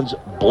defensive ends.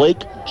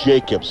 Blake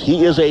Jacobs,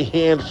 he is a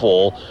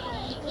handful.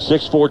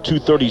 6'4",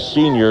 230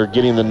 senior,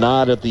 getting the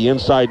nod at the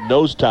inside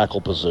nose tackle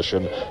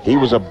position. He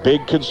was a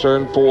big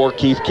concern for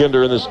Keith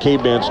Kinder in this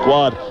Caveman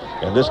squad.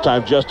 And this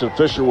time Justin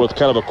Fisher, with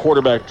kind of a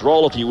quarterback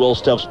drawl, if you will,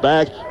 steps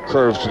back,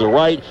 curves to the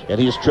right, and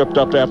he's tripped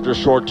up after a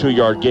short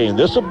 2-yard gain.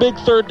 This is a big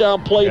third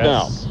down play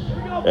now.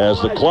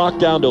 As the clock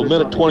down to a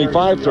minute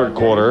 25 third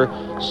quarter,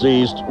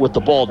 seized with the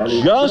ball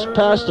just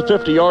past the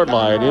 50-yard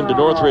line into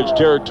Northridge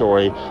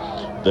territory.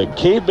 The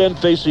Cavemen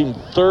facing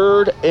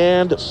 3rd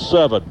and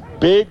 7.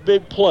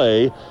 Big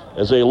play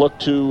as they look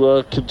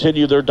to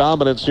continue their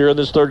dominance here in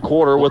this third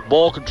quarter with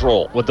ball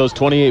control. With those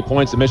 28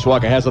 points that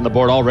Mishawaka has on the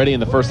board already in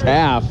the first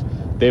half,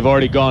 they've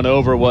already gone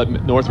over what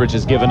Northridge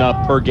has given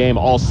up per game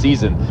all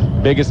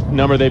season. Biggest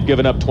number they've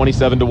given up,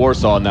 27 to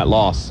Warsaw in that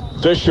loss.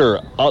 Fisher,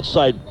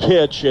 outside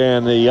pitch,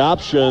 and the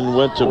option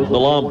went to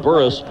Milan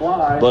Burris,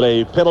 but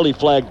a penalty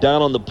flag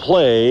down on the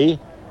play.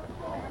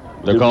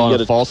 They're calling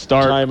a false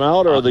start.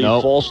 Timeout or the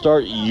false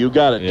start? You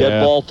got it. Yeah.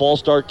 Dead ball, false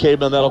start,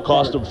 Caveman. That'll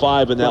cost them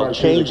 5, and that'll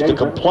change the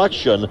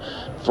complexion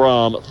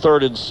from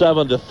 3rd and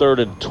 7 to 3rd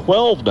and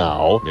 12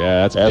 now.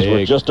 Yeah, that's as big.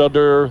 we're just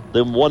under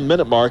the 1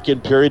 minute mark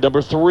in period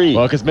number 3.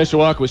 Well, because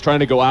Mishawaka was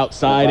trying to go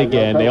outside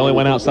again. They only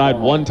went outside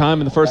one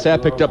time in the first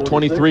half, picked up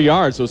 23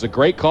 yards. So it was a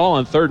great call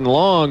on 3rd and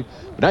long.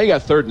 But now you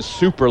got 3rd and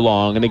super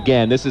long. And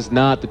again, this is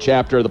not the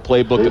chapter of the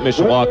playbook that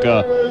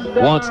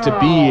Mishawaka wants to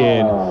be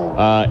in.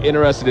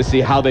 Interested to see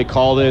how they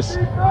call this.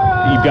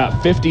 You've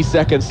got 50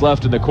 seconds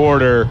left in the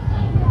quarter.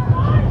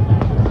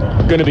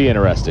 Going to be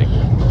interesting.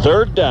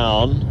 3rd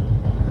down.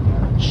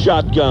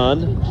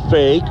 Shotgun,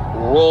 fake,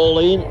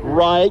 rolling,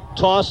 right,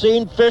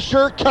 tossing,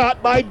 Fisher,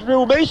 caught by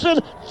Drew Mason.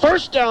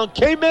 1st down,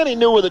 Cavemen. He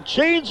knew where the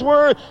chains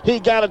were. He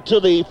got it to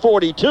the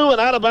 42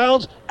 and out of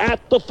bounds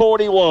at the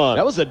 41.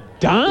 That was a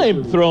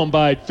dime thrown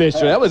by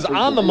Fisher. That was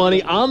on the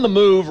money, on the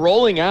move,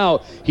 rolling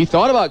out. He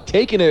thought about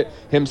taking it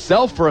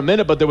himself for a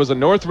minute, but there was a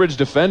Northridge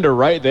defender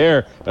right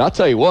there. But I'll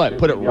tell you what,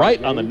 put it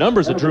right on the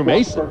numbers of Drew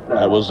Mason.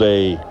 That was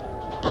a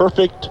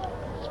perfect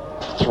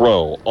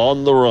throw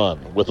on the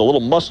run with a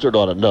little mustard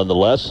on it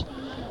nonetheless.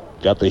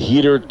 Got the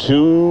heater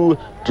to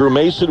Drew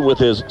Mason with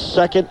his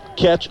 2nd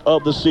catch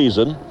of the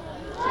season.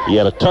 He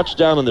had a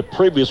touchdown in the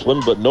previous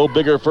one, but no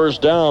bigger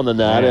first down than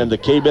that. And the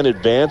Cavemen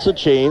advance the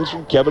chains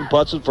from Kevin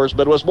Putz and First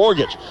Midwest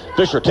Mortgage.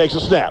 Fisher takes a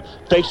snap,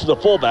 fakes to the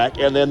fullback,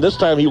 and then this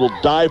time he will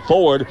dive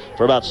forward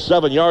for about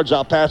 7 yards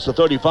out past the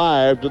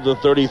 35 to the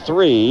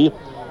 33.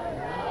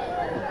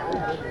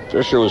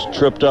 Fisher was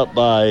tripped up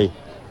by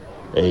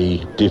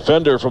a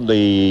defender from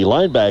the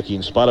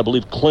linebacking spot, I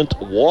believe Clint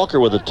Walker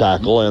with a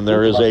tackle, and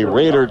there is a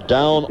Raider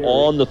down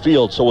on the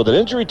field. So with an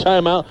injury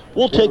timeout,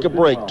 we'll take a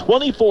break.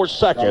 24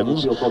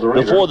 seconds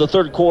before the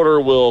third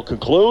quarter will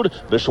conclude.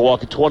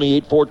 Mishawaka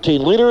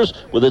 28-14 leaders.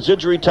 With its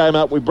injury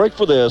timeout, we break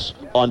for this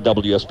on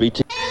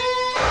WSBT.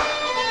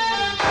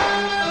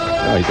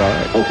 Oh, he's all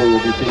right. Hopefully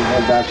we'll be seeing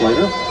him back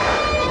later.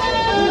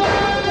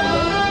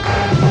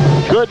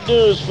 Good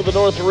news for the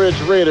Northridge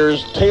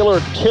Raiders.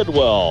 Taylor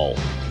Tidwell,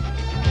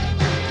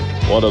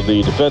 one of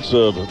the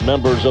defensive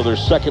members of their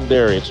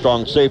secondary at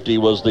strong safety,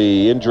 was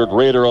the injured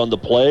Raider on the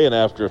play, and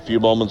after a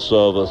few moments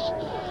of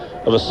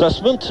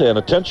assessment and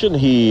attention,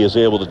 he is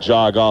able to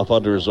jog off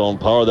under his own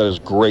power. That is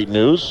great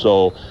news.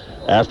 So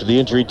after the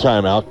injury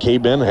timeout,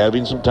 Cavemen,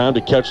 having some time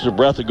to catch their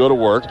breath and go to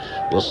work,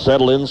 will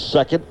settle in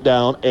 2nd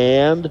down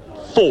and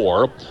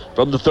 4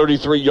 from the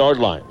 33-yard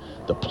line.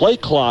 The play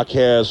clock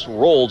has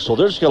rolled, so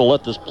they're just going to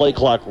let this play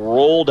clock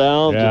roll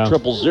down to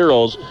triple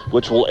zeros,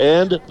 which will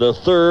end the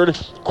third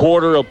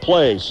quarter of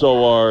play.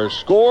 So our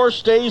score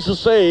stays the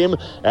same.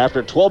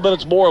 After 12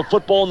 minutes more of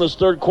football in this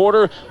third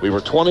quarter, we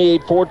were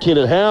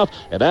 28-14 at half,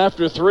 and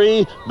after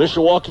 3,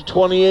 Mishawaka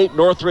 28,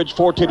 Northridge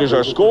 14 is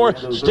our score.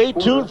 Stay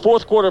tuned,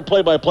 fourth quarter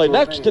play-by-play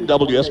next in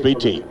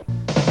WSBT.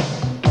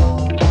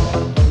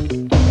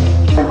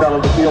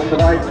 On the field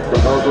tonight,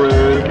 the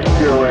Northridge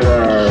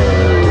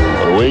cheerleaders.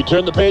 We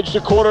turn the page to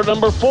quarter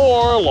number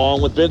 4,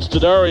 along with Vince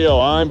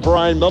DeDario. I'm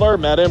Brian Miller.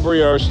 Matt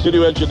Embry, our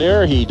studio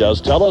engineer. He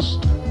does tell us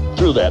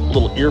through that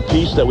little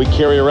earpiece that we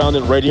carry around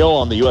in radio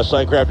on the U.S.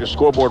 Signcrafter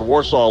scoreboard.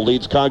 Warsaw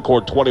leads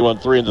Concord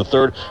 21-3 in the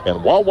third, and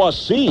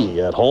Wawasee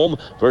at home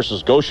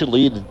versus Goshen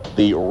lead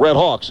the Red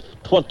Hawks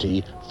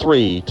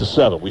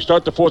 23-7. We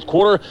start the fourth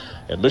quarter,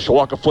 and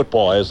Mishawaka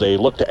football as they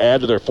look to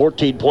add to their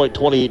 14-point,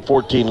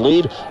 28-14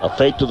 lead. A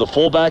fake to the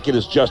fullback. It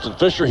is Justin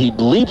Fisher. He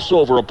leaps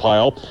over a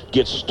pile,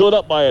 gets stood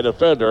up by a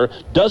defender,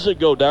 doesn't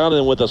go down,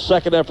 and with a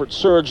second effort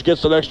surge,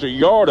 gets an extra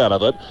yard out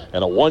of it,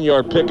 and a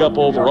 1-yard pickup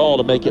overall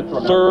to make it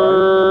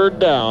third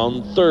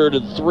down, 3rd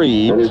and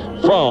 3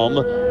 from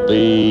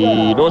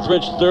the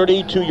Northridge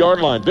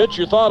 32-yard line. Vince,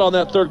 your thought on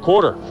that third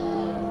quarter?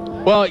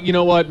 Well, you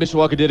know what?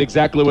 Mishawaka did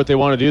exactly what they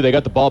want to do. They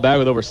got the ball back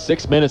with over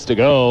 6 minutes to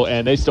go,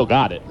 and they still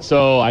got it.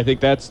 So I think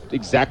that's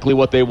exactly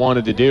what they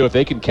wanted to do. If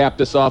they can cap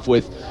this off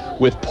with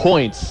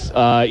points,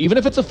 even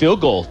if it's a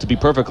field goal, to be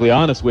perfectly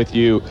honest with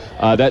you,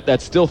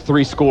 that's still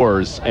 3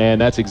 scores,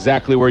 and that's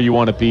exactly where you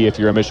want to be if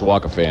you're a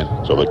Mishawaka fan.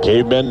 So the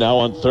Cavemen now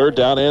on 3rd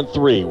down and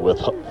 3 with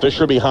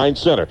Fisher behind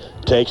center.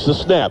 Takes the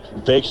snap,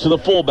 fakes to the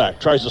fullback,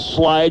 tries to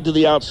slide to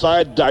the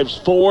outside, dives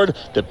forward.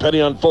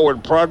 Depending on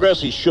forward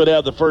progress, he should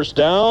have the first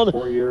down.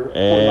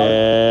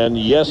 And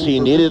yes, he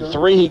needed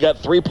 3. He got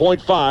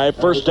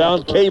 3.5. First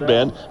down,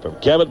 Cavemen from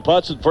Kevin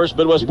Putz and First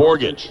Midwest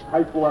Mortgage.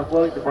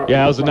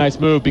 Yeah, it was a nice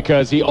move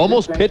because he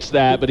almost pitched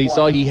that, but he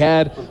saw he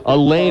had a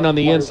lane on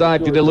the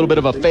inside, did a little bit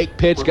of a fake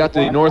pitch, got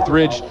the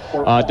Northridge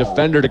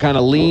defender to kind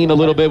of lean a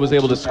little bit, was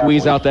able to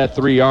squeeze out that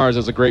 3 yards. It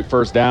was a great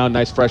first down.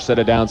 Nice fresh set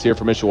of downs here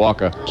for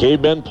Mishawaka.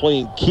 Cavemen playing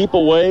keep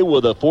away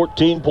with a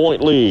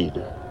 14-point lead.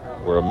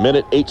 We're a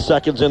minute, 8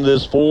 seconds into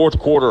this fourth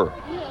quarter.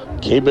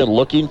 Cavemen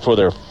looking for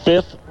their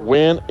 5th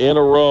win in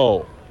a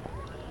row.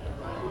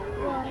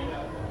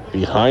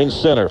 Behind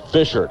center,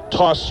 Fisher,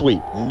 toss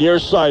sweep, near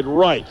side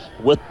right,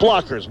 with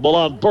blockers.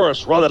 Milan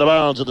Burris run out of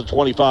bounds at the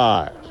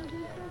 25. Well,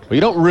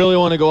 you don't really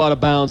want to go out of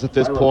bounds at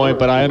this point,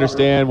 but I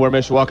understand where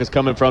Mishawaka's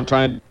coming from,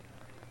 trying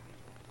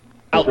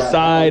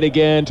outside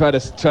again, try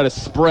to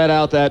spread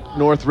out that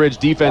Northridge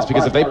defense,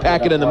 because if they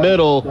pack it in the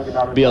middle,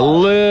 it'll be a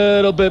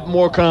little bit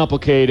more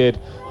complicated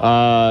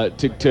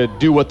to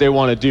do what they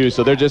want to do.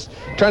 So they're just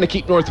trying to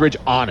keep Northridge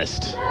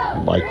honest.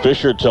 Mike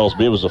Fisher tells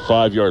me it was a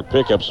 5-yard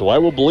pickup, so I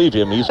will believe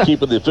him. He's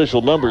keeping the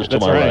official numbers to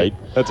my right.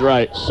 That's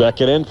right.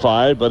 2nd and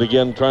 5, but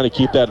again, trying to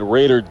keep that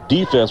Raider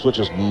defense, which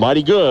is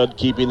mighty good,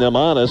 keeping them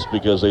honest,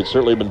 because they've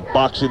certainly been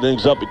boxing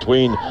things up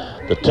between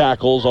the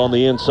tackles on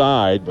the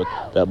inside. But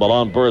that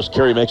Milan Burris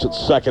carry makes it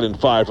 2nd and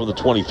 5 from the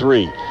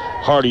 23.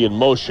 Hardy in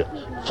motion.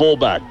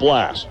 Fullback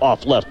blast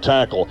off left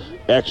tackle.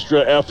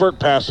 Extra effort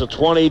past the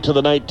 20 to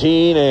the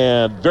 19,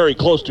 and very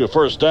close to a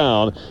first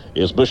down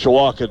is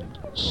Mishawaka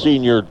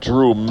senior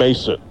Drew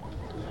Mason.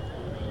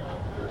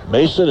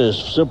 Mason is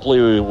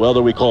simply,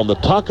 whether we call him the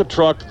Tonka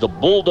truck, the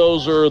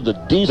bulldozer, the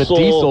diesel.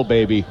 The diesel,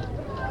 baby.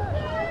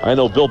 I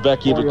know Bill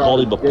Beck even called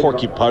him a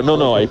porcupine.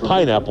 No, a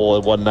pineapple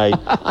at one night.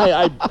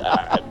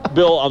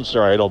 Bill, I'm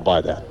sorry, I don't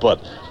buy that.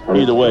 But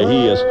either way,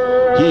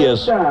 he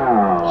is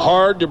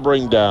hard to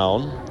bring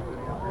down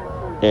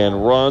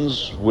and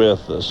runs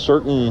with a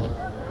certain.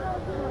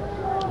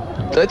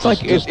 It's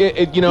like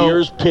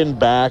ears pinned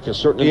back, a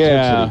certain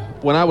intensity.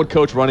 When I would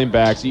coach running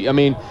backs, you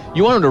want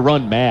them to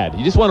run mad.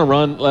 You just want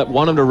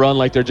them to run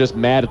like they're just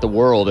mad at the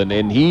world,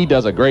 and he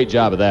does a great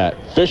job of that.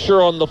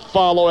 Fisher on the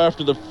follow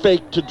after the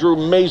fake to Drew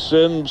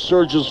Mason,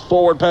 surges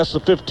forward past the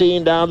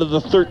 15 down to the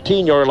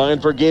 13-yard line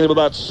for a gain of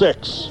about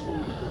 6.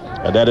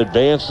 And that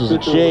advances a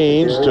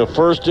change to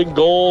 1st and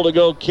goal to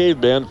go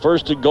Cavemen.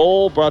 1st and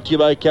goal brought to you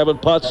by Kevin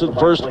Putz and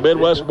First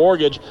Midwest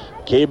Mortgage.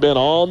 Cavemen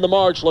on the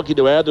march, looking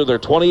to add to their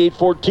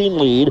 28-14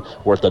 lead.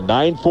 We're at the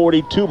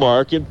 9:42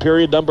 mark in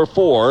period number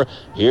 4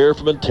 here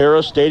from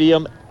Intero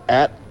Stadium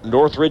at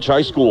Northridge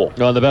High School.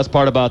 Well, the best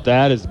part about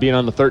that is being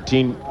on the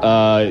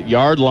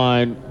 13-yard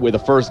line with a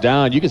first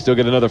down. You can still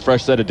get another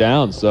fresh set of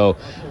downs. So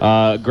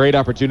great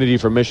opportunity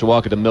for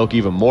Mishawaka to milk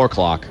even more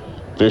clock.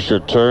 Fisher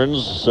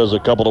turns, says a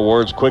couple of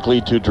words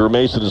quickly to Drew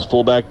Mason, his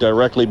fullback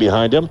directly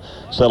behind him,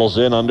 settles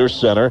in under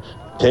center,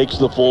 takes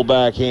the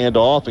fullback hand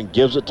off and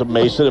gives it to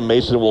Mason, and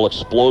Mason will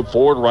explode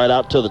forward right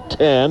out to the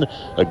 10.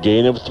 A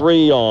gain of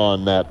 3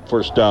 on that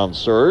first down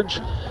surge.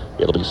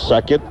 It'll be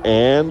 2nd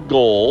and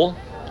goal.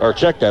 Or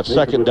check that,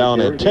 2nd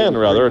down and 10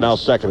 rather, and now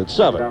 2nd and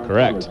 7.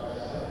 Correct.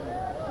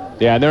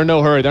 Yeah, and they're in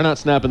no hurry. They're not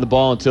snapping the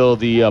ball until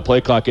the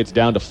play clock gets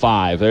down to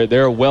 5.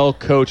 They're a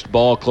well-coached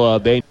ball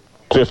club. They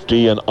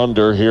 50 and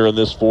under here in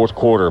this fourth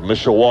quarter.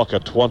 Mishawaka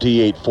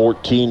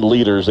 28-14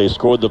 leaders. They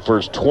scored the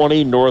first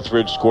 20.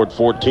 Northridge scored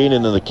 14,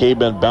 and then the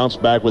Cavemen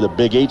bounced back with a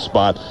big 8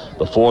 spot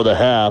before the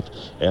half.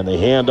 And the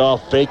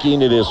handoff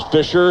faking, it is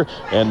Fisher,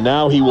 and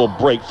now he will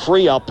break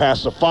free out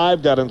past the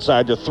 5, down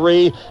inside the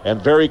 3, and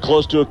very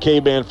close to a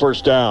Caveman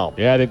first down.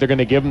 Yeah, I think they're going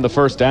to give him the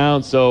first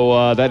down,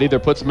 so that either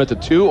puts him at the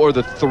 2 or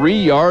the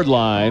 3-yard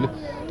line,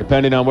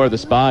 depending on where the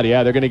spot.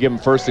 Yeah, they're going to give him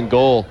 1st and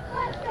goal.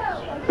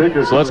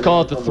 So let's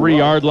call it the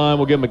 3-yard line.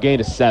 We'll give him a gain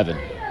of 7.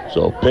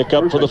 So pick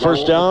up for the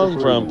first down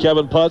from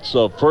Kevin Putz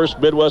of First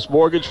Midwest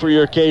Mortgage for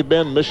your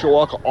Cavemen.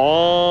 Mishawaka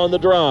on the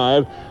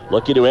drive,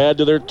 looking to add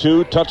to their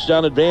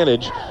 2-touchdown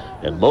advantage.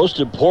 And most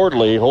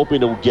importantly,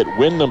 hoping to get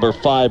win number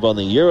 5 on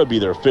the year. It would be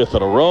their 5th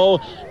in a row.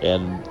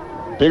 And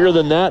bigger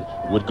than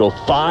that, would go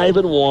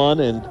 5-1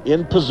 and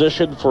in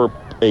position for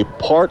a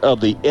part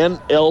of the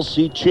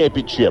NLC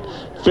Championship.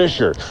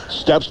 Fisher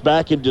steps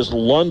back and just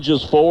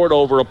lunges forward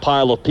over a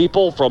pile of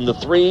people from the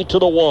 3 to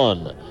the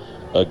 1.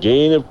 A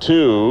gain of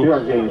 2,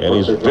 and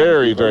he's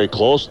very, very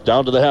close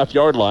down to the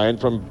half-yard line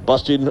from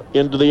busting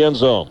into the end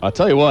zone. I'll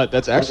tell you what,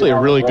 that's actually a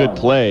really good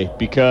play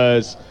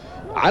because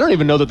I don't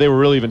even know that they were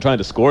really even trying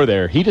to score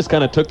there. He just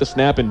kind of took the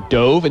snap and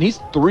dove, and he's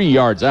 3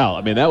 yards out.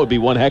 I mean, that would be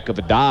one heck of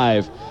a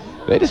dive.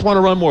 They just want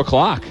to run more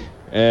clock,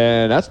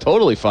 and that's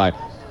totally fine.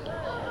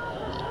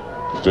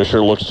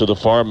 Fisher looks to the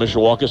far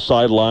Mishawaka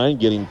sideline,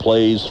 getting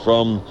plays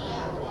from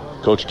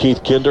Coach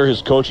Keith Kinder,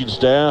 his coaching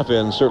staff,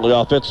 and certainly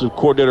offensive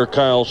coordinator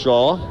Kyle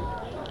Shaw.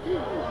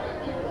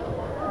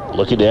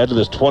 Looking to add to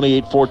this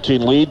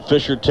 28-14 lead.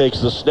 Fisher takes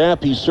the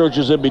snap. He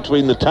surges in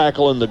between the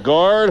tackle and the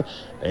guard.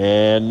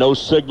 And no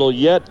signal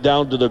yet.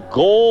 Down to the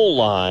goal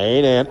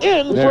line. And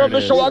in for a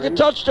Mishawaka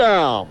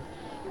touchdown.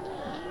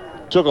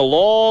 Took a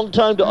long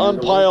time to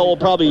unpile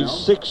probably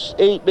 6,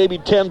 8, maybe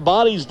 10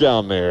 bodies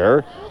down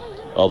there.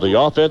 Of the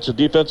offensive,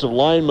 defensive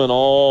linemen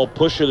all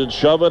pushing and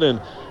shoving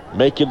and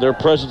making their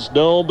presence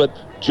known. But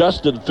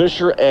Justin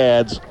Fisher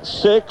adds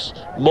 6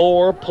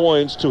 more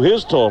points to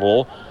his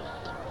total.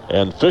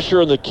 And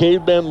Fisher and the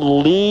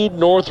Cavemen lead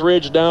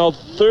Northridge now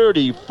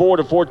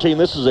 34-14.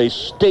 This is a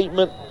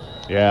statement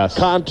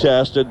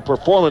contest and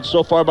performance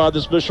so far by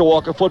this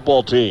Mishawaka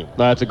football team.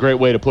 That's a great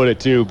way to put it,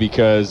 too,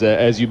 because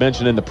as you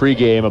mentioned in the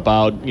pregame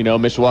about,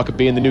 Mishawaka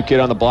being the new kid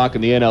on the block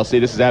in the NLC,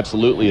 this is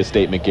absolutely a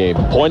statement game.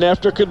 Point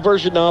after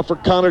conversion now for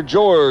Connor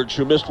George,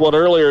 who missed one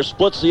earlier,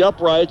 splits the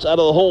uprights out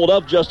of the hold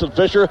of Justin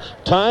Fisher.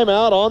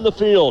 Timeout on the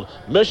field.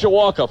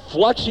 Mishawaka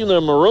flexing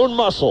their maroon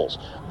muscles.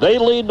 They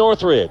lead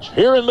Northridge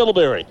here in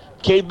Middlebury.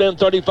 Cavemen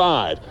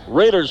 35,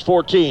 Raiders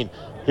 14.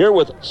 Here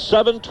with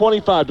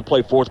 7:25 to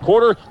play fourth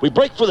quarter. We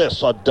break for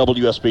this on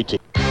WSBT.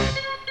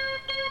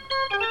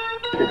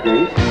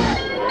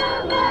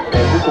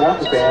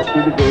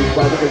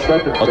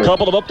 A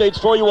couple of updates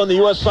for you on the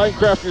U.S.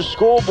 Signcrafters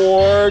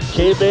scoreboard.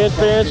 Caveman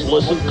fans,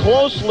 listen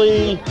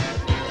closely.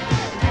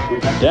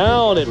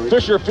 Down at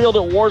Fisher Field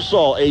at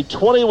Warsaw, a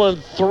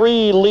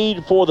 21-3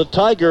 lead for the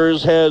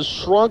Tigers has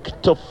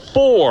shrunk to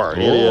 4.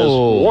 It is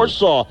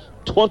Warsaw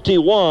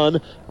 21,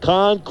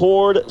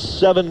 Concord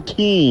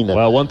 17.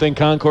 Well, one thing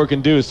Concord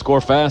can do is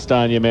score fast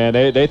on you, man.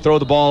 They throw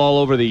the ball all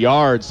over the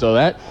yard, so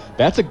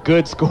that's a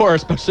good score,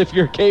 especially if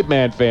you're a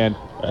Caveman fan.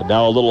 And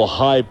now a little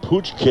high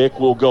pooch kick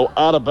will go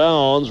out of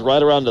bounds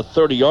right around the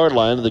 30-yard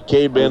line. The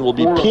Caveman will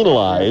be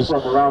penalized.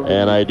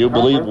 And I do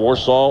believe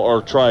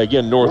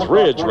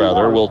Northridge,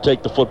 will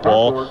take the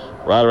football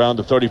right around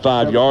the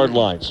 35-yard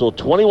line. So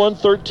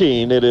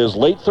 21-13. It is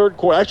late third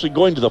quarter, actually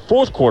going to the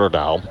fourth quarter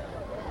now.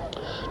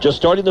 Just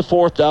starting the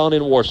fourth down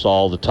in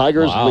Warsaw. The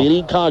Tigers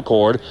leading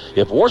Concord.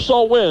 If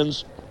Warsaw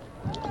wins,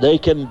 they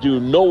can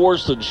do no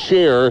worse than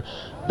share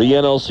the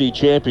NLC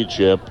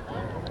championship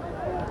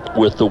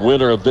with the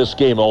winner of this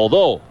game.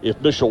 Although, if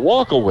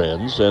Mishawaka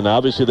wins, and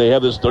obviously they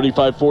have this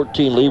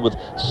 35-14 lead with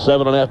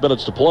 7.5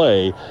 minutes to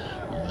play,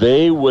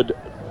 they would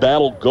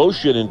battle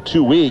Goshen in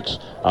 2 weeks,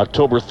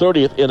 October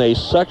 30th, in a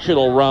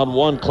sectional round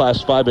 1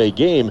 Class 5A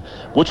game,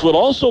 which would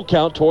also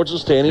count towards the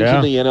standings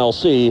in the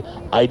NLC.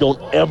 I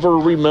don't ever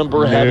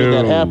remember having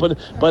that happen,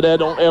 but I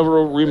don't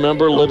ever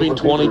remember living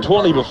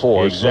 2020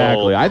 before.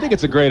 Exactly. So, I think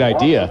it's a great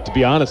idea, to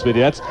be honest with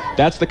you.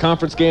 That's the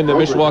conference game that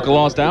Mishawaka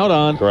lost out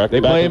on. Correct. They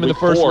play him in the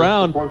first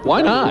round.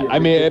 Why not? I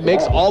mean, it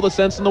makes all the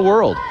sense in the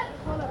world.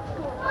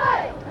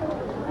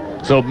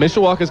 So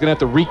Mishawaka's going to have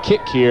to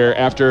re-kick here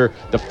after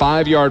the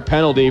 5-yard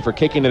penalty for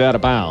kicking it out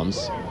of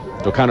bounds.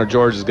 So Connor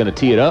George is going to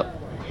tee it up.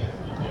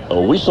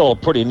 We saw a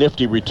pretty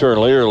nifty return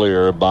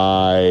earlier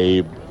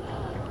by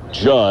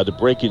Judd,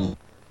 breaking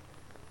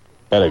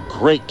at a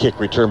great kick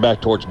return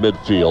back towards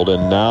midfield.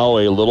 And now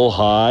a little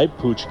high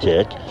pooch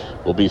kick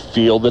will be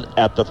fielded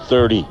at the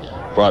 30.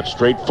 Brought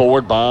straight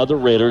forward by the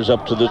Raiders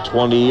up to the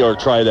 20, or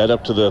try that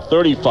up to the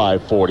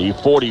 35, 40,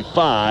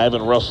 45,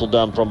 and wrestled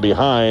down from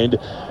behind.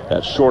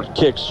 That short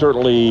kick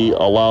certainly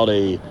allowed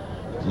a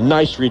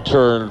nice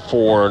return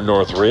for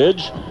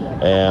Northridge.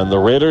 And the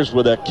Raiders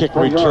with that kick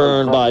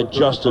return by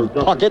Justin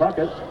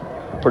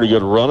Puckett. Pretty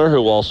good runner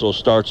who also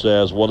starts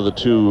as one of the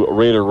 2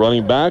 Raider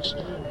running backs.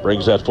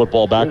 Brings that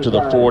football back to the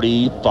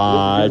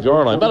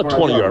 45-yard line. About a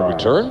 20-yard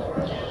return.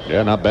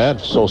 Yeah, not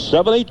bad. So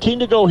 7:18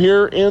 to go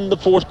here in the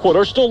fourth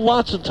quarter. Still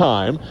lots of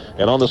time.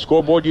 And on the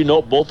scoreboard, you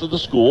note both of the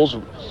schools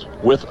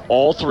with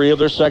all 3 of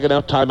their second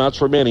half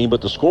timeouts remaining.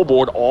 But the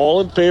scoreboard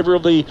all in favor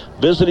of the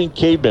visiting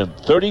Cavemen.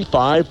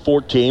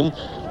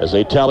 35-14 as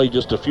they tallied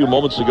just a few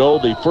moments ago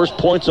the first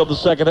points of the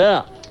second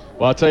half.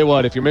 Well, I'll tell you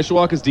what, if you're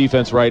Mishawaka's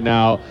defense right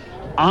now,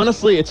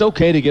 honestly, it's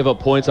okay to give up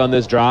points on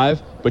this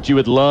drive, but you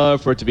would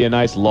love for it to be a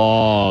nice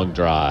long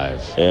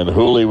drive. And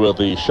Hooley with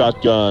the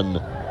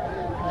shotgun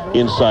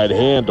inside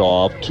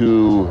handoff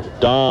to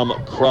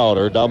Dominic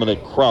Crowder,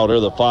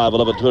 the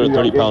 5'11",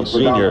 230-pound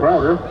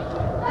senior.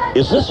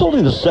 Is this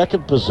only the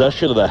second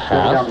possession of the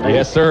half?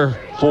 Yes, sir.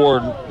 For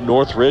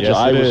Northridge? Yes,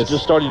 I was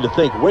just starting to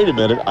think, wait a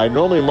minute, I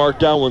normally mark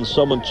down when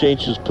someone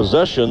changes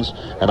possessions,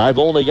 and I've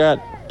only got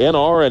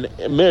NR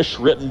and Mish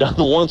written down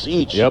once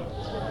each. Yep.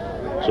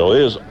 So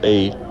it is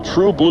a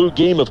true blue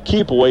game of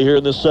keep away here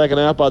in this second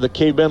half by the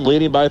Cavemen,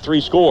 leading by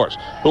 3 scores.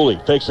 Hooley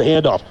fakes the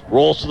handoff,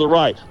 rolls to the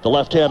right. The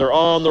left-hander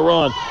on the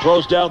run,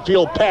 throws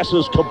downfield,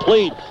 passes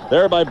complete.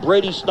 There by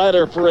Brady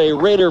Snyder for a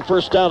Raider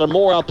first down and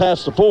more out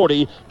past the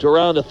 40 to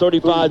around the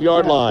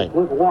 35-yard line.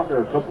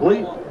 Walker,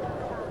 complete.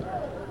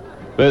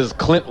 This is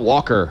Clint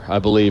Walker, I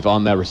believe,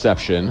 on that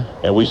reception.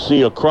 And we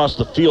see across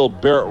the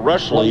field, Barrett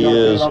Rushley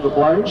is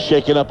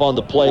shaking up on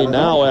the play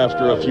now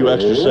after a few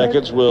extra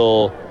seconds.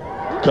 Will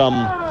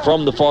come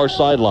from the far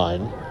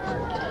sideline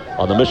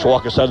on the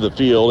Mishawaka side of the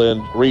field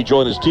and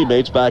rejoin his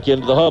teammates back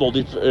into the huddle.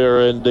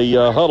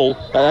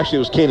 Actually, it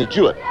was Kanan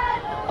Jewett.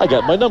 I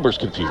got my numbers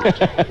confused. We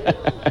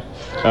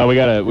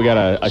got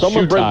a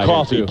Someone shoe bring tie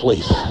coffee, here, too.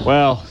 please.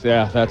 Well,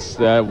 yeah,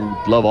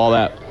 we love all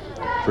that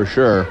for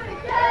sure.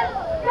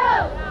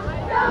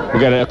 We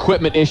got an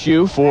equipment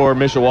issue for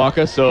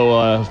Mishawaka, so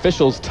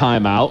officials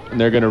timeout, and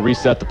they're going to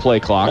reset the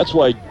play clock. That's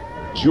why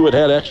Jewett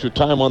had extra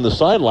time on the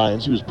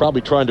sidelines. He was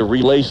probably trying to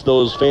relace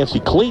those fancy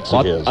cleats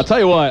of his. I'll tell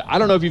you what, I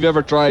don't know if you've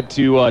ever tried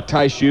to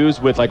tie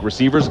shoes with like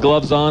receiver's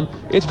gloves on.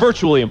 It's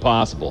virtually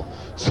impossible.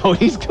 So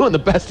he's doing the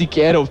best he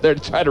can over there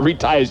to try to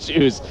retie his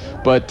shoes,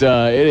 but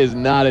it is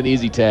not an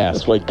easy task.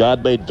 That's why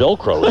God made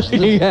Velcro,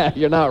 isn't it? Yeah,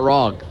 you're not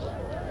wrong.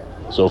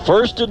 So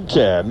 1st and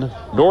 10,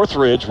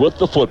 Northridge with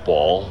the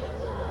football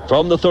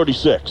from the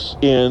 36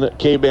 in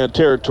Caveman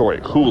territory.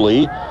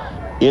 Hooley,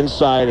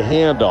 inside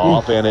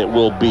handoff, and it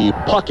will be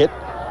Puckett.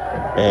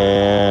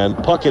 And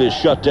Puckett is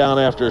shut down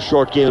after a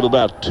short gain of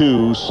about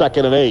 2,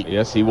 2nd and 8.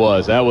 Yes, he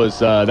was. That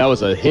was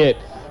a hit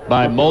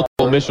by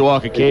multiple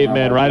Mishawaka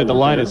Cavemen right at the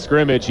line of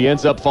scrimmage. He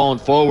ends up falling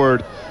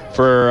forward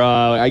for,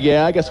 I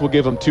guess we'll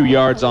give him 2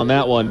 yards on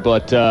that one.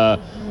 But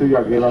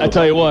I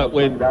tell you what,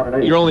 when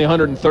you're only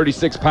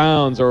 136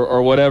 pounds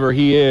or whatever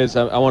he is,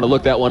 I want to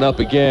look that one up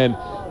again.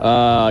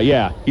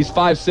 Yeah, he's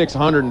 5'6",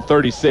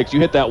 136. You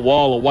hit that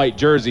wall of white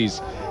jerseys,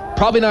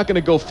 probably not going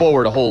to go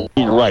forward a whole.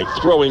 Right,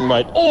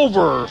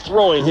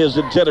 overthrowing his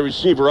intended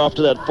receiver off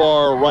to that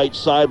far right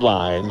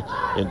sideline,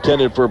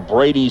 intended for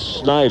Brady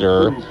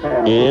Snyder,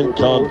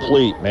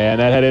 incomplete. Man,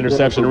 that had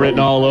interception written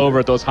all over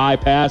it. Those high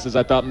passes,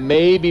 I thought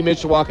maybe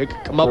Mishawaka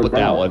could come up with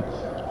that one.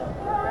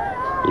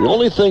 The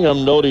only thing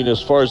I'm noting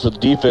as far as the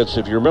defense,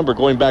 if you remember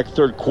going back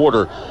third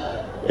quarter,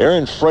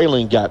 Aaron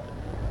Frayling got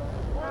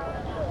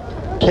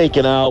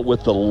taken out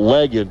with the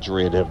leg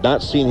injury and have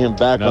not seen him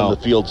back on the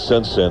field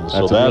since then.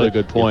 That's a really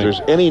good point. If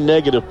there's any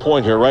negative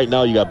point here right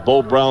now, you got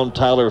Bo Brown,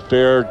 Tyler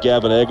Fair,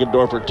 Gavin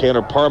Eggendorfer,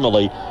 Tanner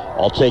Parmalee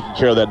all taking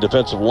care of that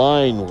defensive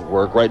line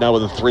work right now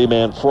with a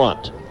 3-man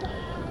front.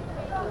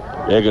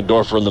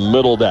 Eggendorfer in the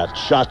middle of that.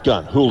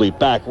 Shotgun. Hooley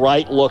back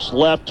right, looks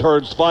left,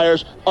 turns,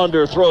 fires,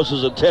 underthrows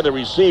his intended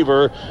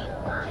receiver.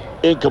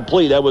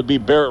 Incomplete. That would be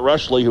Barrett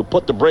Rushley, who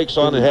put the brakes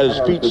on and had his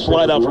feet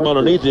slide out from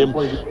underneath him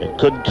and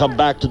couldn't come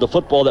back to the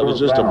football. That was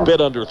just a bit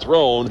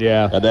underthrown.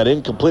 Yeah. And that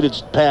incompleted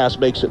pass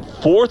makes it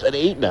 4th and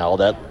 8 now.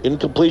 That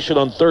incompletion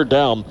on 3rd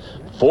down.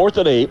 4th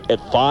and 8 at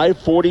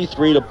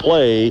 5:43 to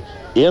play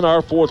in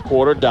our 4th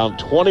quarter. Down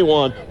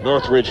 21.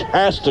 Northridge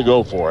has to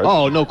go for it.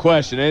 Oh, no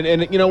question.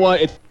 And you know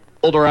what? It's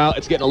older out.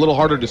 It's getting a little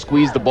harder to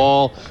squeeze the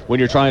ball when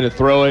you're trying to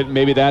throw it.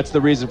 Maybe that's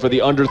the reason for the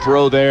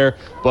underthrow there.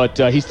 But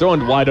he's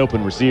throwing wide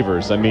open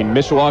receivers. I mean,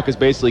 Mishawaka is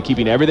basically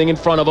keeping everything in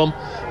front of them.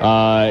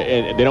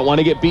 And they don't want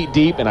to get beat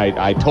deep, and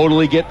I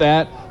totally get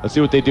that. Let's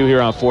see what they do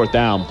here on 4th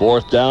down.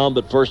 4th down,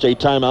 but first a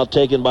timeout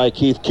taken by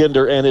Keith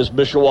Kinder and his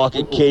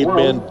Mishawaka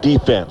Cavemen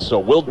defense. So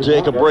we'll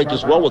take a break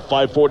as well with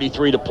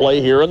 5:43 to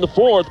play here in the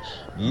 4th.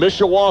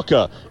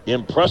 Mishawaka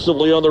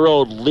impressively on the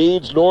road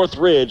leads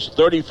Northridge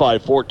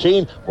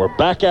 35-14. We're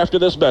back after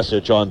this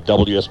message on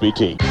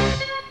WSBT.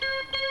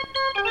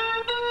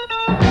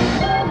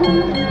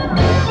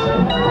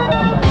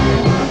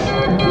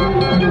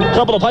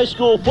 A couple of high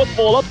school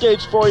football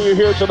updates for you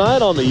here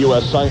tonight on the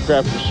U.S.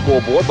 Signcrafters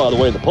Scoreboard. By the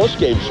way, in the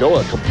postgame show,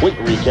 a complete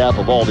recap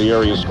of all the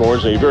area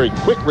scores. A very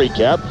quick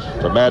recap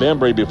from Matt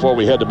Embry before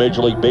we head to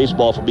Major League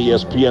Baseball from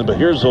ESPN. But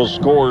here's those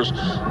scores.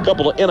 A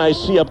couple of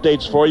NIC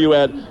updates for you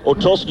at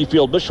Otulski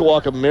Field.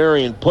 Mishawaka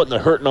Marion putting the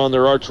hurting on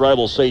their arch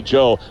rival St.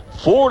 Joe.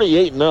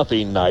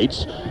 48-0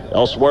 Knights.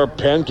 Elsewhere,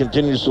 Penn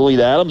continues to lead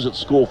Adams at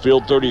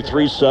Schoolfield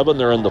 33-7.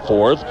 They're in the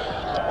 4th.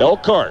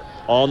 Elkhart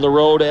on the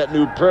road at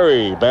New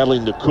Prairie,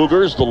 battling the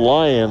Cougars, the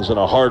Lions in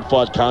a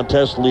hard-fought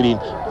contest, leading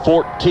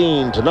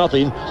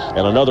 14-0.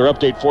 And another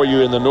update for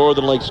you in the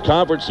Northern Lakes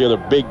Conference, the other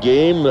big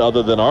game,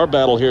 other than our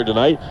battle here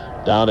tonight,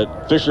 down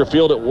at Fisher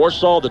Field at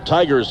Warsaw. The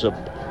Tigers have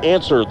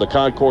answered the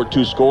Concord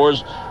 2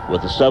 scores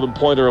with a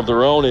 7-pointer of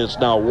their own. It's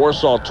now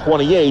Warsaw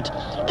 28,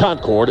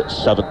 Concord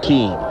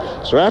 17.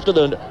 So after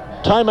the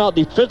timeout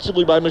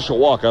defensively by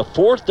Mishawaka,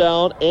 4th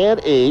down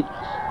and 8.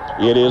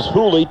 It is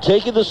Hooley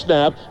taking the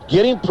snap,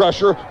 getting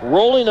pressure,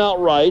 rolling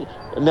out right,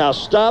 now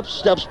stops,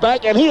 steps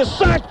back, and he is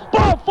sacked.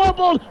 Ball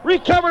fumbled,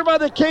 recovered by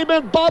the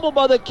Cavemen, bobbled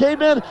by the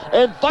Cavemen,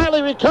 and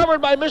finally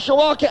recovered by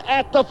Mishawaka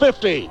at the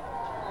 50.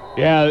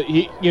 Yeah,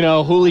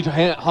 Hooley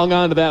hung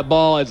on to that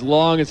ball as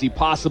long as he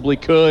possibly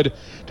could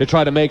to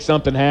try to make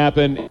something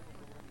happen.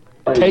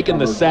 taking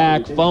the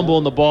sack,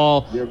 fumbling the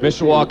ball.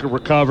 Mishawaka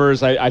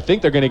recovers. I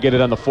think they're going to get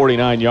it on the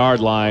 49-yard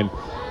line,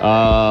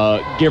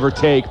 give or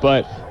take.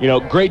 But,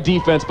 great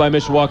defense by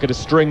Mishawaka to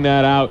string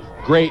that out.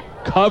 Great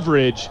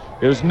coverage.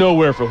 There's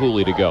nowhere for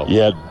Hooley to go.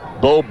 Yeah,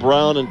 Bo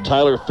Brown and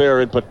Tyler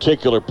Fair in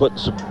particular putting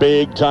some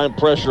big-time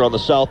pressure on the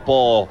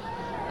southpaw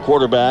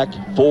quarterback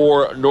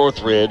for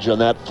Northridge. On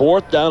that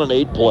 4th down and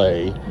 8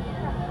 play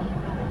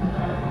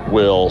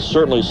will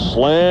certainly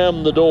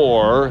slam the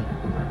door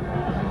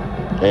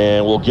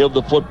and will give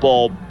the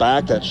football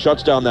back. That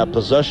shuts down that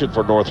possession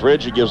for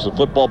Northridge. It gives the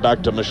football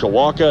back to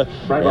Mishawaka,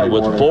 and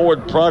with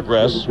forward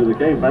progress,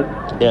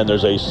 and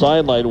there's a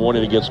sideline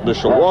warning against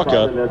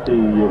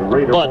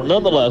Mishawaka, but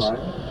nonetheless,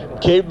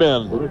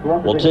 Cavemen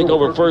will take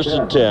over 1st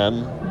and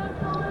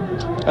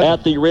 10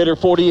 at the Raider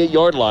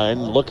 48-yard line,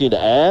 looking to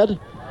add,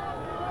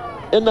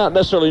 and not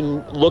necessarily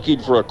looking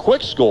for a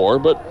quick score,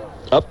 but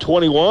up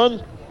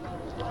 21.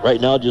 Right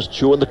now, just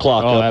chewing the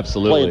clock up.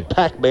 Absolutely. Playing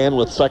Pac-Man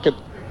with second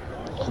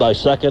by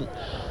second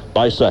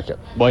by second.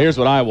 Well, here's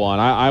what I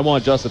want. I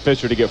want Justin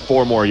Fisher to get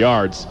 4 more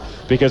yards,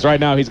 because right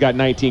now he's got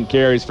 19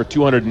 carries for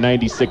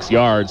 296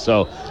 yards.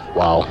 So,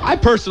 wow. I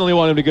personally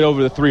want him to get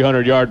over the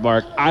 300-yard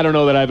mark. I don't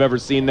know that I've ever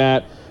seen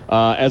that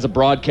as a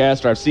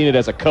broadcaster. I've seen it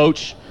as a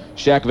coach.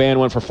 Shaq Van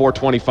went for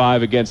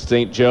 425 against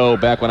St. Joe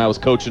back when I was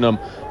coaching them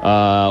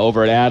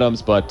over at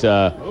Adams, but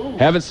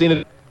haven't seen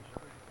it.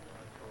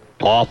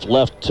 Off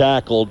left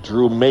tackle,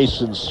 Drew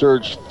Mason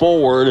surged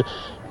forward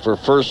for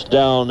 1st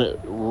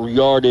down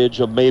yardage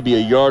of maybe a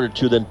yard or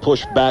 2, then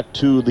push back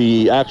to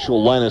the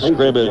actual line of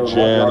scrimmage.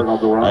 And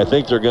I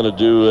think they're going to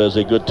do as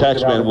a good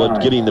taxman would,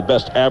 getting the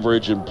best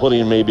average and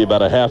putting maybe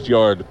about a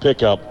half-yard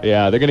pickup.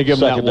 Yeah, they're going to give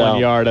them that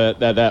 1 yard,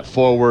 that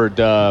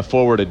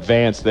forward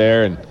advance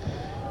there. And,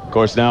 of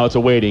course, now it's a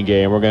waiting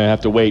game. We're going to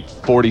have to wait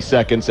 40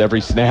 seconds every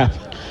snap.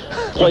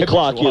 Play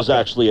clock is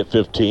actually at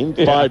 15.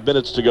 5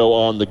 minutes to go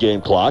on the game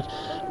clock.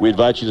 We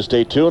invite you to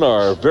stay tuned.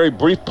 Our very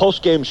brief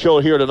post-game show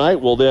here tonight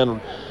will then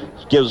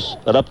give us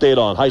an update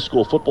on high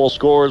school football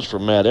scores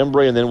from Matt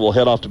Embry, and then we'll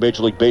head off to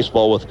Major League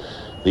Baseball with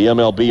the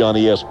MLB on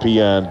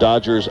ESPN.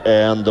 Dodgers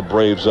and the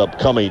Braves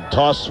upcoming.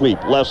 Toss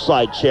sweep, left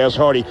side, Chaz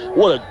Hardy.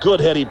 What a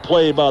good heading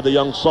play by the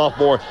young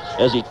sophomore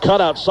as he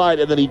cut outside,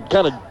 and then he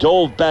kind of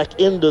dove back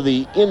into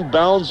the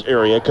inbounds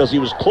area because he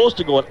was close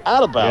to going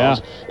out of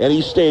bounds, and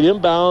he stayed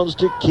inbounds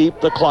to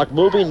keep the clock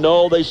moving.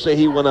 No, they say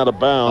he went out of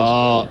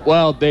bounds.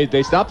 Well,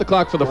 they stopped the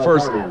clock for the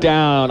 1st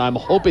down. I'm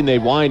hoping they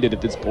wind it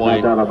at this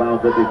point. Out of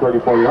bounds at the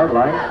 34-yard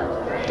line.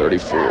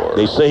 34.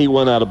 They say he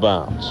went out of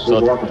bounds. So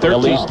at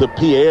least the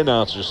PA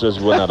announcer says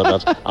he went out of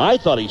bounds. I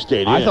thought he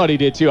stayed in. I thought he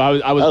did too.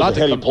 I was about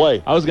to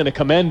play. I was going to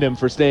commend him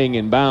for staying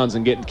in bounds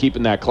and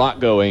keeping that clock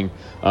going,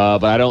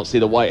 but I don't see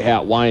the white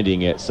hat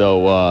winding it.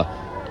 So,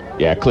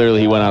 clearly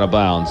he went out of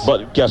bounds.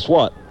 But guess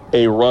what?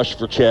 A rush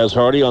for Chaz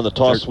Hardy on the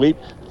toss sweep.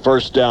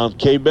 1st down,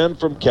 Cavemen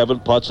from Kevin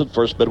Putz at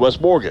First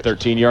Midwest Mortgage.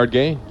 13-yard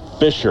gain.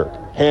 Fisher,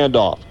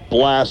 handoff,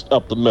 blast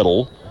up the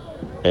middle,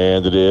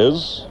 and it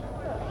is...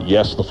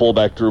 Yes, the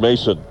fullback, Drew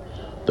Mason,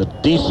 the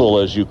diesel,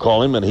 as you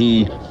call him, and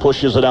he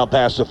pushes it out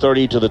past the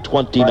 30 to the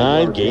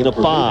 29, gain of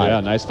 5. Yeah,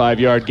 nice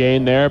 5-yard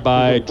gain there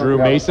by Drew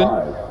Mason.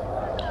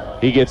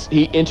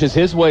 He inches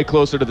his way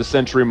closer to the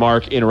century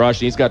mark in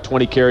rushing. He's got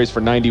 20 carries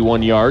for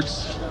 91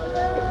 yards.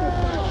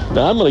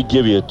 Now, I'm going to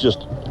give you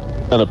just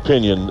an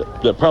opinion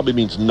that probably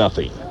means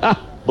nothing.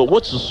 But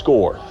what's the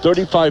score?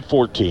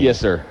 35-14. Yes,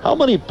 sir. How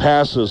many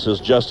passes has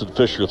Justin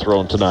Fisher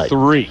thrown tonight?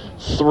 3.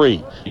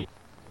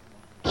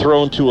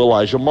 Thrown to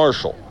Elijah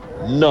Marshall.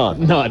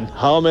 None.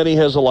 How many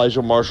has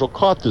Elijah Marshall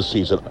caught this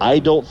season? I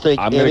don't think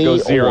any, go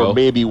 0. Or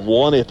maybe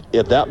 1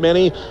 if that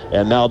many.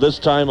 And now this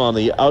time on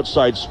the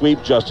outside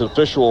sweep, Justin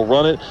Fisher will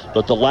run it.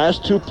 But the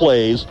last 2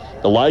 plays,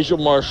 Elijah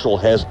Marshall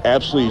has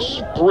absolutely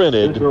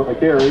sprinted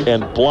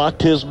and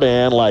blocked his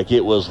man like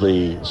it was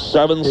the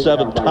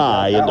 7-7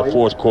 tie in the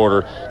 4th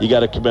quarter. You got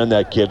to commend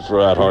that kid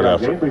for that hard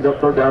effort.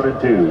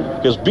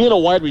 Because being a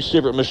wide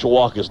receiver at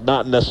Mishawaka is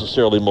not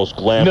necessarily the most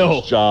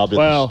glamorous job in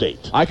the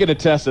state. I can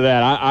attest to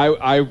that.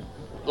 I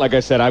like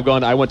I said, I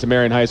went to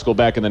Marion High School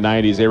back in the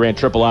 90s. They ran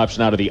triple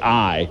option out of the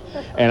I,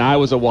 and I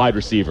was a wide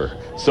receiver.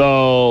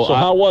 So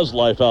how was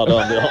life out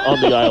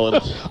on the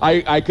island?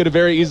 I could have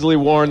very easily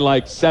worn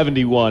like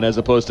 71 as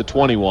opposed to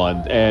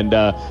 21 and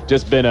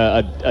just been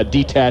a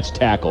detached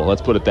tackle.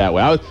 Let's put it that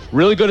way. I was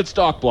really good at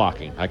stock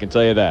blocking. I can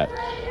tell you that.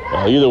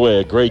 Either way,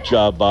 a great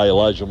job by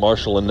Elijah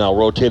Marshall, and now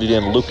rotated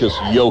in Lucas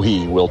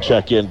Yohe will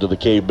check into the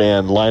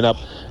Caveman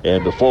lineup.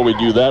 And before we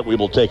do that, we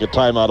will take a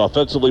timeout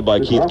offensively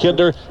by Keith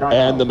Kinder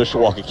and the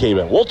Mishawaka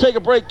Cavemen. We'll take a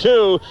break,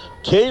 too.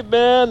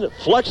 Cavemen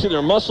flexing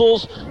their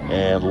muscles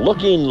and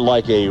looking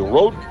like a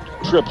road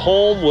trip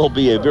home will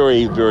be a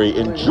very, very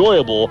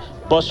enjoyable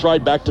bus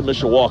ride back to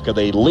Mishawaka.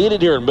 They lead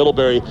it here in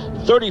Middlebury,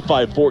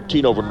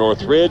 35-14 over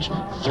Northridge,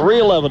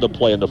 3:11 to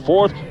play in the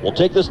 4th. We'll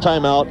take this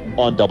timeout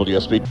on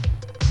WSB.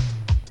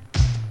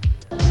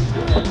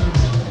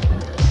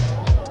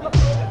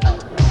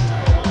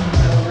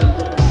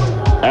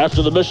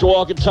 After the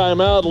Mishawaka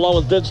timeout, along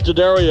with Vince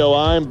DeDario,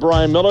 I'm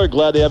Brian Miller.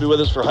 Glad to have you with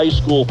us for high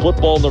school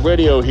football on the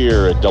radio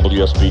here at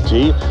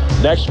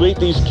WSBT. Next week,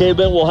 these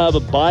Cavemen will have a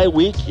bye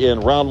week in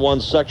round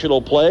 1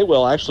 sectional play.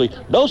 Well, actually,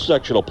 no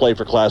sectional play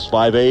for Class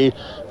 5A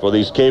for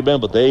these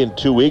Cavemen, but they, in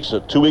 2 weeks,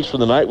 2 weeks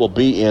from the night, will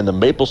be in the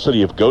Maple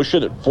City of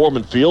Goshen at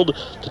Foreman Field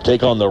to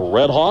take on the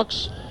Red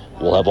Hawks.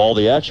 We'll have all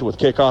the action with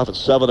kickoff at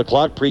 7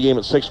 o'clock, pregame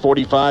at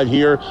 6:45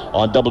 here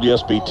on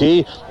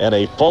WSBT. And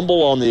a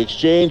fumble on the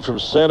exchange from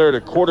center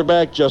to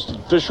quarterback. Justin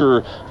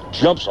Fisher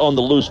jumps on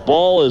the loose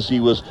ball as he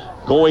was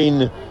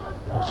going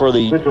for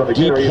the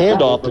deep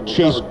handoff to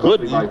Chase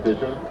Gooden,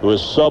 who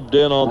is subbed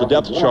in on the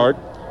depth chart.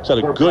 He's had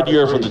a good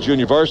year for the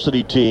junior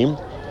varsity team.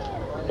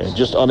 And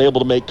just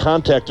unable to make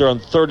contact there on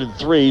 3rd and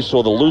 3.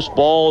 So the loose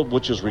ball,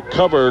 which is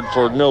recovered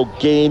for no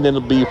gain, and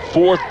it'll be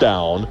 4th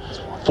down.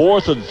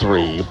 4th and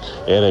 3,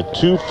 and at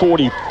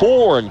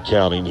 2:44 and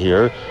counting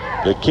here,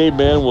 the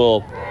Cavemen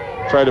will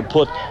try to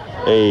put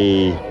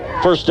a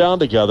first down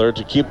together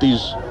to keep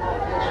these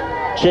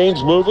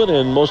chains moving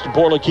and, most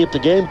importantly, keep the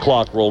game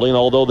clock rolling,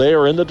 although they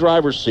are in the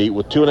driver's seat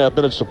with 2.5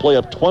 minutes to play,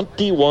 up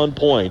 21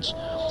 points,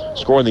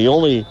 scoring the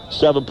only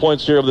 7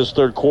 points here of this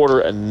third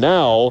quarter, and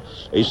now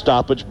a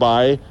stoppage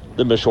by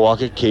the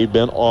Mishawaka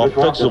Cavemen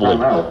offensively.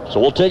 So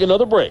we'll take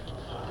another break.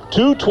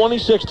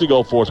 2:26 to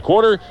go, fourth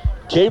quarter.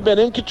 Cavemen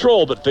in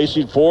control, but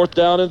facing 4th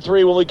down and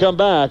 3 when we come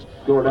back.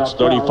 It's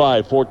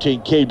 35-14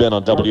 Cavemen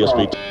on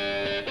WSBT.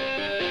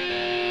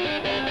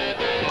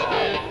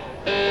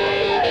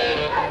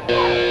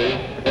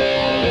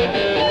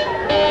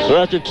 So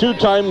after 2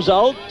 times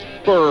out,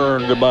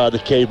 burned by the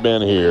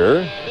Cavemen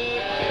here.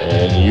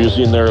 And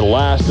using their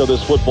last of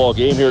this football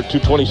game here at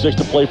 2:26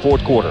 to play,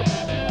 fourth quarter.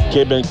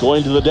 Cavemen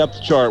going to the depth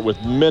chart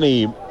with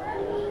many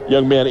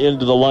young man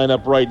into the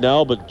lineup right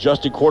now, but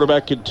Justin Fisher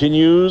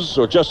continues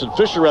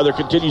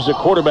at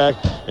quarterback,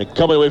 and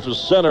coming away from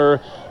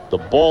center, the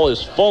ball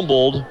is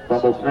fumbled,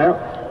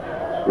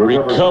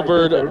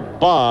 recovered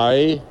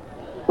by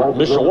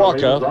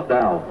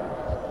Mishawaka,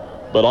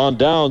 but on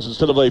downs,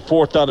 instead of a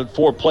 4th down and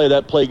 4 play,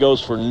 that play goes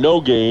for no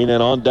gain,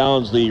 and on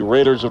downs, the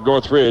Raiders of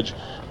Northridge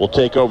will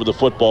take over the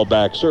football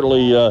back.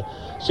 Certainly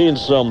seeing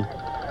some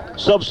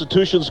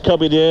substitutions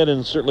coming in,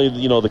 and certainly,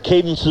 the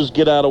cadences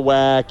get out of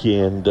whack,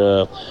 and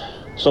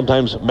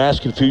sometimes mass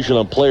confusion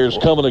on players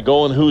coming and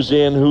going, who's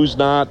in, who's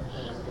not.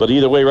 But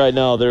either way, right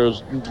now,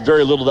 there's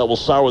very little that will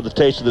sour the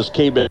taste of this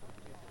Cavemen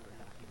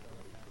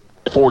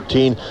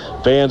 14.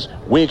 Fans,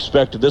 we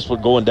expected this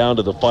one going down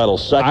to the final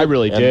second. I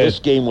really did. And this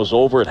game was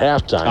over at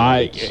halftime,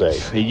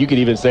 You could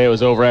even say it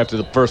was over after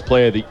the first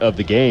play of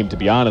the game, to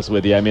be honest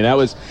with you. I mean,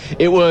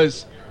 it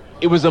was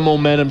a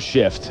momentum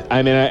shift.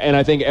 I mean, and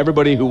I think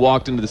everybody who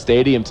walked into the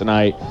stadium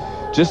tonight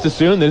just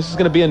assumed this is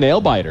going to be a nail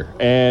biter.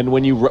 And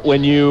when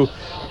you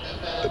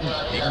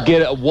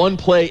get a one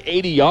play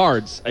 80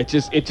 yards, it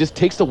just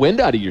takes the wind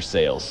out of your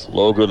sails.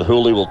 Logan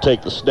Hooley will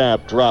take the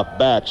snap, drop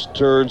backs,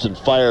 turns and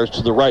fires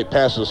to the right.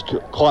 Passes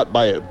caught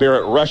by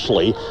Barrett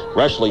Reshley.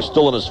 Reshley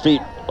still on his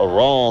feet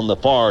around the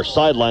far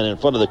sideline in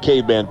front of the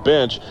Caveman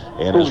bench,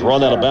 and is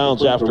run out of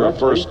bounds after a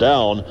first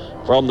down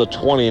from the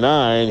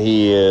 29.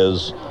 He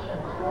is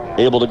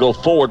able to go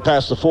forward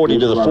past the 40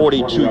 to the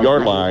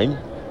 42-yard line,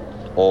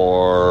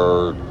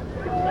 or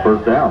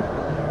first down.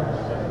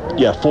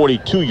 Yeah,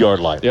 42-yard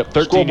line. Yep,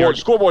 13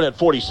 scoreboard had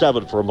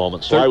 47 for a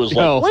moment, so I was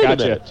like, wait a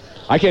minute.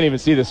 I can't even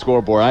see the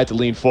scoreboard. I had to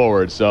lean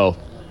forward, so.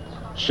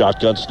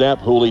 Shotgun snap,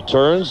 Hooley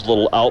turns,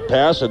 little out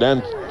pass, and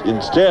then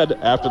instead,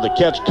 after the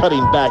catch,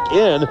 cutting back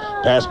in,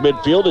 past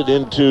midfield and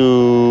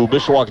into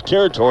Mishawaka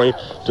territory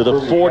to the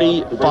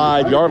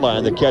 45-yard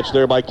line. The catch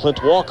there by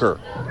Clint Walker.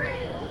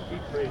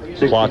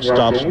 Clock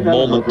stops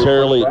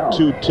momentarily at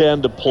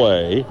 2:10 to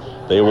play.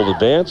 They will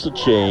advance the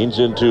chains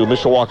into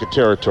Mishawaka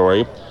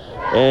territory.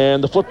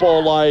 And the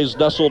football lies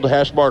nestled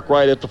hash mark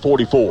right at the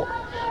 44.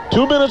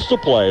 2 minutes to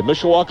play.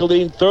 Mishawaka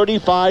leading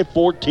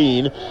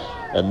 35-14.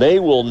 And they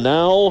will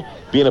now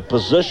be in a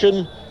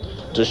position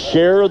to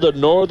share the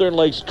Northern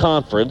Lakes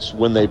Conference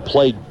when they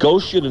play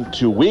Goshen in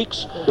 2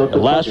 weeks. And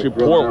last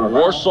report,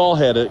 Warsaw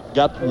had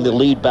gotten the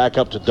lead back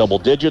up to double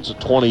digits at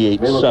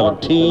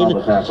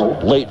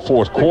 28-17. Late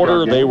fourth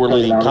quarter, they were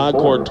leading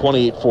Concord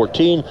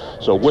 28-14.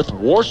 So with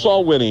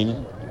Warsaw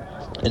winning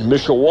and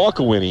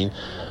Mishawaka winning,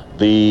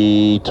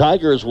 the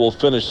Tigers will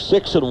finish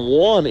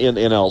 6-1 in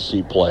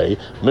NLC play.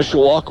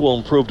 Mishawaka will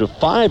improve to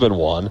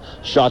 5-1.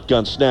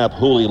 Shotgun snap,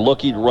 Hooley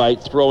looking right,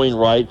 throwing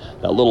right.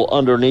 That little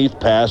underneath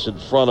pass in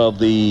front of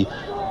the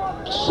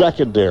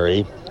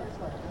secondary.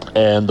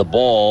 And the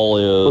ball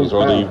is,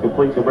 or the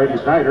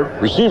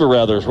receiver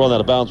rather, is run out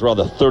of bounds around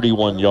the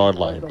 31-yard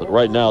line. But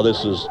right now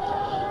this is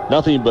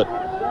nothing but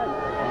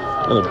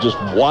kind of just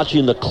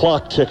watching the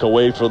clock tick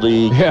away for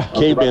the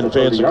Cavemen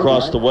fans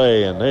across the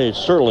way, and they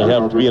certainly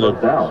have to be in a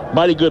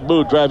mighty good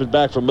mood driving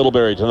back from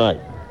Middlebury tonight.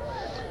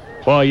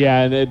 Well,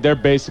 yeah, and they're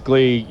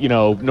basically,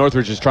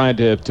 Northridge is trying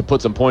to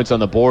put some points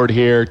on the board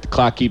here. The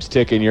clock keeps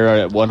ticking. You're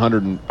at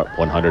 100,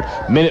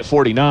 minute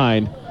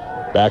 49.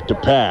 Back to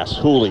pass.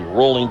 Hooley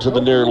rolling to the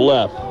near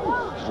left.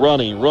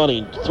 running,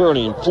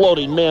 turning,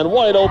 floating, man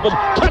wide open.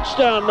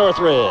 Touchdown,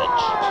 Northridge.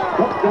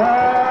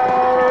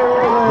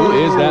 Who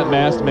is that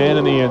masked man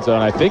in the end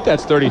zone? I think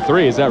that's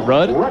 33. Is that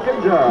Rudd?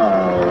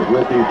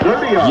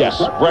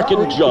 Yes,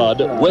 Brecken Judd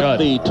with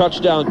the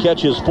touchdown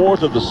catch, his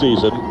 4th of the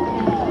season.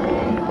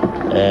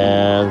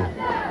 And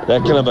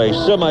that kind of a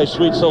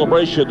semi-sweet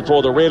celebration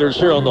for the Raiders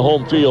here on the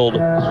home field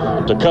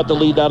to cut the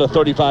lead out of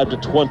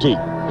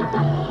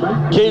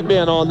 35-20.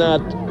 Caveman on that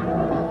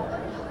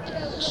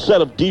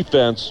set of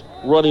defense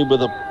running with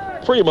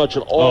pretty much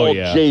an all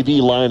JV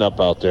lineup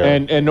out there.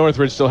 And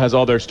Northridge still has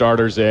all their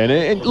starters in.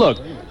 And look,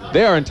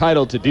 they are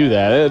entitled to do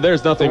that.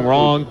 There's nothing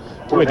wrong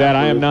with that.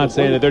 I am not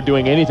saying that they're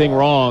doing anything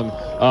wrong.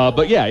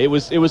 But yeah, it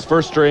was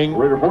first string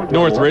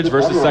Northridge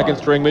versus second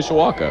string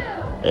Mishawaka.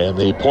 And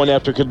the point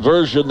after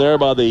conversion there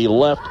by the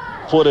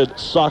left-footed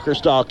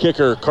soccer-style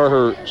kicker,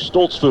 Carter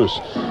Stoltzfus,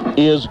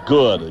 is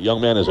good. The young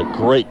man is a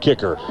great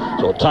kicker.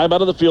 So time out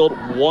of the field,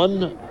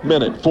 1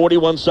 minute,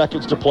 41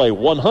 seconds to play.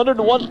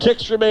 101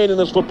 ticks remain in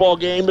this football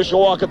game.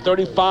 Mishawaka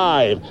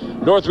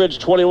 35, Northridge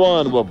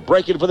 21. We're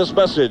breaking for this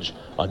message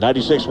on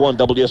 96.1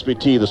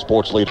 WSBT, the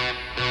sports leader.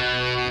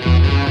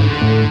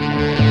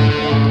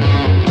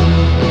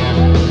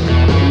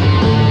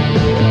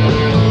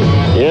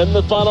 In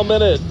the final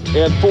minute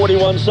and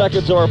 41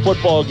 seconds of our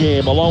football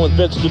game, along with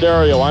Vince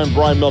DeDario, I'm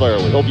Brian Miller.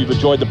 We hope you've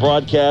enjoyed the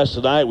broadcast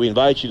tonight. We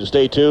invite you to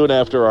stay tuned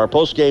after our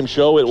post-game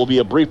show. It will be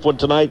a brief one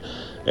tonight,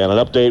 and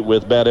an update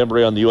with Matt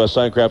Embry on the U.S.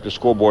 Signcrafter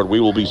scoreboard. We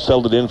will be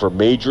settled in for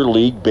Major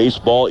League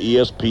Baseball,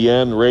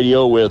 ESPN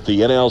Radio with the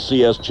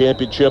NLCS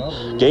Championship.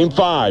 Game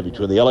 5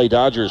 between the L.A.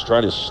 Dodgers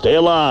trying to stay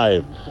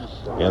alive,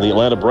 and the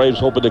Atlanta Braves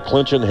hoping to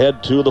clinch and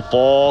head to the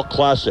Fall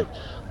Classic.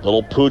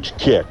 Little pooch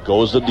kick.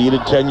 Goes the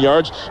needed 10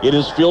 yards. It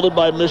is fielded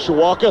by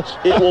Mishawaka.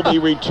 It will be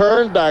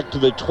returned back to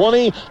the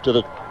 20, to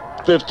the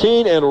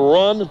 15, and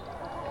run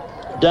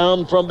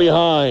down from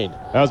behind.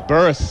 That was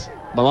Burris.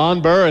 Milan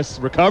Burris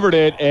recovered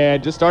it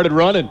and just started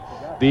running.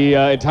 The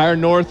entire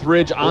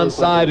Northridge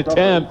onside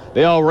attempt,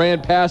 they all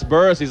ran past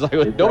Burris. He's like,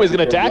 nobody's going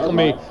to tackle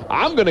me.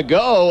 I'm going to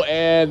go,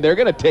 and they're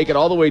going to take it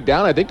all the way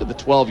down, I think, to the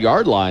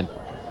 12-yard line.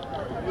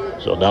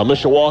 So now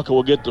Mishawaka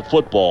will get the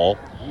football.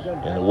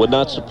 And it would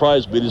not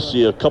surprise me to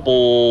see a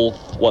couple,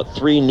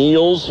 3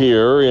 kneels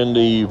here in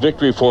the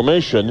victory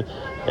formation.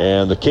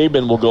 And the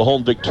Cavemen will go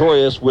home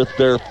victorious with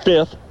their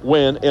 5th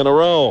win in a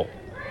row.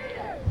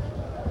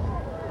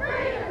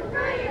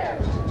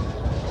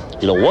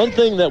 You know, one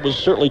thing that was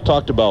certainly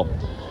talked about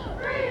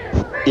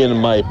in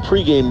my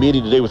pregame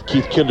meeting today with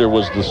Keith Kinder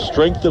was the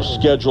strength of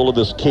schedule of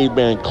this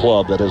Caveman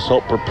club that has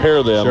helped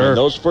prepare them. Sure. In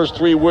those first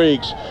 3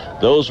 weeks,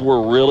 those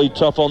were really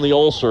tough on the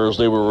ulcers.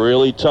 They were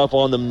really tough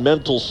on the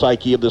mental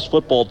psyche of this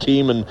football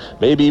team and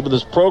maybe even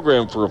this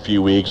program for a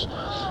few weeks.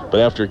 But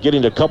after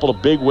getting a couple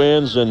of big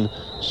wins and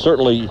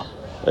certainly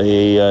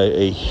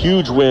a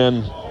huge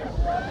win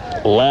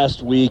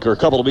last week or a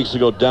couple of weeks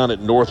ago down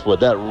at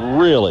Northwood, that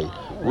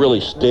really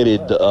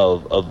stated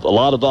of a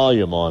lot of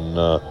volume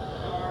on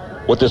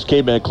what this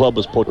Caveman club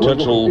was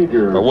potential,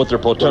 or what their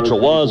potential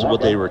was,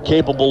 what they were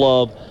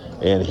capable of.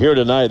 And here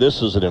tonight,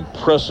 this is an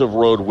impressive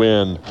road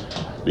win,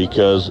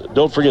 because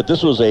don't forget,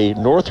 this was a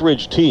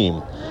Northridge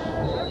team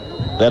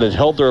that had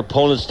held their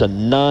opponents to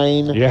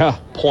 9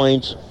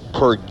 points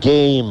per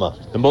game.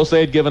 The most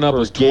they had given up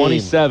was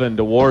 27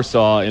 to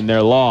Warsaw in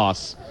their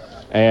loss,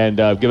 and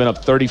given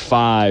up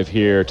 35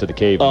 here to the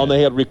Cavemen.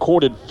 They had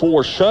recorded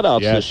 4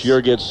 shutouts this year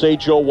against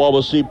St. Joe,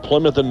 Wawasee,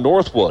 Plymouth, and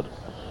Northwood.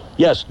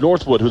 Yes,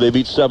 Northwood, who they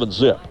beat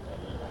 7-zip.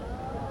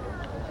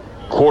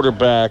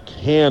 Quarterback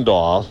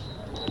handoff.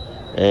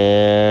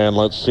 And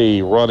let's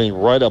see, running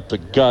right up the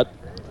gut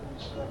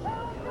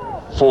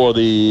for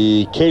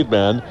the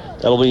Cavemen.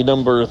 That'll be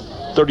number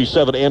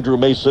 37, Andrew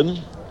Mason.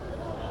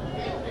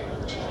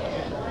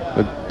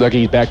 Lucky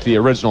he's back to the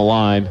original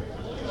line.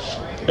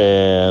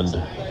 And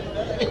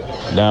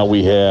now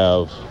we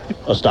have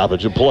a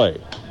stoppage in play.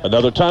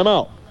 Another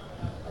timeout.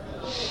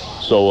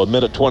 So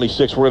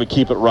 1:26, we're going to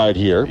keep it right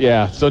here.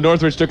 Yeah, so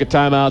Northridge took a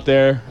timeout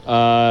there.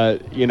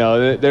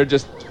 They're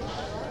just...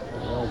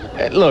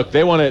 Look,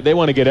 they want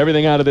to get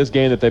everything out of this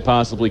game that they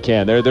possibly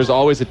can. There's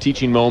always a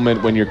teaching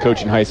moment when you're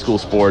coaching high school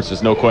sports.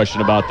 There's no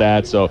question about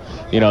that. So,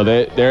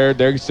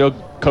 they're still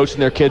coaching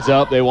their kids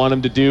up. They want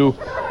them to do,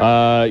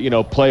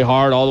 play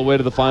hard all the way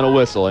to the final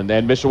whistle. And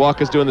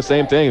Mishawaka's doing the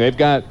same thing. They've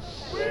got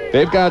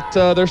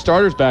their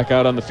starters back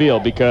out on the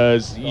field,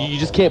 because you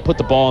just can't put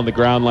the ball on the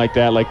ground like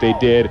that, like they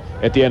did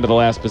at the end of the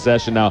last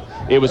possession. Now,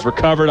 it was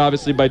recovered,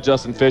 obviously, by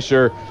Justin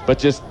Fisher, but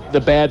just the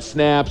bad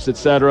snaps,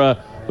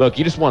 etc. Look,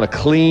 you just want a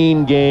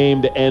clean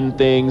game to end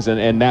things,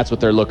 and that's what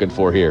they're looking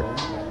for here.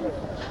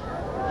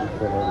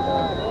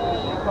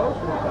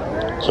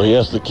 So,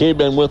 yes, the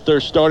Cavemen with their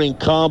starting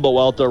combo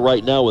out there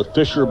right now with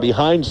Fisher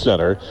behind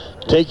center,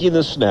 taking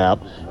the snap.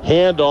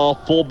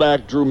 Handoff,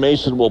 fullback Drew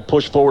Mason will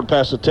push forward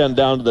past the 10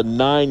 down to the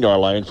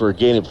 9-yard line for a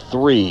gain of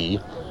 3.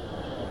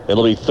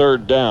 It'll be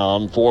 3rd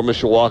down for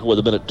Mishawaka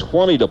with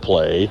 1:20 to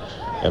play.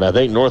 And I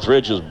think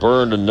Northridge has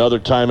burned another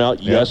timeout.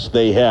 Yes,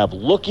 they have.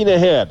 Looking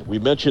ahead, we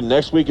mentioned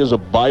next week is a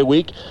bye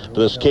week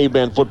for this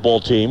Caveman football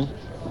team.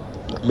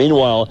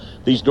 Meanwhile,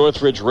 these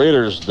Northridge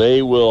Raiders,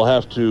 they will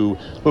have to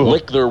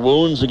lick their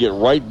wounds and get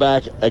right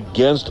back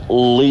against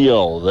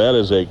Leo. That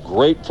is a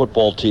great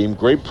football team,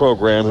 great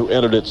program, who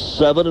entered at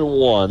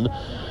 7-1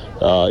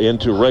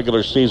 into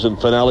regular season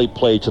finale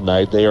play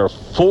tonight. They are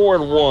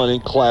 4-1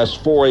 in Class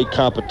 4A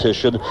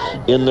competition.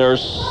 In their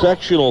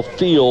sectional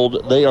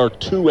field, they are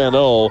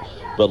 2-0,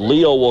 but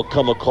Leo will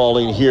come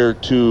a-calling here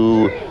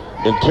to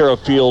Intera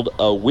Field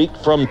a week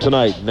from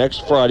tonight,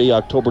 next Friday,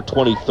 October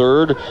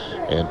 23rd.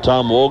 And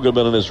Tom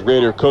Wogelman and his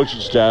Raider coaching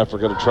staff are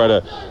going to try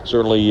to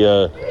certainly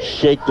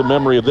shake the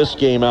memory of this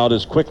game out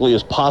as quickly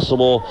as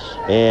possible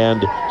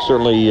and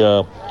certainly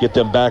get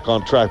them back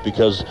on track,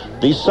 because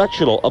these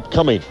sectional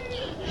upcoming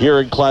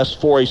here in Class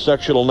 4A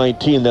Sectional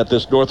 19 that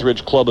this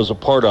Northridge club is a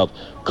part of.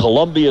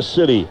 Columbia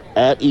City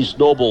at East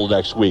Noble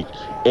next week.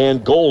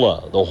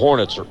 Angola, the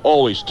Hornets are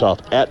always tough,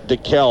 at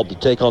DeKalb to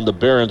take on the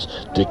Barons.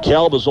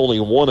 DeKalb is only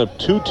one of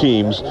 2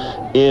 teams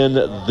in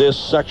this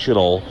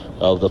sectional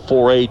of the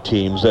 4A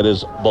teams that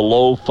is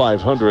below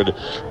 500.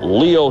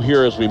 Leo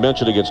here, as we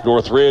mentioned, against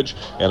Northridge,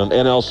 and an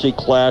NLC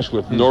clash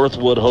with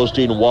Northwood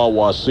hosting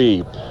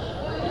Wawasee.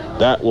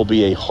 That will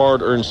be a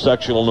hard-earned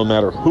sectional no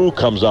matter who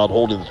comes out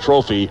holding the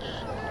trophy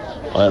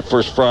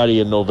first Friday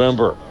in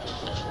November.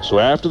 So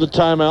after the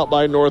timeout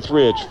by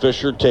Northridge,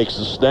 Fisher takes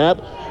the snap,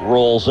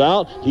 rolls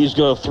out. He's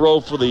going to throw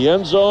for the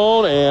end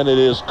zone, and it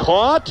is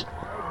caught.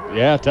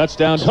 Yeah,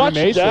 touchdown.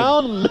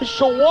 Touchdown,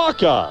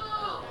 Mishawaka.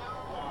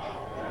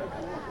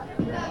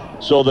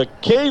 So the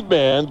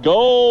Cavemen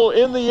go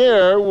in the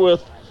air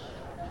with,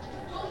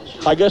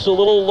 I guess, a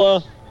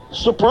little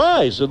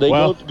surprise. And they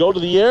go to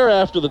the air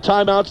after the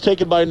timeouts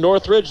taken by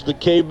Northridge. The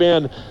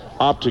Cavemen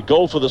opt to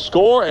go for the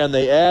score, and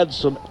they add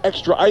some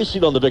extra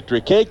icing on the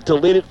victory cake to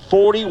lead it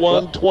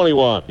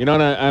 41-21. You know,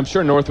 and I'm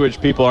sure Northridge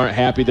people aren't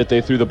happy that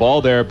they threw the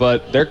ball there,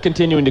 but they're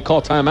continuing to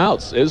call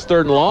timeouts. It's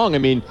 3rd and long. I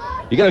mean,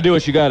 you got to do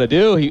what you got to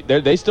do.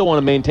 They still want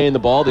to maintain the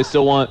ball. They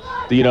still want,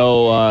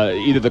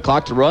 either the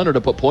clock to run or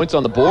to put points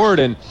on the board,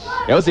 and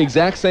that was the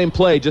exact same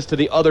play, just to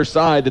the other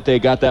side that they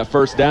got that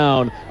first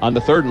down on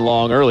the 3rd and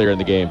long earlier in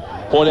the game.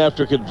 Point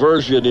after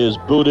conversion is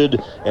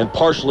booted and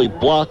partially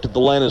blocked at the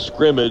line of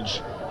scrimmage.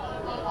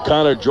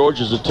 Connor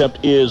George's attempt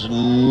is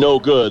no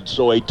good.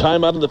 So a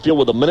timeout in the field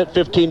with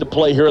 1:15 to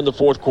play here in the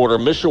 4th quarter.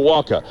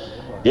 Mishawaka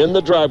in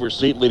the driver's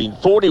seat, leading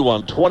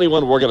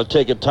 41-21. We're going to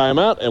take a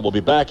timeout, and we'll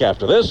be back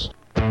after this.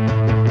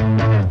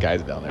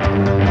 Guys down there.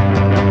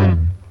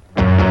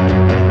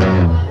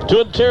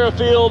 To Intera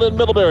Field in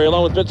Middlebury,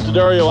 along with Vince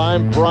DeDario,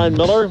 I'm Brian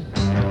Miller.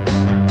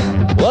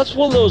 Well, that's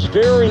one of those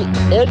very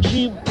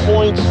edgy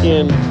points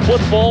in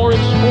football or in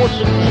sports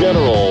in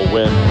general,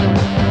 when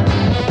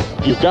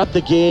you've got the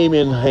game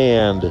in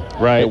hand.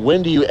 Right. And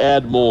when do you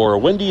add more?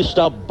 When do you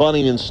stop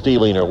bunting and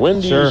stealing? Or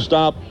when do you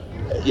stop,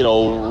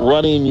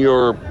 running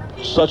your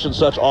such and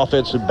such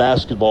offense in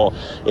basketball?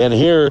 And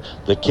here,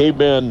 the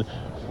Cavemen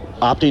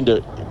opting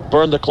to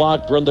burn the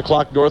clock.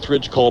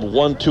 Northridge called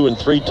 1, 2, and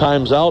 3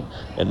 times out.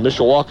 And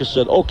Mishawaka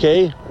said,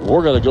 okay,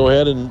 we're going to go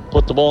ahead and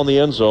put the ball in the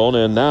end zone.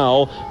 And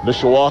now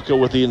Mishawaka,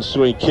 with the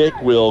ensuing kick,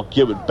 will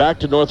give it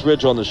back to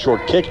Northridge on the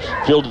short kick.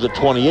 Fielded to the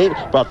 28,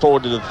 brought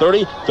forward to the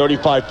 30,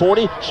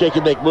 35-40. Shake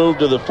and make move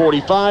to the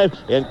 45.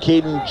 And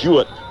Caden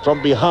Jewett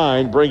from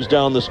behind brings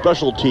down the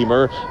special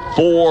teamer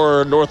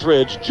for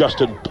Northridge,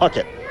 Justin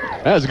Puckett.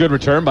 That was a good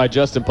return by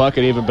Justin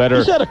Puckett, even better.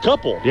 He's had a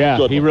couple.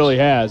 Yeah, he really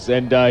has.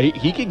 And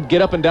he can get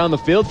up and down the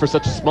field for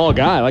such a small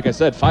guy. Like I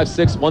said,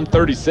 5'6",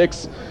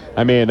 136.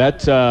 I mean,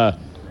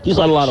 he's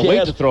not a lot of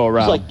weight to throw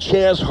around. He's like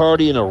Chaz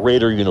Hardy in a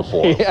Raider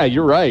uniform. Yeah,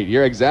 you're right.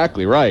 You're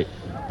exactly right.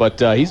 But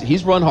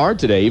he's run hard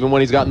today, even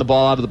when he's gotten the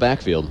ball out of the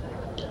backfield.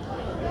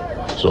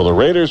 So the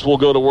Raiders will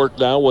go to work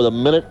now with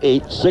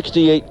 1:08,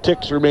 68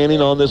 ticks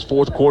remaining on this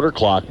 4th quarter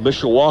clock.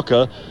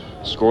 Mishawaka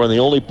scoring the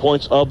only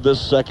points of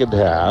this second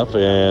half,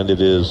 and it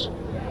is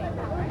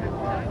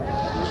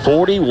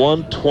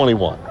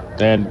 41-21.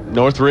 And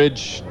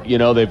Northridge,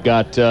 they've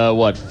got,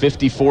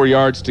 54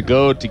 yards to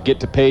go to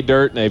get to pay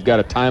dirt, and they've got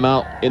a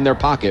timeout in their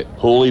pocket.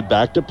 Hooley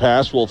back to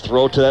pass, will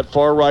throw to that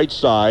far right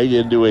side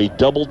into a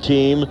double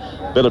team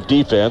bit of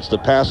defense. The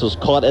pass is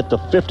caught at the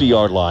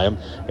 50-yard line,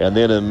 and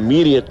then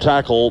immediate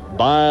tackle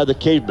by the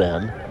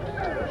Cavemen.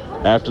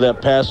 After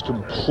that pass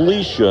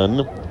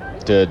completion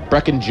to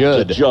Brecken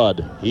Judd. To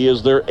Judd. He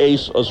is their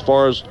ace as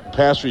far as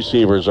pass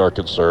receivers are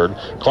concerned.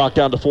 Clock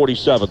down to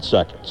 47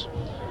 seconds.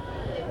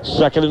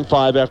 2nd and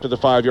 5 after the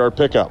 5-yard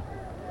pickup.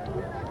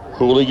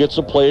 Hooley gets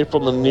a play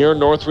from the near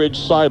Northridge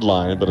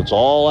sideline, but it's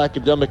all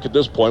academic at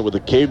this point, with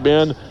the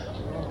Cavemen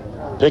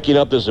picking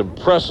up this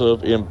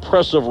impressive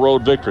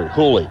road victory.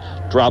 Hooley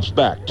drops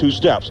back 2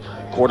 steps.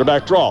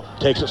 Quarterback draw,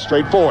 takes it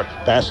straight forward,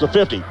 past the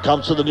 50,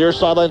 comes to the near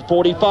sideline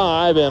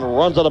 45, and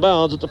runs out of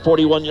bounds at the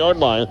 41-yard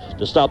line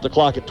to stop the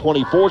clock at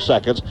 24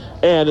 seconds,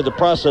 and in the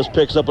process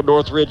picks up a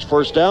Northridge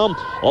first down.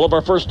 All of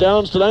our first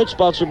downs tonight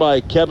sponsored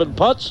by Kevin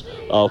Putz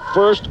of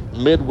First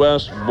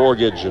Midwest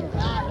Mortgage. And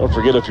don't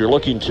forget, if you're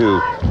looking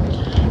to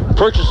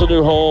purchase a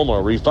new home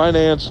or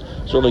refinance,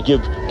 certainly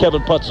give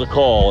Kevin Putz a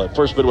call at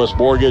First Midwest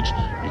Mortgage.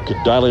 You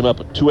can dial him up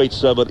at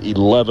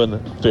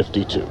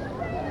 287-1152.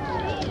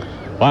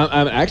 Well,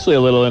 I'm actually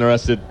a little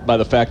interested by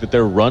the fact that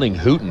they're running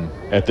Hooten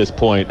at this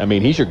point. I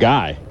mean, he's your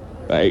guy.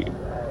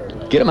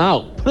 Get him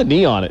out. Put a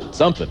knee on it.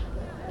 Something.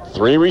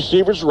 3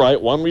 receivers right,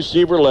 1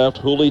 receiver left.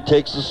 Hooley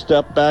takes a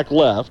step back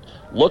left,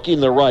 looking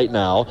the right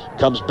now.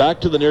 Comes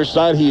back to the near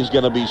side. He's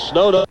going to be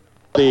snowed up.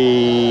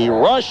 The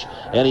rush,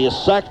 and he is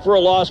sacked for a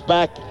loss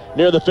back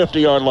near the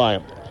 50-yard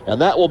line. And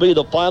that will be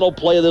the final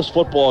play of this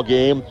football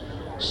game.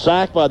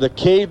 Sack by the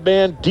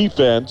Caveman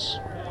defense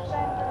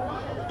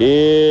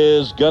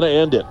is going to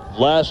end it.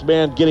 Last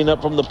man getting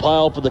up from the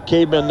pile for the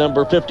Caveman,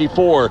 number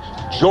 54,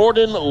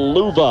 Jordan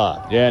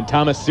Luva. Yeah, and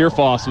Thomas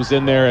Searfoss was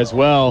in there as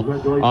well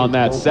on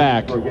that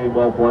sack.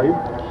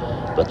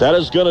 But that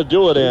is going to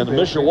do it, and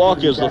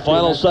Mishawaka, as the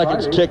final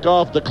seconds tick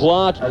off the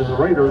clock,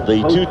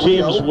 the two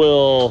teams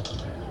will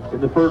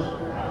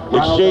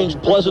exchange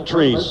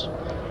pleasantries.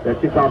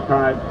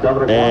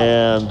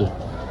 And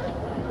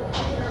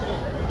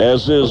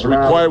as is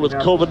required with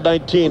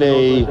COVID-19,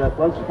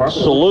 a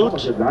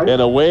salute and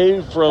a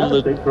wave from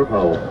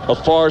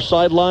the far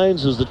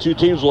sidelines as the two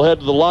teams will head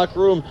to the locker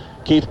room.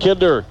 Keith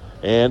Kinder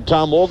and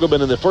Tom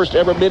Olgerman in the first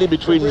ever meeting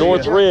between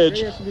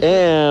Northridge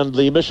and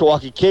the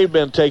Mishawaka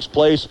Cavemen takes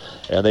place,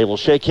 and they will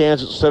shake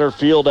hands at center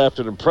field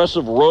after an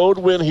impressive road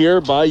win here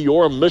by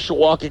your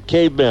Mishawaka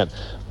Cavemen.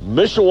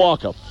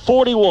 Mishawaka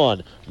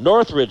 41,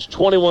 Northridge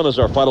 21 is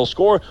our final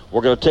score.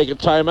 We're going to take a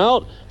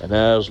timeout, and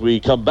as we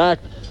come back,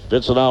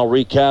 Vince and I will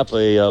recap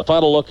a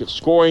final look at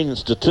scoring and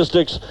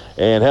statistics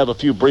and have a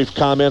few brief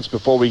comments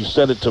before we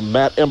send it to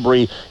Matt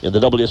Embry in the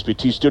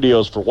WSBT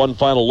studios for one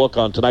final look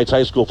on tonight's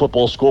high school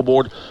football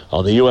scoreboard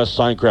on the U.S.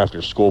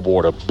 Signcrafters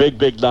scoreboard. A big,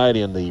 big night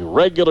in the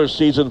regular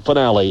season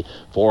finale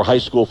for high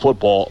school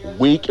football,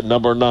 week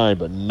number 9.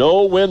 But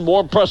no win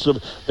more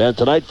impressive than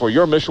tonight for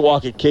your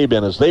Mishawaka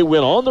Cavemen as they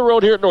win on the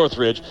road here at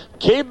Northridge.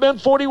 Cavemen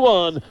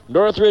 41,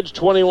 Northridge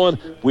 21.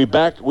 We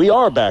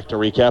are back to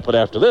recap it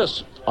after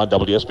this on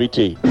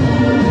WSBT.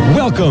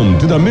 Welcome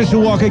to the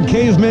Mishawaka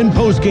Cavemen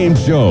postgame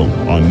show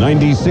on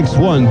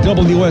 96.1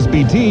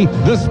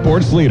 WSBT, the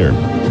sports leader.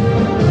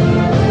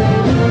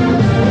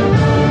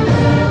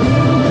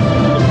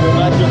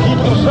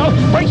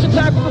 Breaks the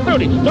tackle to the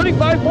 30,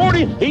 35,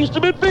 40. He's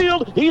to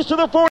midfield. He's to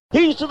the 40.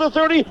 He's to the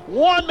 30.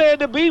 One man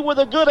to beat with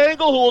a good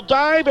angle who will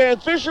dive,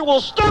 and Fisher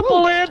will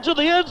stumble into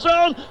the end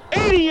zone.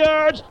 80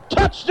 yards.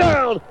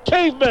 Touchdown,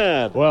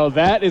 Caveman. Well,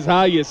 that is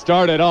how you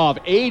started off.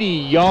 80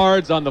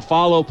 yards on the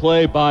follow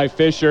play by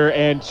Fisher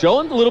and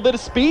showing a little bit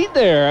of speed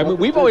there. I mean,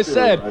 we've always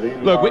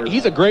said, look,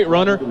 he's a great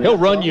runner. He'll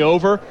run you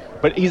over,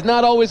 but he's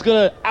not always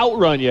going to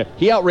outrun you.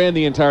 He outran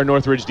the entire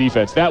Northridge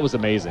defense. That was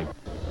amazing.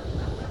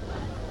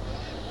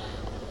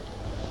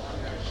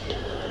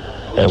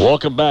 And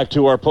welcome back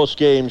to our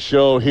post-game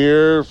show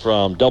here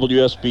from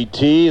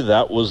WSBT.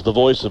 That was the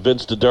voice of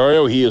Vince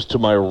DeDario. He is to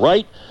my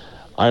right.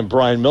 I'm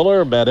Brian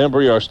Miller, Matt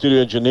Embry, our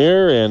studio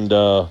engineer, and,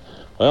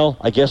 well,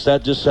 I guess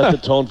that just set the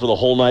tone for the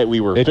whole night.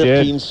 We were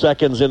 15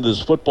 seconds into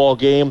this football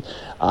game.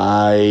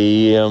 I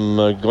am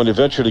going to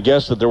venture to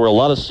guess that there were a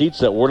lot of seats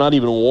that were not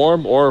even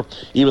warm or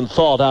even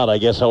thawed out, I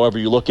guess, however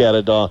you look at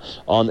it,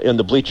 in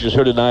the bleachers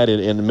here tonight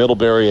in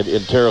Middlebury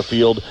in Terra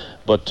Field.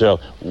 But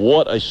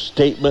what a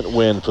statement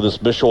win for this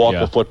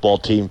Mishawaka football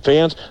team.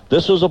 Fans,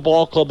 this was a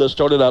ball club that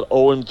started out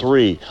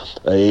 0-3.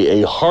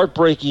 A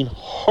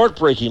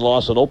heartbreaking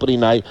loss on opening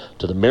night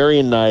to the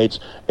Marion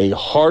Knights. A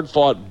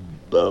hard-fought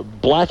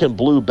black and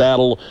blue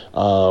battle,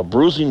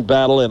 bruising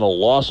battle, and a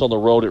loss on the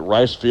road at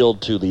Rice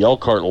Field to the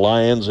Elkhart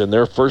Lions in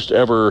their first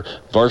ever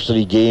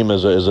varsity game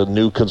as a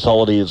new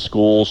consolidated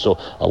school. So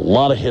a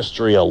lot of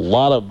history, a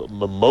lot of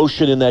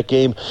emotion in that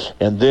game.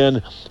 And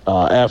then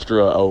after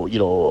a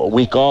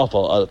week off,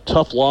 a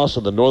tough loss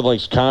in the Northern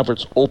Lakes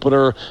Conference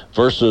opener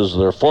versus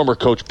their former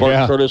coach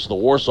Bart Curtis, the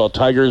Warsaw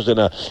Tigers, in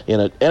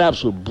an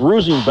absolute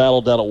bruising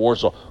battle down at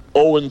Warsaw.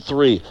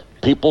 0-3.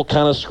 People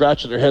kind of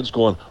scratching their heads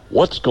going,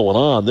 what's going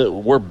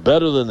on? We're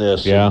better than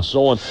this, and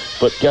so on.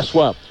 But guess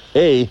what?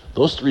 A,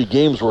 those 3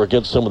 games were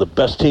against some of the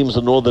best teams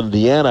in Northern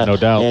Indiana. No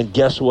doubt. And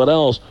guess what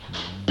else?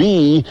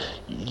 B,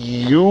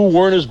 you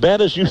weren't as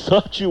bad as you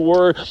thought you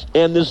were,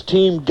 and this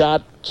team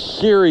got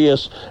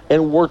serious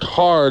and worked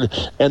hard,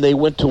 and they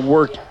went to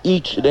work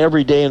each and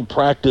every day in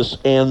practice,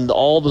 and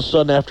all of a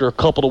sudden after a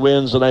couple of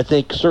wins, and I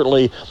think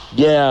certainly,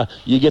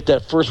 you get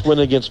that first win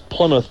against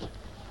Plymouth,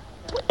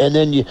 and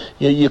then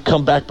you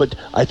come back. But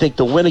I think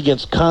the win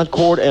against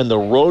Concord and the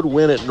road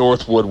win at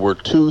Northwood were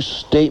 2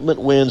 statement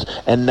wins,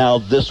 and now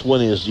this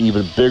one is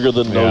even bigger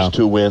than those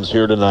 2 wins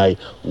here tonight.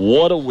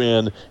 What a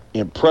win.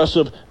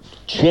 Impressive.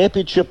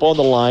 Championship on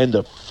the line,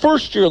 the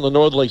first year in the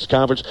Northern Lakes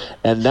Conference,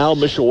 and now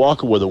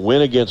Mishawaka with a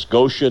win against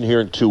Goshen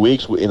here in 2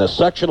 weeks in a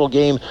sectional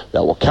game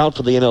that will count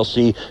for the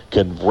NLC,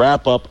 can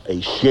wrap up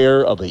a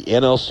share of the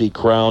NLC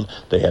crown.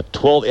 They have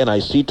 12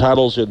 NIC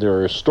titles in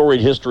their storied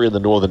history in the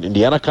Northern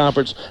Indiana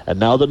Conference, and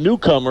now the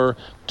newcomer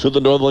to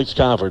the Northern Lakes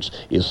Conference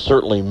is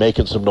certainly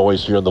making some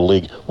noise here in the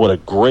league. What a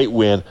great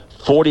win,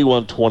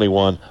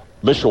 41-21.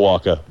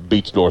 Mishawaka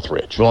beats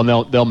Northridge. Well,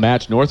 and they'll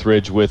match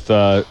Northridge with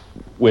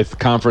with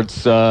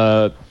conference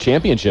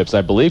championships,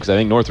 I believe, because I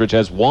think Northridge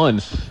has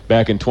one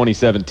back in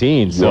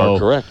 2017. You are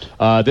correct.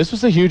 This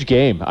was a huge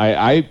game.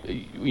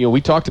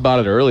 We talked about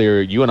it earlier.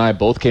 You and I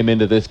both came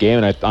into this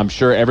game, and I'm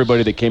sure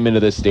everybody that came into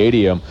this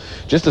stadium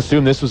just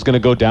assumed this was going to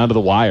go down to the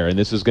wire, and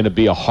this was going to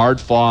be a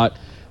hard-fought.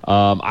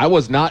 I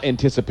was not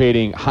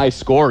anticipating high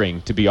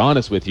scoring, to be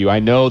honest with you. I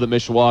know that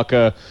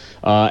Mishawaka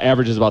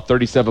averages about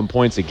 37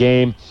 points a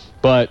game,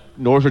 but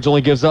Northridge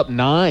only gives up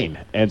 9.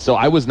 And so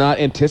I was not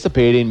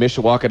anticipating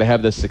Mishawaka to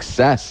have the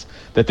success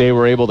that they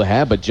were able to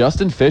have. But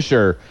Justin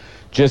Fisher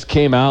just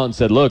came out and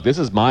said, look, this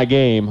is my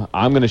game.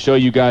 I'm going to show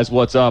you guys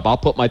what's up. I'll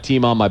put my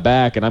team on my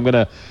back, and I'm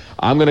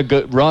going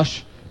to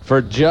rush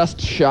for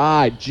just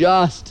shy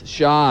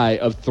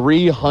of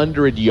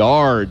 300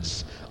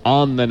 yards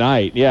on the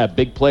night. Yeah,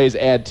 big plays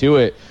add to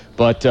it.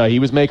 But he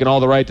was making all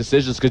the right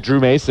decisions because Drew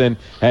Mason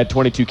had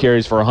 22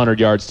 carries for 100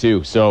 yards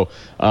too. So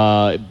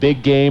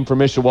big game for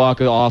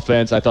Mishawaka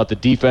offense. I thought the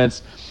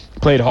defense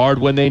played hard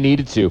when they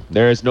needed to.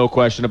 There is no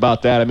question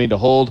about that. I mean, to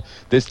hold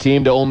this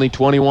team to only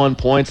 21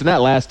 points and that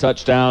last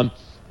touchdown,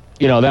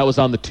 that was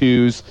on the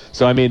twos.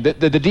 So, I mean,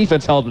 the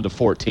defense held them to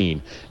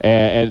 14.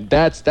 And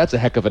that's a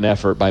heck of an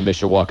effort by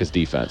Mishawaka's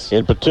defense.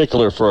 In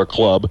particular for a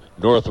club,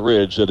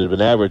 Northridge, that had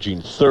been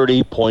averaging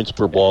 30 points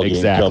per ball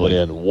game coming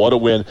in. What a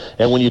win.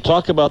 And when you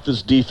talk about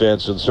this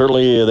defense, and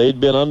certainly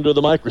they'd been under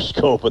the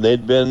microscope and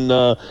they'd been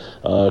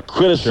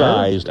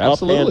criticized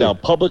up and down,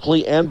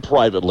 publicly and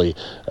privately.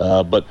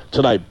 But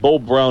tonight, Bo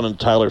Brown and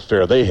Tyler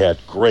Fair, they had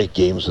great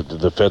games at the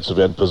defensive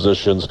end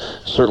positions.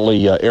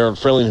 Certainly Aaron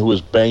Freeling, who was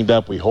banged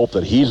up, we hope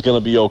that he's going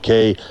to be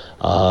okay.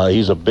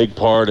 He's a big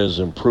part, has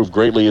improved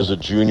greatly as a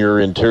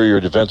junior interior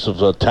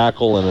defensive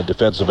tackle and a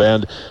defensive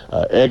end.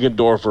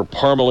 Eggendorfer,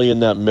 Parmalee in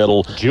that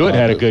middle. Jewett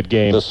had a good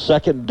game. The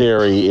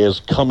secondary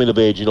is coming of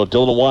age.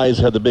 Dylan Wise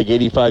had the big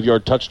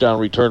 85-yard touchdown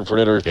return for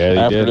an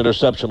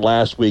interception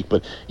last week,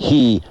 but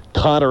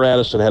Connor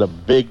Addison had a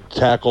big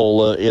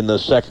tackle in the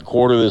second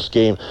quarter of this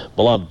game.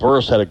 Milan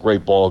Burris had a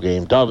great ball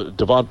game.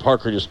 Devon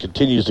Parker just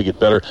continues to get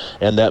better.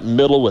 And that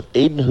middle with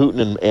Aiden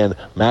Hooten and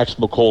Max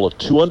McCullough,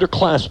 2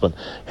 underclassmen,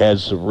 had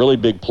some really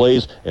big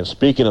plays. And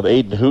speaking of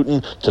Aiden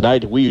Hooten,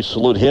 tonight we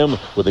salute him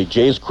with a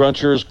Jays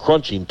Crunchers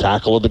crunching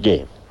tackle of the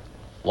game.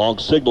 Long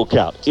signal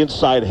count,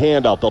 inside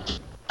handout. They'll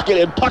get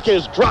in. Puckett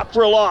is dropped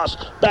for a loss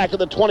back at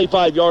the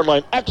 25-yard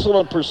line.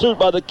 Excellent pursuit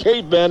by the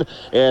Cavemen,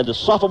 and the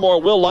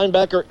sophomore Will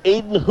linebacker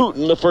Aiden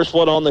Hooten, the first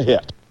one on the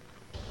hit.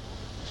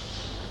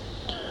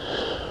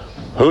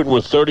 Hooten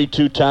with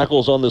 32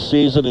 tackles on the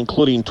season,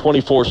 including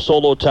 24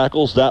 solo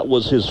tackles. That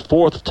was his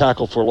 4th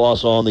tackle for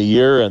loss on the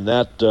year, and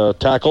that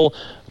tackle,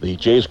 the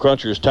Jays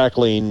Crunchers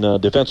tackling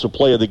defensive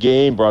play of the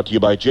game, brought to you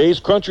by Jays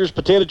Crunchers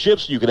Potato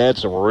Chips. You can add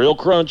some real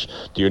crunch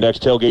to your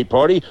next tailgate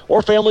party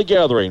or family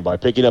gathering by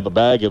picking up a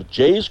bag of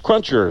Jays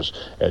Crunchers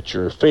at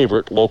your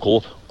favorite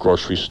local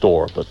grocery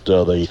store. But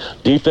the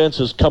defense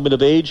is coming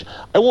of age.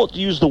 I won't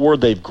use the word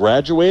they've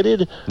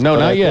graduated. No,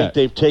 not yet. I think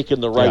they've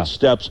taken the right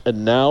steps,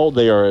 and now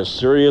they are a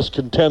serious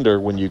contender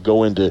when you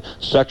go into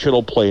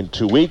sectional play in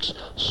 2 weeks.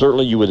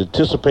 Certainly you would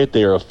anticipate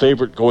they are a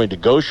favorite going to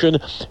Goshen,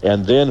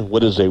 and then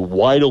what is a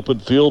wide-open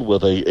field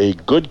with a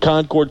good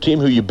Concord team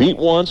who you beat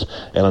once,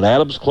 and an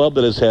Adams club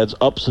that has had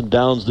ups and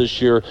downs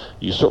this year.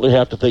 You certainly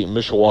have to think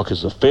Mishawaka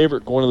is a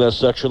favorite going to that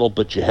sectional,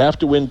 but you have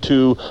to win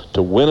 2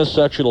 to win a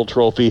sectional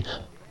trophy.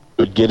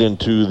 Would get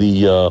into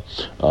the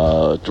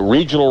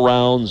regional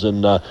rounds,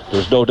 and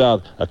there's no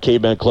doubt a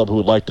Caveman club who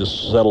would like to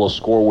settle a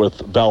score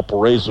with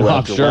Valparaiso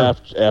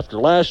after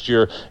last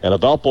year, and a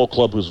Valpo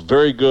club who's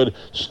very good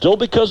still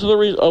because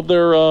of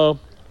their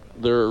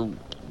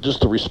just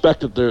the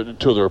respect to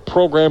their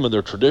program and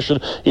their tradition,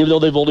 even though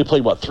they've only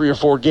played 3 or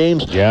 4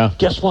 games. Yeah.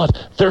 Guess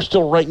what? They're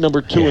still ranked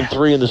number 2 and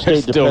 3 in the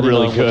state. They're still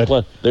really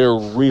good. They're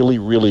really,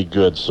 really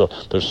good. So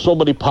there's so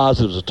many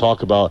positives to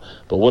talk about.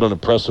 But what an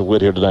impressive win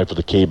here tonight for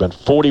the Cavemen,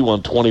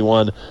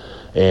 41-21,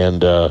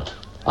 and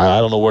I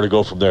don't know where to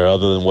go from there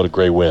other than what a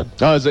great win.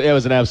 No, it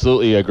was an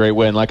absolutely a great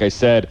win. Like I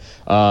said,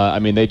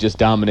 they just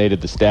dominated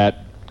the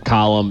stat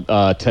column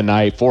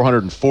tonight.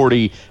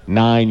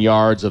 449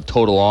 yards of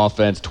total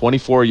offense,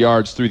 24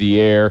 yards through the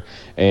air,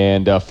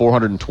 and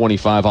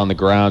 425 on the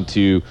ground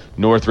to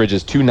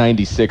Northridge's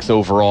 296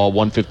 overall,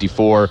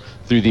 154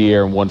 through the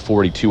air and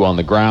 142 on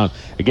the ground.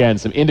 Again,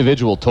 some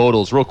individual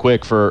totals real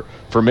quick for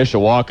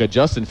Mishawaka.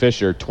 Justin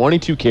Fisher,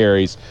 22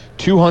 carries,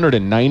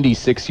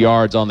 296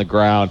 yards on the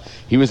ground.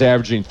 He was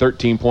averaging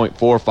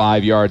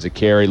 13.45 yards a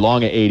carry,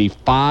 long at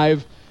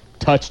 85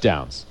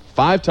 touchdowns.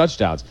 5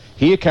 touchdowns.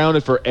 He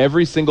accounted for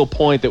every single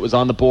point that was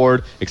on the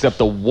board except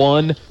the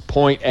 1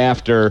 point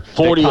after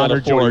 40 that Connor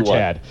George 41.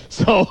 had.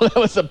 So that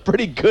was a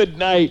pretty good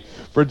night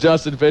for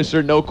Justin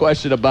Fisher, no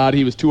question about it.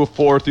 He was 2 of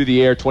 4 through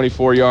the air,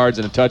 24 yards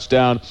and a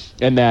touchdown.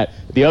 And that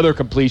the other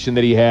completion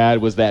that he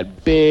had was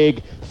that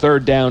big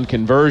 3rd down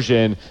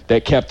conversion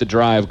that kept the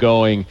drive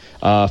going,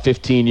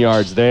 15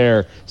 yards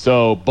there.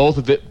 So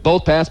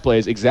both pass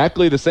plays,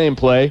 exactly the same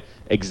play,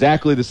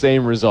 exactly the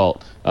same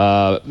result.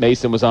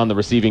 Mason was on the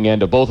receiving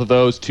end of both of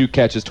those. 2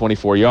 catches,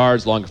 24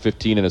 yards, long of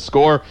 15 and a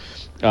score.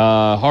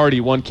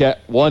 Hardy, one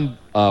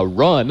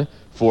run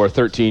for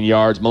 13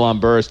 yards. Milan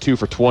Burris, 2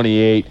 for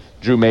 28.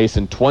 Drew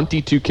Mason,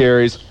 22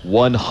 carries,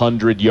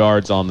 100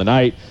 yards on the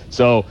night.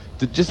 So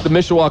just the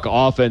Mishawaka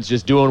offense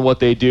just doing what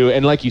they do.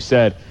 And like you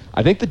said,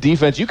 I think the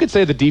defense, you could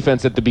say the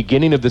defense at the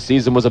beginning of the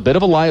season was a bit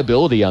of a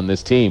liability on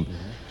this team.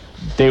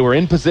 They were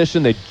in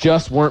position. They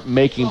just weren't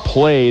making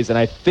plays. And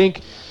I think,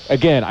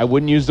 again, I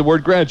wouldn't use the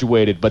word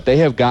graduated, but they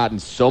have gotten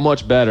so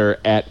much better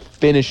at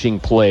finishing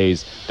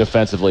plays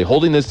defensively.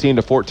 Holding this team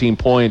to 14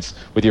 points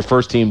with your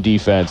first-team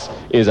defense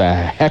is a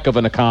heck of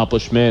an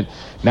accomplishment.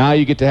 Now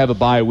you get to have a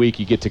bye week.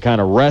 You get to kind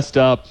of rest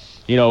up,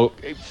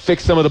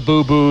 fix some of the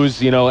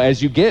boo-boos,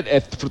 as you get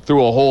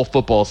through a whole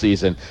football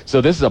season.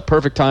 So this is a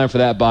perfect time for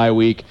that bye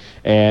week,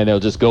 and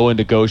they'll just go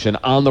into Goshen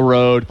on the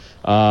road,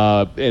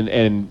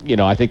 and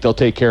I think they'll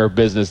take care of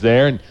business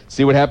there and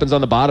see what happens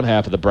on the bottom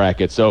half of the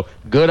bracket. So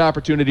good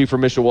opportunity for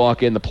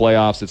Mishawaka in the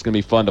playoffs. It's going to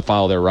be fun to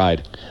follow their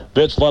ride.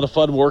 Vince, a lot of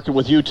fun working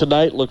with you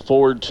tonight. Look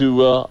forward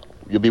to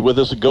you'll be with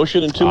us at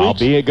Goshen in 2 weeks? I'll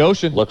be at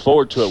Goshen. Look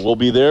forward to it. We'll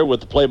be there with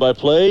the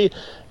play-by-play.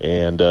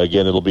 And,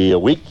 again, it'll be 2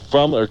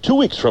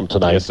 weeks from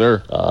tonight. Yes,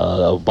 sir.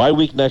 Bye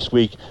week next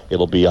week.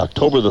 It'll be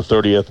October the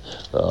 30th.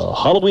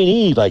 Halloween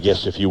Eve, I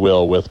guess, if you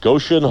will, with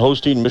Goshen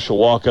hosting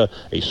Mishawaka.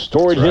 A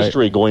storied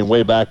history going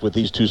way back with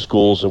these two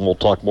schools, and we'll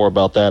talk more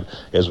about that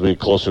as we get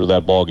closer to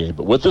that ball game.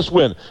 But with this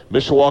win,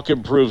 Mishawaka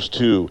improves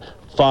to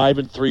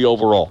 5-3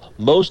 overall.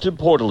 Most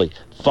importantly,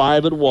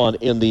 5-1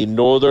 in the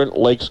Northern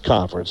Lakes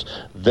Conference.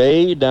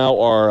 They now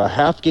are a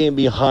half game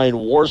behind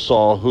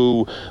Warsaw,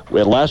 who,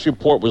 at last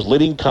report, was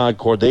leading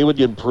Concord. They would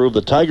improve.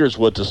 The Tigers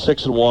would to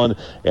 6-1.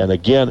 And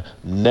again,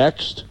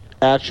 next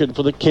action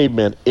for the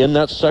Cavemen in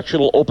that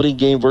sectional opening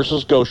game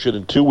versus Goshen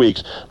in 2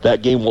 weeks.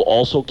 That game will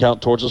also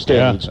count towards the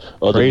standings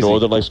of the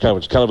Northern Lakes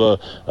Conference. Kind of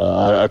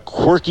a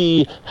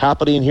quirky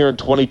happening here in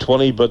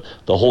 2020, but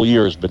the whole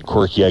year has been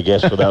quirky, I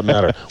guess, for that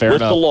matter. With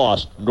the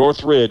loss,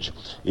 Northridge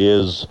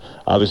is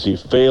obviously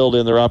failed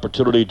in their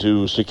opportunity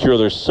to secure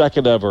their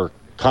second ever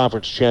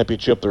conference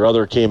championship. Their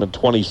other came in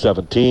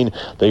 2017.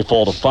 They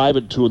fall to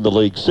 5-2 in the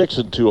league,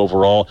 6-2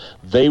 overall.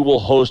 They will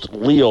host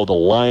Leo, the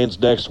Lions,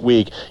 next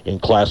week in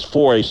Class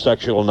 4A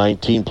Sectional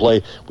 19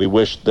 play. We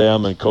wish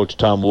them and Coach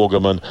Tom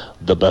Wogelman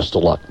the best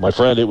of luck. My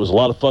friend, it was a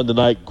lot of fun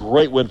tonight.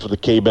 Great win for the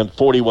Cavemen,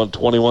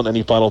 41-21.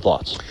 Any final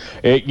thoughts?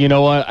 You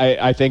know what?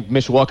 I think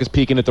Mishawaka's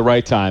peaking at the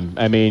right time.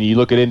 I mean, you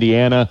look at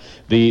Indiana,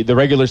 the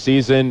regular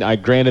season,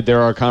 granted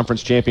there are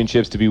conference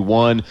championships to be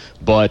won,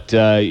 but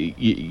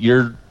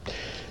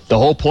the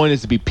whole point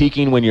is to be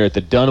peaking when you're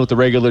done with the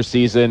regular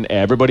season.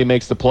 Everybody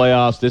makes the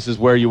playoffs. This is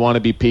where you want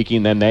to be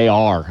peaking, then they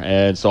are.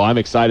 And so I'm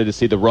excited to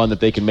see the run that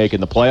they can make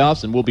in the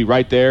playoffs, and we'll be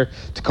right there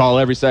to call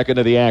every second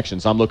of the action.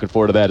 So I'm looking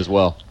forward to that as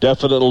well.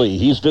 Definitely.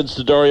 He's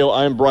Vince DeDario.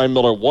 I'm Brian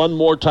Miller. One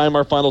more time,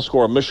 our final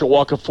score.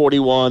 Mishawaka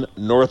 41,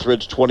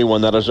 Northridge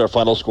 21. That is our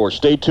final score.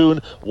 Stay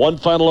tuned. One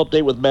final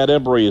update with Matt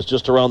Embry is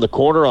just around the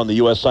corner on the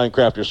U.S. Sign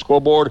Crafters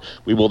scoreboard.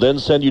 We will then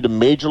send you to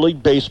Major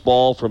League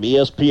Baseball from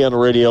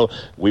ESPN Radio.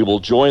 We will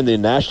join the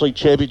National League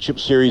Championship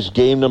Series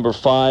game number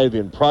 5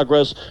 in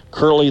progress.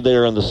 Currently they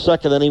are in the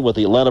second inning with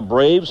the Atlanta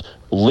Braves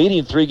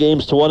leading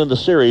 3-1 in the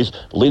series,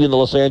 leading the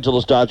Los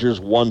Angeles Dodgers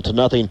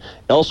 1-0.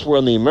 Elsewhere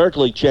in the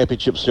American League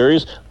Championship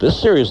Series, this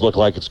series looked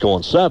like it's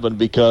going 7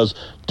 because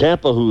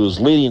Tampa, who is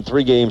leading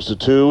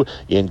 3-2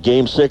 in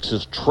Game 6,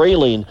 is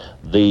trailing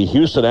the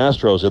Houston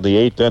Astros in the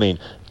 8th inning.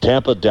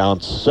 Tampa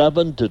down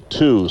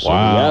 7-2. So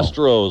wow. The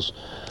Astros...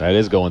 That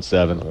is going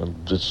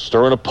 7. It's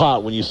stirring a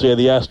pot when you say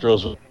the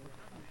Astros...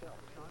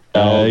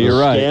 you're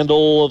right.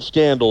 Scandal of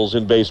scandals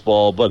in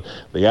baseball, but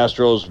the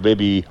Astros may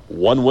be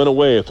one win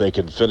away if they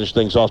can finish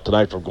things off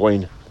tonight from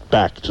going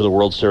back to the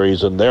World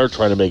Series, and they're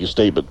trying to make a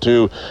statement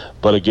too.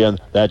 But again,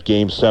 that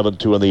game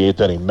 7-2 in the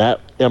 8th inning.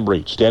 Matt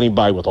Embry standing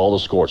by with all the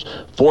scores.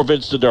 For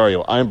Vince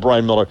DeDario, I'm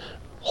Brian Miller.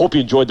 Hope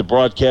you enjoyed the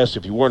broadcast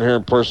if you weren't here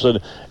in person.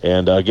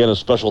 And again, a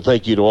special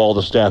thank you to all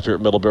the staff here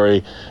at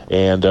Middlebury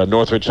and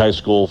Northridge High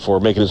School for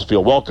making us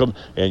feel welcome.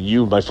 And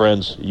you, my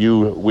friends,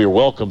 we're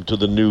welcome to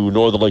the new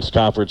Northern Lakes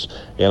Conference.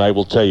 And I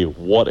will tell you,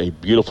 what a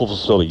beautiful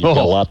facility. You've got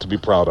a lot to be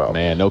proud of.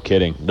 Man, no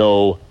kidding.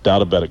 No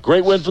doubt about it.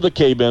 Great win for the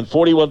Cavemen,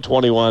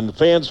 41-21.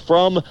 Fans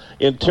from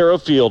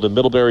Intero Field in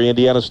Middlebury,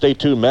 Indiana, stay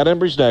tuned. Matt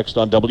Embry's next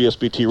on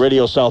WSBT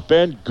Radio South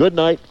Bend. Good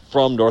night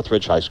from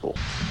Northridge High School.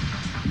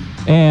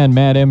 And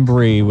Matt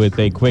Embry with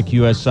a quick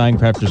U.S. Sign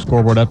Crafters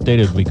scoreboard update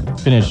as we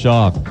finish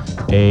off.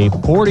 A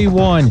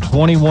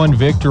 41-21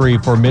 victory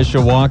for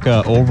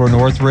Mishawaka over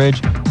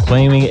Northridge,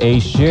 claiming a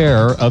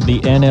share of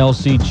the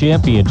NLC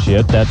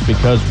championship. That's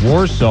because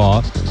Warsaw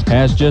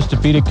has just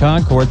defeated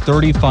Concord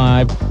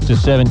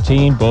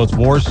 35-17. Both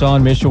Warsaw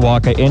and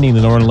Mishawaka ending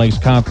the Northern Lakes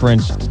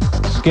Conference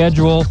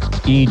schedule,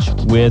 each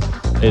with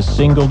a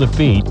single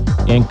defeat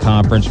in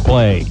conference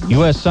play.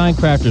 U.S. Sign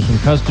Crafters, from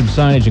custom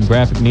signage and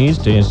graphic needs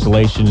to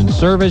installation and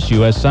service,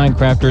 U.S. Sign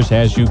Crafters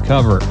has you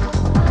covered.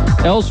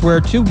 Elsewhere,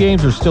 2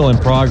 games are still in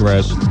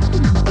progress.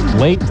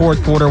 Late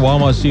fourth quarter,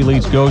 Wamasi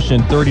leads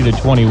Goshen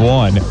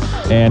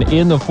 30-21. And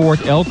in the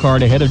fourth,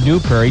 Elkhart ahead of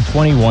Newperry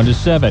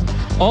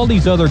 21-7. All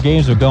these other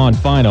games have gone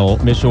final.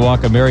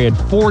 Mishawaka Marion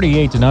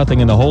 48-0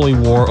 in the Holy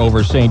War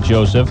over St.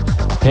 Joseph.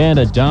 Penn,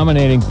 a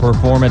dominating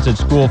performance at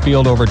School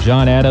Field over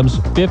John Adams,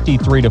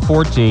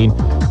 53-14.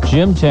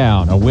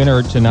 Jimtown, a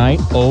winner tonight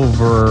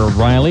over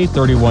Riley,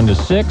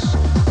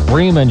 31-6.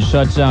 Bremen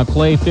shuts out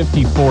Clay,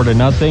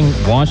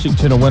 54-0.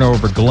 Washington, a winner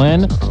over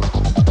Glenn,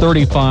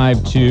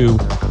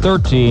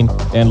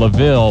 35-13. And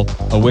LaVille,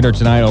 a winner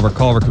tonight over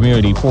Culver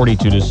Community,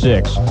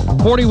 42-6.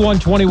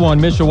 41-21,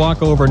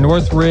 Mishawaka over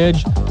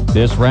Northridge.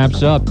 This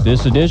wraps up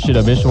this edition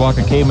of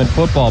Mishawaka Cavemen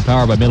Football,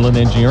 powered by Midland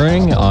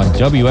Engineering on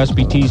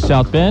WSBT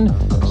South Bend.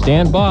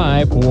 Stand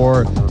by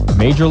for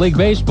Major League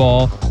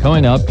Baseball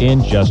coming up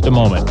in just a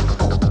moment.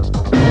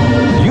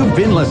 You've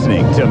been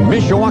listening to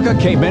Mishawaka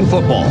Cavemen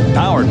Football,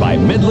 powered by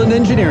Midland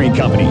Engineering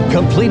Company,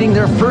 completing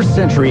their first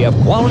century of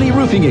quality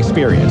roofing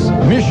experience.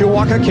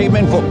 Mishawaka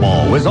Cavemen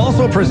Football was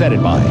also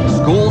presented by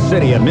School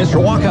City of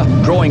Mishawaka,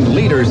 growing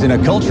leaders in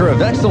a culture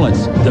of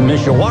excellence, the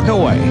Mishawaka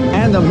Way,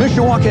 and the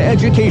Mishawaka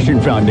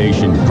Education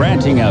Foundation,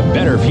 granting a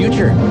better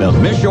future. The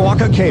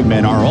Mishawaka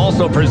Cavemen are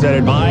also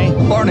presented by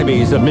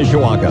Barnaby's of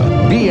Mishawaka,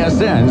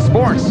 BSN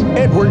Sports,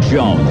 Edward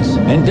Jones,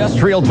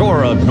 Industrial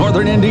Door of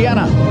Northern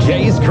Indiana,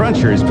 Jay's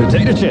Crunchers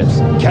Potato Chips,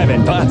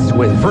 Kevin Butts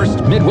with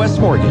First Midwest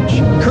Mortgage,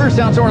 Kurt's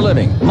Outdoor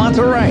Living,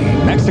 Monterey,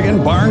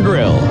 Mexican Barn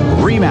Grill,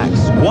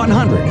 Remax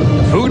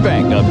 100, Food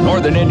Bank of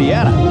Northern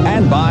Indiana,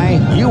 and by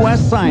U.S.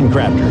 Sign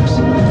Crafters.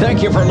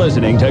 Thank you for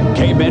listening to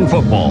Cavemen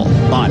Football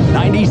on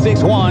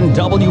 96.1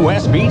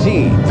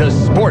 WSBT, the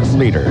sports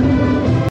leader.